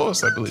by a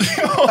ghost, I believe.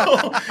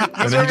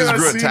 And then he just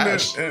grew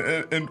attached.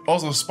 And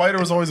also, Spider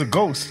was always a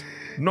ghost.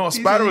 No,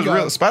 Spider was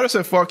real. Spider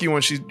said "fuck you"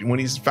 when he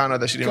found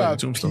out that she didn't like the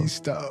tombstone.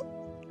 Pieced up.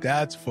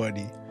 That's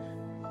funny.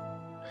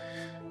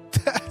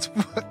 That's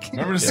fucking.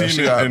 Remember the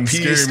scene in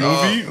Scary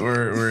Movie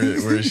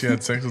where she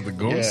had sex with the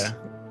ghost? Yeah,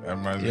 that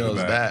reminds me it of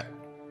was that.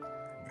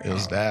 It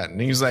was that,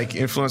 and he was like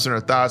influencing her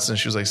thoughts, and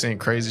she was like saying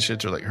crazy shit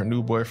to like her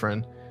new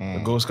boyfriend.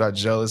 The ghost got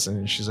jealous,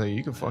 and she's like,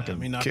 "You can fucking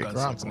kick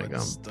rocks, nigga.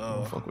 I'm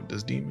gonna fuck with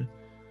this demon."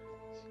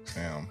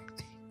 Damn.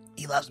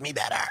 He loves me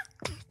better.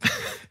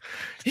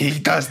 He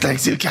does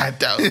things you can't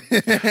do.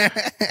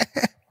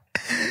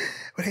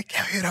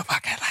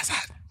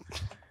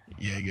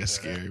 Yeah, it gets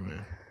scary,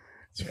 man.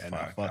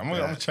 I'm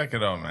gonna check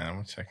it out, man. I'm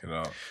gonna check it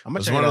out.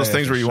 It's one of those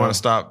things where you want to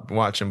stop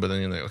watching, but then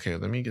you're like, okay,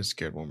 let me get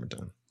scared one more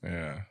time.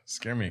 Yeah,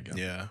 scare me again.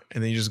 Yeah,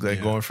 and then you just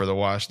like going for the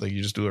watch, like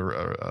you just do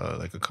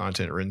a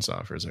content rinse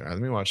off. Or it's like, all right,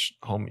 let me watch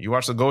home. You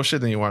watch the ghost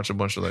shit, then you watch a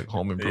bunch of like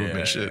home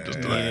improvement shit. Just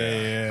like, all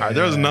right,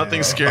 there was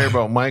nothing scary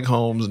about Mike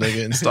Holmes,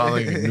 nigga,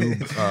 installing new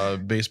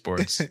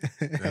baseboards.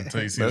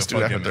 Until you see the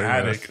fucking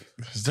attic.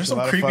 Is there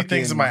some creepy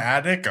things in my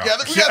attic? Yeah,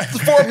 we got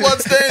 4 blood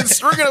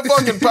stains. We're gonna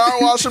fucking power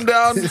wash them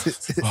down. Blood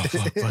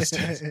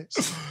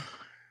stains.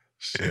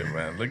 Shit,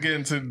 man. Let's get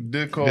into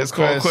Discord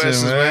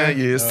questions, man.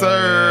 Yes,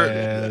 sir.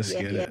 Yeah, let's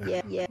get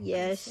it.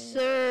 Yes,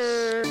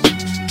 sir.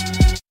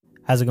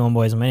 How's it going,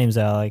 boys? My name's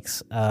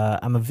Alex.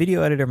 I'm a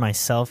video editor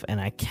myself,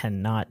 and I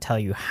cannot tell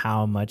you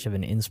how much of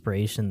an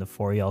inspiration the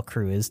 4Y'all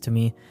crew is to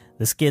me.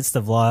 The skits,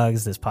 the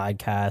vlogs, this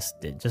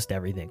podcast, just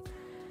everything.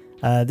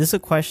 This is a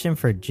question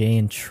for Jay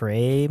and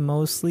Trey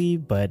mostly,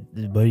 but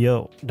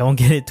yo, don't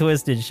get it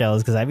twisted,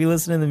 Shells, because I be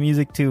listening to the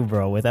music too,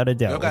 bro, without a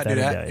doubt. You don't gotta do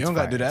that. You don't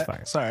gotta do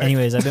that. Sorry.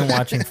 Anyways, I've been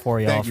watching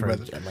 4Y'all for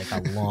like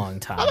a long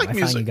time. I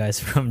found you guys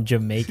from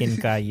Jamaican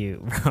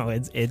Caillou, bro.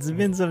 It's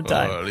been some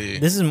time.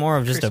 This is more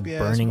of just a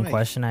burning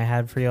question I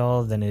had for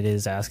y'all than it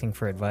is asking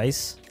for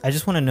advice. I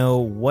just want to know,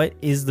 what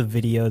is the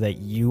video that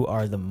you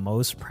are the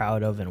most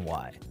proud of and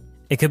why?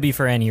 It could be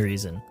for any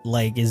reason.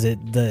 Like, is it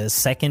the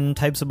second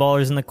types of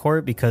ballers in the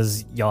court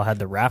because y'all had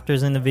the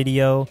Raptors in the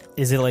video?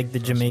 Is it like the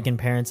Jamaican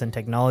parents and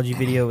technology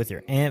video with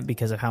your aunt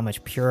because of how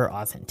much pure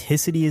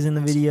authenticity is in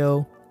the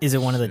video? Is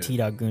it one of the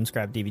T-Dog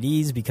Goonscrap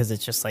DVDs because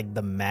it's just like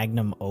the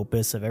magnum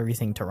opus of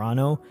everything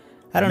Toronto?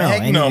 I don't know.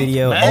 Any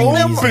video.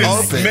 Magnum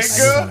opus, I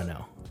just want to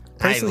know.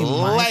 Personally,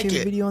 my like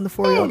favorite it. video on the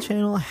 4Y'all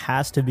channel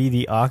has to be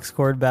the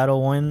Oxcord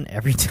battle one.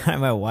 Every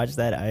time I watch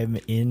that, I'm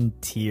in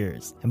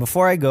tears. And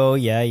before I go,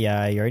 you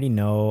already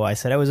know, I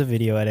said I was a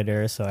video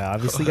editor, so I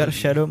obviously got to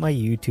shout out my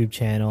YouTube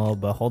channel,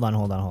 but hold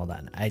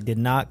on. I did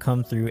not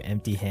come through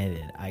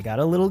empty-handed. I got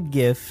a little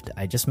gift.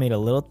 I just made a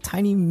little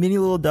tiny mini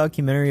little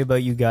documentary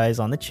about you guys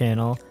on the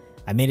channel.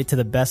 I made it to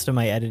the best of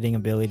my editing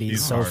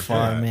abilities so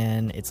far,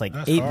 man. It's like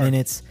 8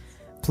 minutes.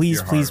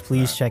 Please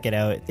check it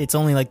out. It's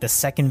only like the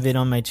second vid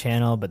on my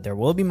channel, but there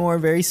will be more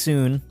very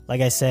soon. Like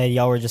I said,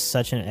 y'all were just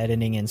such an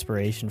editing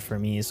inspiration for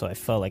me, so I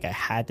felt like I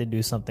had to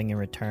do something in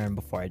return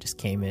before I just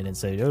came in and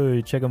said,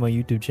 oh, check out my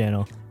YouTube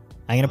channel.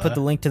 I'm going to put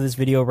the link to this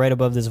video right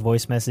above this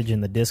voice message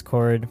in the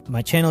Discord.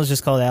 My channel is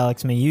just called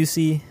Alex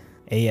Meiusi,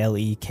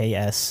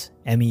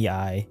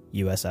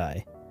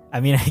 ALEKSMEIUSI. I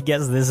mean, I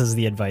guess this is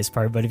the advice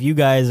part, but if you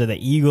guys or the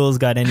Eagles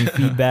got any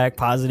feedback,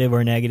 positive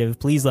or negative,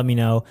 please let me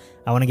know.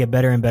 I want to get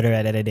better and better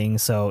at editing,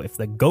 so if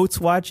the goats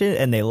watch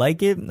it and they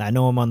like it, I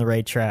know I'm on the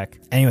right track.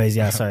 Anyways,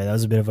 sorry, that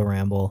was a bit of a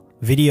ramble.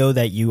 Video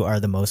that you are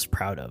the most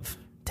proud of.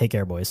 Take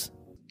care, boys.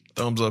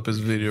 Thumbs up his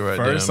video right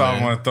First there,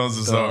 off, I want to thumbs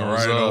us up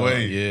right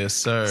away. Yes,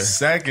 sir.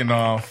 Second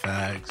off,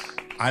 Facts.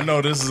 I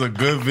know this is a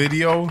good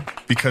video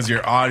because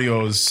your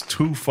audio is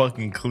too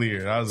fucking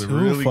clear. That was a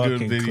really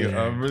good video.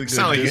 A really good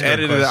Sound like you Discord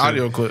edited question. the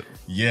audio clip.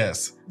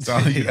 Yes.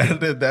 Sound like you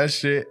edited that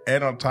shit.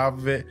 And on top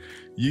of it,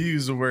 you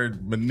use the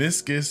word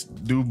meniscus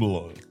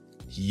dublo.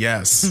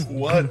 Yes.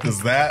 What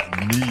does that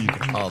mean?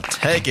 I'll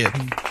take it.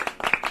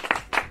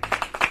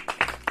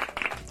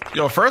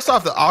 Yo, first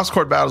off, the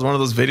Oxcord battle is one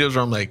of those videos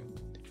where I'm like,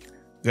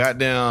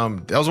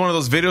 goddamn, that was one of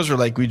those videos where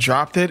like we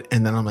dropped it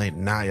and then I'm like,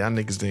 nah, y'all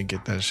niggas didn't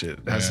get that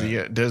shit.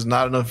 There's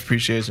not enough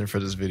appreciation for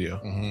this video.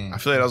 I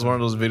feel like that was one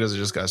of those videos that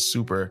just got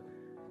super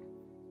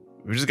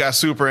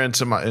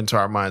into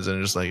our minds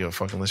and just like, yo,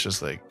 fucking let's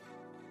just like,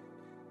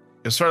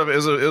 it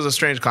was a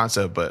strange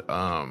concept, but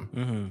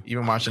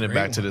even watching it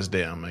back to this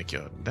day, I'm like,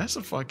 yo, this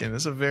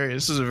is a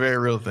very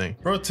real thing.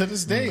 Bro, to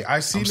this day, I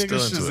see niggas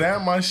still into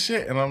Shazam my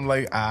shit and I'm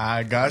like,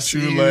 I got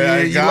you. Like,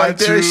 I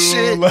got you.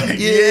 Shit. Like,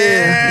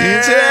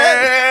 yeah.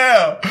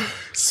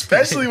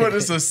 Especially when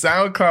it's a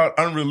SoundCloud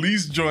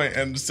unreleased joint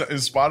and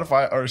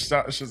Spotify or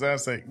Shazam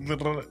say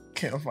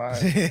can't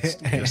find.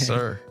 Yes,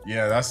 sir.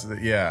 Yeah,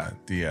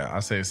 I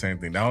say the same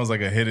thing. That was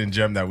like a hidden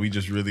gem that we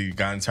just really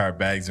got into our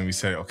bags and we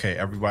said, okay,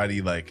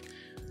 everybody, like,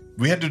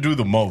 we had to do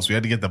the most. We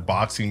had to get the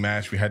boxing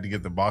match. We had to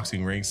get the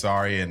boxing ring.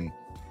 And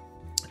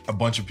a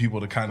bunch of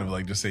people to kind of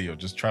like just say, yo,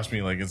 just trust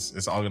me. Like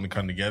it's all going to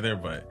come together.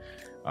 But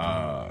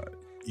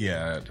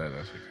yeah, that's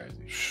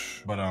crazy.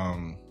 But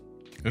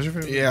what's your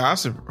favorite? Yeah, I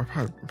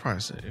probably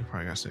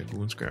gotta say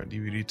Goon Scrap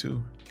DVD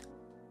 2.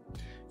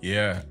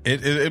 Yeah,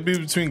 it'd be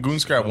between Goon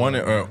Scrap 1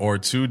 or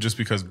 2, just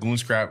because Goon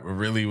Scrap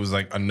really was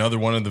like another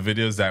one of the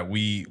videos that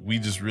we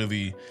just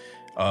really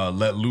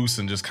let loose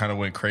and just kind of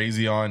went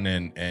crazy on,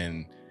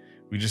 and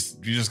we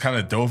just kind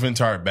of dove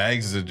into our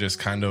bags as it just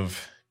kind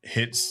of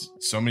hits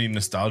so many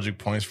nostalgic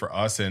points for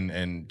us,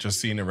 and just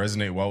seeing it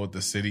resonate well with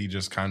the city,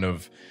 just kind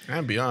of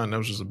and beyond. That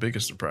was just the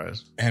biggest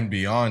surprise. And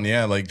beyond,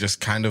 yeah, like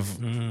just kind of.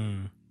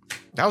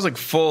 That was like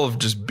full of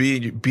just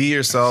be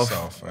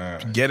yourself,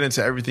 get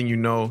into everything you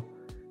know,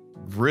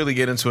 really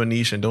get into a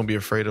niche, and don't be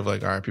afraid of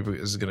like, all right, people,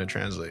 this is gonna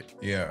translate.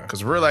 Yeah,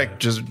 because we're like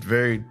just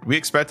we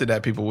expected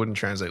that people wouldn't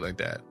translate like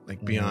that,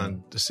 like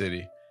beyond the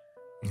city.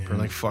 We're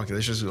like, fuck it,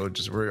 let's just go.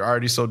 We're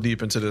already so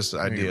deep into this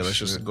idea. Let's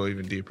just go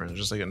even deeper, and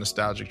just like a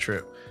nostalgic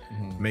trip,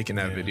 making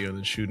that video, and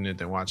then shooting it,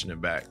 then watching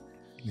it back,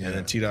 and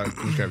then T-Dot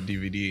Goon Scrap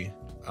DVD.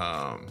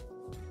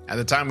 At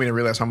the time, we didn't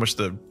realize how much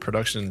the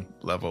production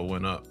level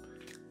went up.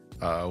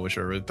 Which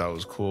I really thought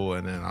was cool,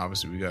 and then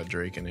obviously we got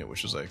Drake in it,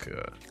 which was like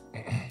that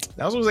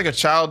was always like a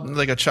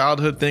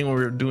childhood thing when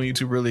we were doing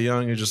YouTube really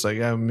young. It's just like,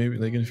 yeah, maybe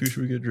like in the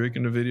future we get Drake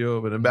in the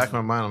video, but in the back of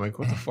my mind I'm like,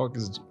 what the fuck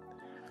is,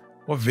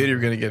 what video are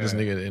we gonna get this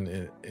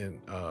nigga in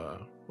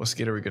what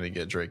skit are we gonna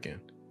get Drake in?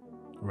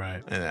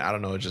 Right. And I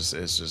don't know, it's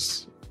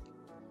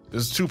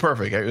too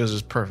perfect. It was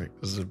just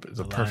perfect. It's a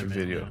perfect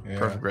video,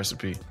 perfect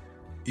recipe.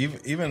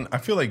 Even I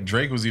feel like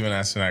Drake was even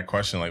asking that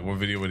question, like what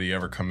video would he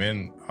ever come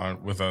in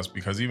on with us,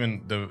 because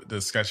even the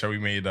sketch that we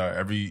made,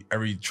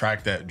 every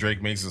track that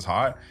Drake makes is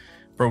hot,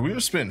 bro. We were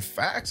spitting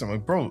facts. I'm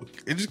like, bro,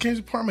 it just came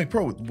to the part. I'm like,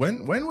 bro,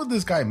 when would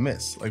this guy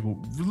miss? Like,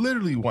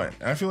 literally when?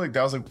 And I feel like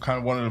that was like kind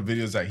of one of the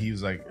videos that he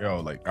was like,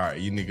 yo, like, all right,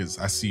 you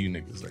niggas, I see you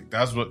niggas. Like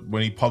that's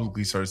when he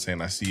publicly started saying,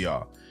 I see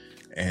y'all.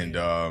 And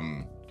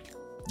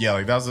yeah,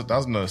 like that was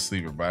another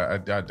sleeper,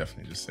 but I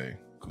definitely just say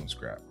Goon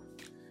Scrap.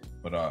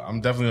 But I'm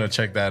definitely gonna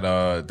check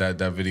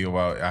that video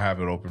out. I have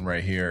it open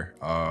right here.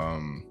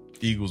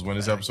 Eagles, when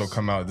this episode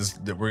come out,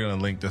 we're gonna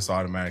link this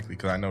automatically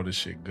because I know this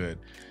shit good.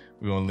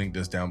 We're gonna link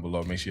this down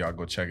below. Make sure y'all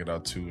go check it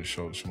out too, and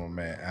show my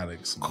man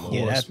Alex.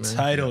 Yeah, that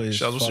title is.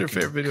 What's your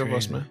favorite video of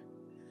us, man?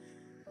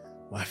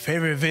 My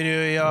favorite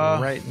video,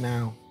 y'all, right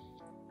now.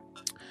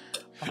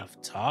 Off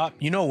top,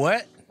 you know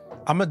what?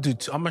 I'm gonna do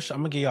two. I'm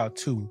gonna give y'all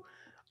two.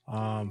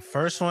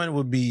 First one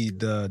would be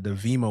the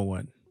Vimo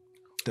one.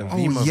 The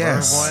Vima one.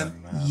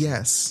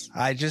 Yes.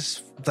 I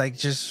just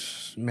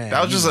man.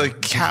 That was just a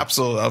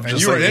capsule of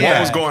just like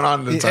what was going on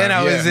at the time. And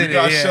I was in it.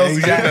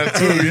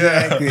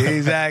 Yeah,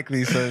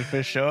 exactly. So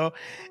for sure.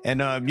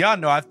 And y'all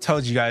know I've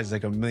told you guys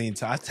like a million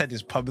times. I've said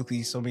this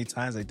publicly so many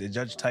times. Like the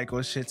Judge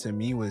Tycho shit to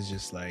me was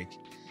just like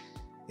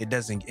it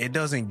doesn't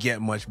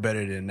get much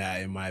better than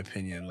that in my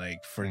opinion.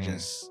 Like for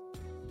just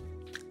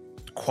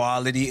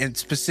quality, and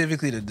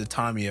specifically the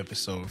Tommy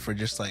episode, for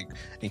just like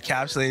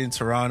encapsulating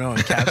Toronto,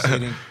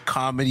 encapsulating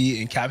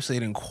comedy,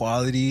 encapsulating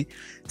quality.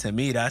 To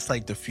me, that's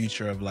like the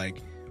future of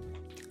like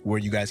where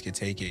you guys can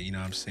take it, you know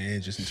what I'm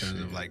saying, just in terms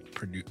of like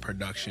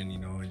production, you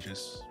know, and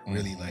just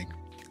really like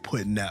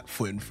putting that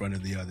foot in front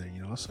of the other,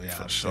 you know. So yeah,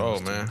 for sure,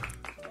 man.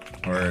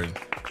 Word.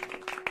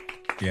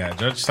 Yeah,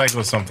 Judge Cycle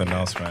is something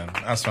else, man.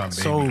 That's my baby.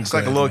 So it's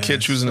like a little kid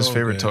choosing his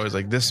favorite toys,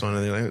 like this one,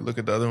 and they like look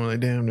at the other one, like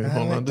damn, they're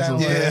hold on, this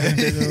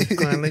is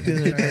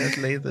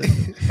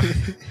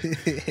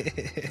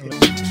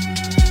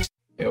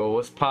Yo,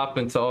 what's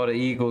popping to all the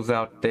Eagles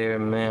out there,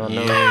 man?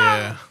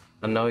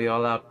 I know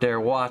y'all out there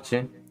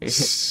watching,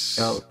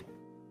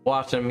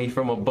 watching me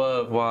from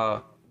above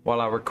while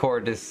I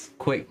record this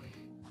quick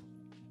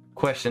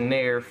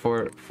questionnaire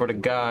for the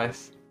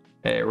guys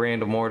at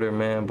Random Order,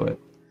 man, but.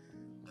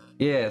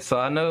 Yeah, so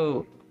I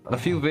know a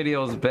few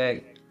videos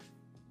back,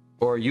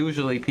 or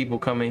usually people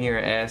come in here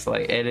and ask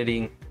like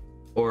editing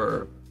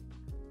or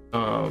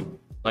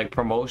like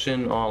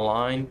promotion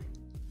online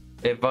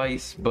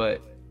advice,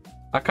 but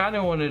I kind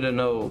of wanted to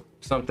know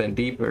something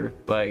deeper.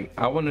 Like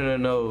I wanted to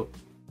know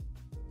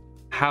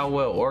how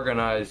well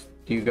organized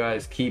do you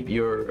guys keep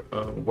your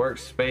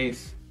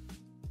workspace,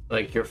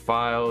 like your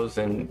files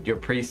and your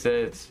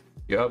presets,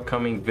 your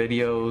upcoming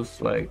videos,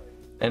 like,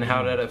 and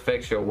how that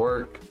affects your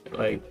work,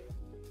 like.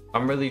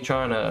 I'm really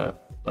trying to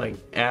like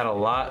add a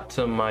lot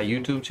to my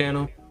YouTube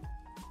channel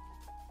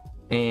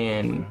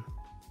and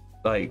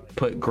like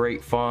put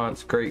great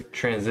fonts, great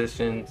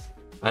transitions.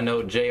 I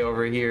know Jay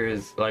over here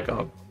is like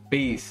a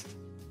beast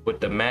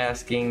with the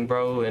masking,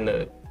 bro, and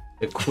the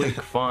quick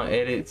font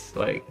edits.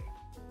 Like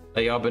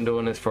y'all been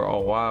doing this for a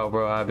while,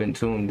 bro. I've been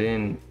tuned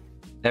in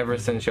ever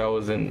since y'all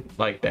was in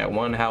like that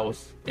one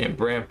house in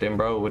Brampton,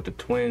 bro, with the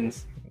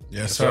twins.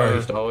 Yes, So I sir.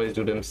 used to always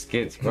do them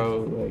skits,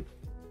 bro. Like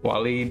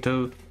Waleed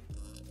too,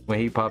 when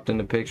he popped in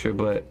the picture.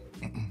 But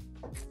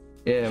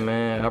yeah,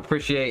 man, I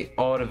appreciate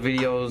all the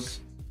videos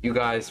you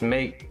guys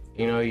make.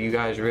 You know, you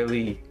guys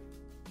really.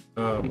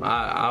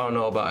 I don't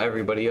know about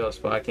everybody else,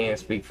 but I can't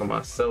speak for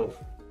myself.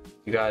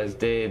 You guys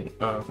did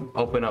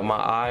open up my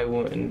eye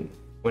when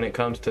it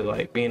comes to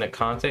like being a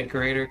content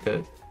creator.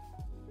 Cause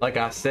like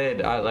I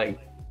said,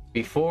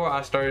 before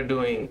I started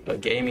doing a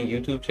gaming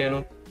YouTube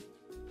channel.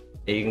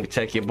 You can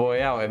check your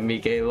boy out at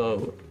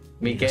Mikalo.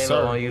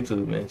 Mikalo on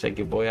YouTube, man. Check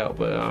your boy out.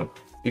 But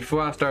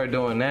before I started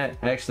doing that,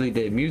 I actually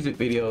did music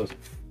videos,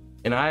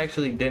 and I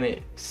actually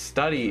didn't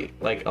study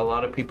like a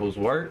lot of people's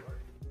work.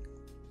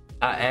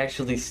 I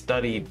actually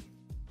studied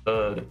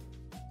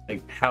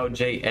like how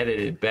Jay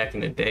edited back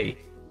in the day,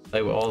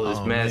 like with all this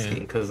masking,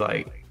 because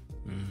like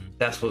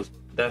that's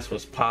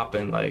what's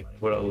popping like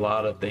with a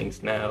lot of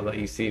things now, like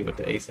you see with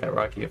the ASAP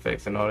Rocky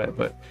effects and all that.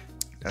 But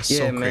That's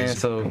yeah, so man. crazy.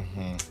 So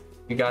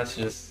you guys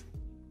should just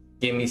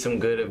give me some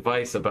good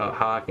advice about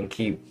how I can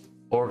keep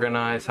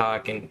organized, how I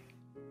can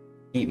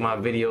keep my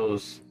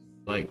videos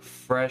like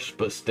fresh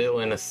but still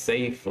in a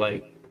safe,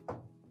 like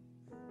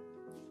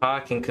how I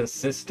can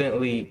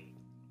consistently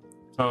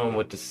come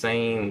with the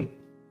same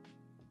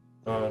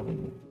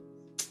man,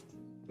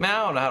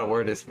 I don't know how to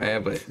word this,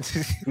 man, but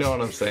you know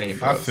what I'm saying,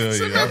 bro. I feel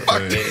you. Check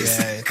my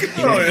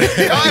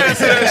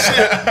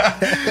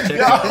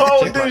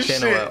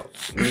channel out.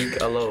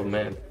 Hello,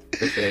 man.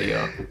 Appreciate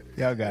y'all.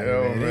 Y'all got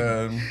Yo, it,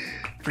 man. man.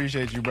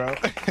 Appreciate you, bro.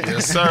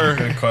 Yes, sir.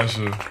 Good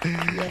question.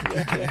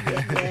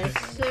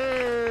 Yes,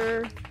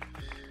 sir.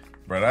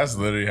 Bro, that's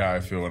literally how I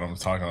feel when I'm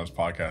talking on this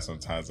podcast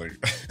sometimes. Like,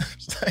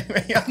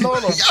 man, y'all know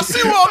them. Y'all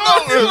see what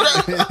I'm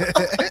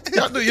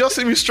doing? Y'all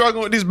see me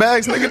struggling with these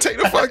bags, nigga. Take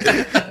the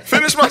fucking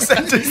finish my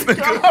sentence, nigga.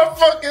 Got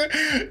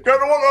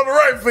the one on the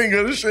right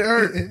finger. This shit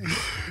hurt.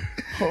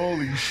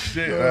 Holy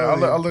shit,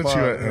 man. I'll let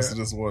you answer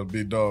this one,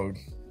 big dog.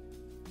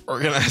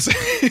 Organization.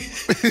 Say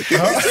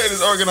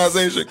this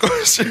organization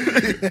question.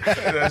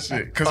 That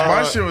shit. Because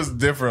my shit was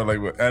different, like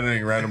with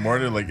editing Random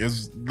Order. Like,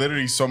 it's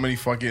literally so many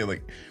fucking,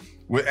 like,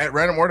 at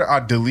Random Order,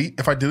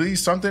 if I delete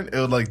something, it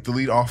would like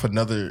delete off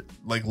another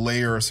like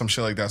layer or some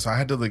shit like that. So I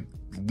had to like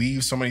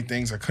leave so many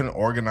things. I couldn't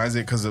organize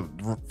it because the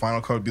Final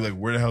Cut would be like,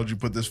 where the hell did you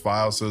put this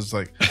file? So it's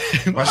like,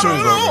 my shit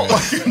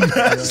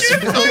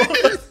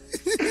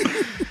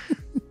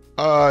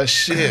was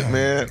shit,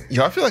 man.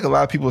 Yo, I feel like a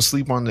lot of people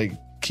sleep on like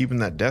keeping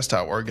that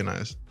desktop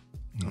organized.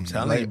 I'm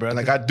telling you, bro.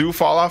 Like I do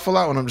fall off a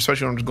lot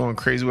especially when I'm just going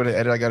crazy with it.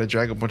 Edit, I got to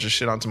drag a bunch of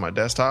shit onto my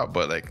desktop.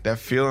 But like that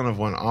feeling of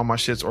when all my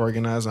shit's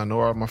organized, I know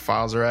where all my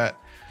files are at.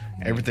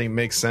 Everything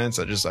makes sense.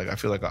 I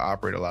feel like I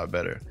operate a lot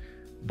better.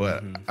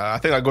 But I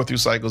think I go through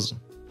cycles.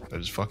 I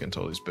just fucking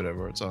totally spit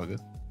everywhere. It's all good.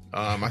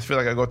 I feel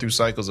like I go through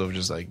cycles of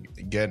just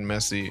like getting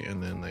messy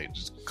and then like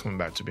just coming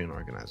back to being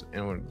organized.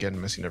 And when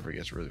getting messy never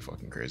gets really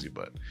fucking crazy.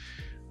 But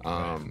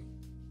I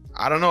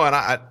don't know. And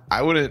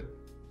I wouldn't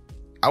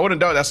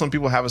doubt that some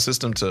people have a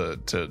system to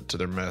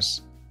their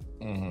mess.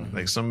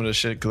 Like some of the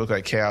shit could look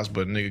like chaos,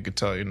 but nigga could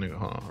tell you,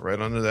 nigga,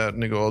 right under that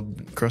nigga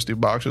old crusty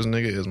boxes,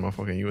 nigga, is my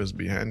fucking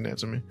USB handing that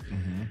to me,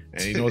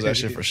 and he knows that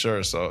shit for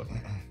sure. So,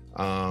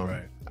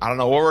 I don't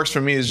know. What works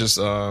for me is just,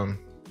 I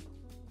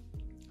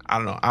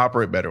don't know. I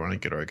operate better when I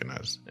get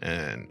organized,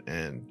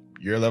 and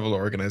your level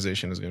of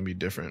organization is gonna be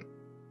different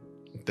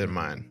than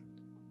mine.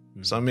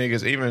 Some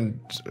niggas,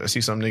 even I see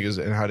some niggas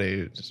and how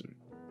they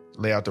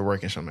lay out their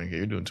work and shit. I'm like,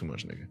 you're doing too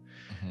much, nigga.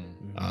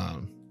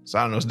 So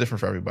I don't know. It's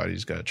different for everybody. You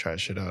just gotta try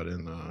shit out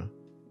and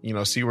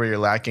see where you're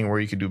lacking, where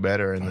you could do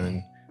better, and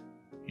then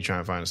you try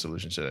and find a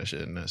solution to that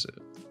shit, and that's it.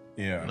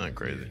 Yeah, not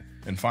crazy.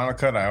 In Final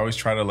Cut, I always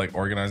try to like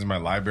organize my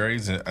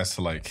libraries as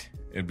to like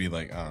it'd be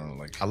like I don't know,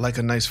 like I like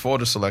a nice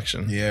folder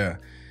selection. Yeah,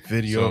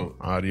 video,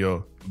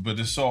 audio. But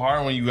it's so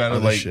hard when you gotta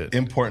like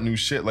import new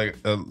shit. Like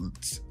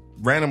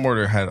Random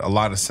Order had a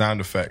lot of sound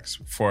effects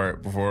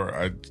before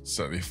I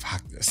said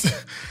fuck this. It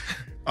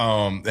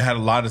had a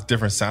lot of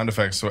different sound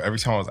effects, so every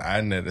time I was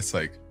adding it, it's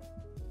like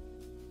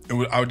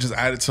I would just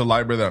add it to a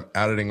library that I'm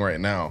editing right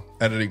now.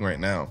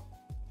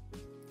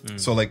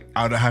 So like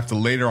I would have to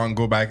later on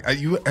go back.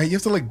 You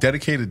have to like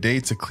dedicate a day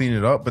to clean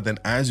it up, but then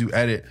as you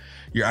edit,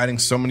 you're adding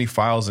so many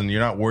files and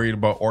you're not worried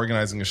about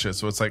organizing the shit.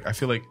 So it's like I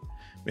feel like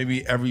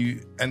maybe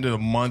every end of the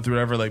month or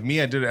whatever. Like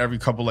me, I did it every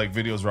couple like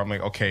videos where I'm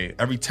like, okay,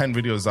 every 10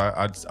 videos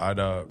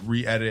I'd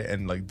re-edit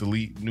and like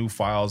delete new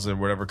files and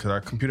whatever, because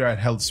our computer had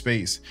held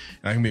space.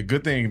 And that can be a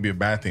good thing, it can be a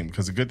bad thing,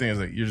 because the good thing is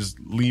like you're just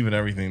leaving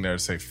everything there to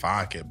say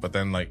fuck it. But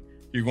then like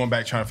you're going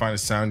back trying to find a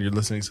sound, you're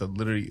listening to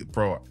literally,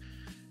 bro,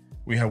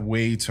 we have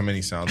way too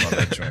many sounds on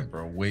that joint,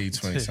 bro. Way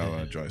too many sounds on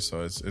that joint. So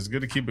it's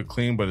good to keep it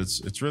clean, but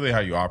it's really how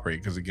you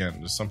operate. Because again,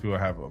 there's some people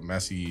have a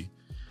messy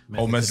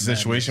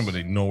situation, but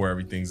they know where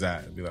everything's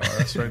at. And be like, oh,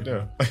 that's right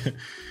there.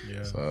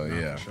 Yeah. So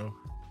yeah. Sure.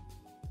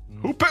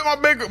 Who picked my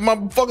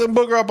fucking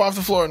booger up off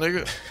the floor,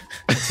 nigga?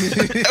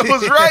 It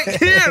was right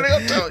here, nigga.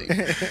 I'm telling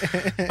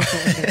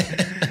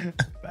you.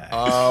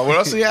 What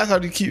else do you ask? How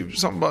do you keep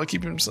something about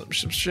keeping some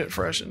shit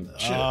fresh and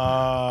shit?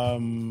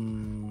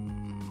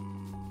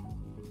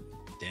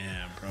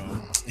 Damn, bro.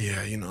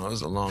 Yeah, you know, it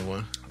was a long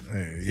one.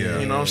 Hey, yeah,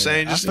 you know what I'm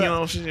saying? Just you know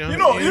what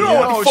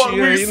the fuck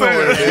we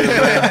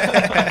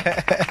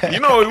said. You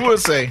know what we would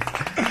say.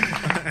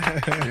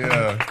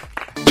 Yeah.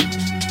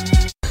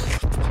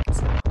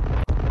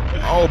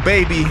 Oh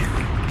baby,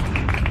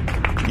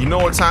 you know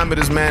what time it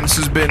is, man. This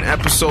has been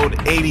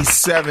episode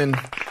 87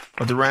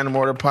 of the Random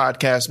Order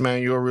Podcast,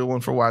 man. You're a real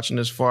one for watching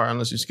this far,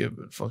 unless you skip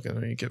it. Yeah,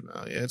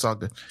 it's all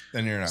good.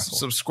 Then you're an asshole.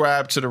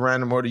 Subscribe to the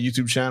Random Order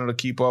YouTube channel to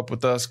keep up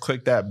with us.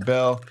 Click that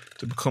bell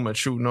to become a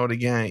true Know the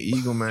Gang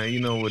Eagle, man. You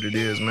know what it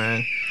is,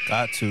 man.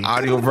 Got to.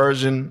 Audio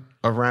version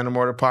of Random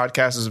Order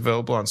Podcast is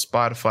available on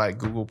Spotify,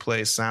 Google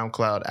Play,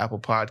 SoundCloud, Apple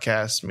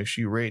Podcasts. Make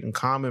sure you rate and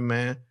comment,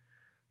 man.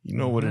 You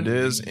know what it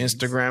is.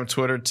 Instagram,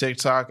 Twitter,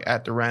 TikTok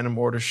at the Random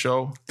Order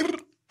Show.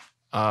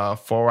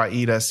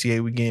 4IE.ca.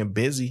 We getting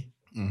busy.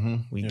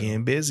 We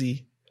getting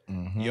busy.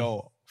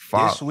 Yo,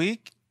 Fuck. this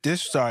week,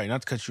 sorry,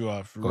 not to cut you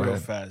off Go real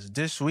ahead. fast.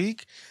 This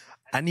week,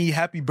 I need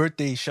happy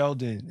birthday,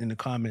 Sheldon, in the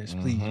comments,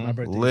 please. My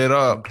birthday Lit is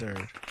up. June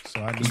 3rd.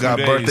 So I We got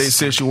birthday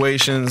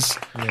situations.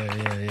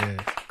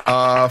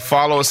 Yeah.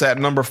 Follow us at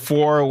number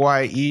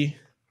 4YE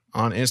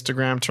on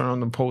Instagram. Turn on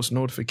the post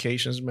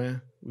notifications,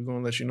 man. We're going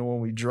to let you know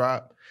when we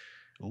drop.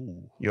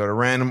 Ooh. You're the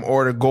Random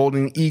Order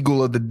Golden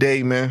Eagle of the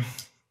day, man.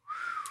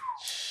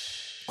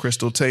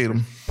 Crystal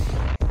Tatum.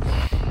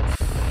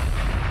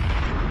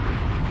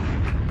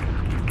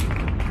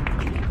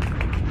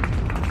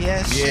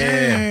 Yes,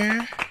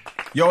 Yeah.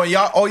 Yo, and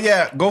y'all, oh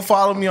yeah, go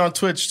follow me on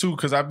Twitch too,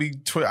 because I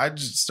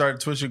just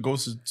started Twitching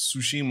Ghost of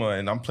Tsushima,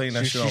 and I'm playing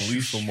that shit on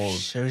lethal mode.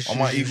 All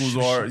my Eagles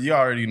you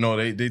already know,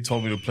 they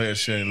told me to play a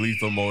shit in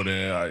lethal mode,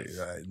 and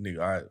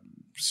I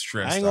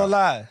stressed out. I ain't gonna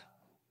lie.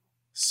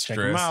 Stressed Check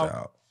 'em out.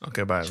 out.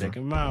 Okay, bye. Check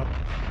him out.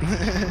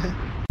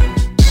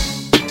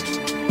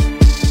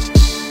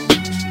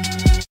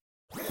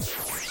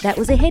 That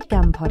was a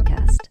HeadGum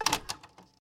podcast.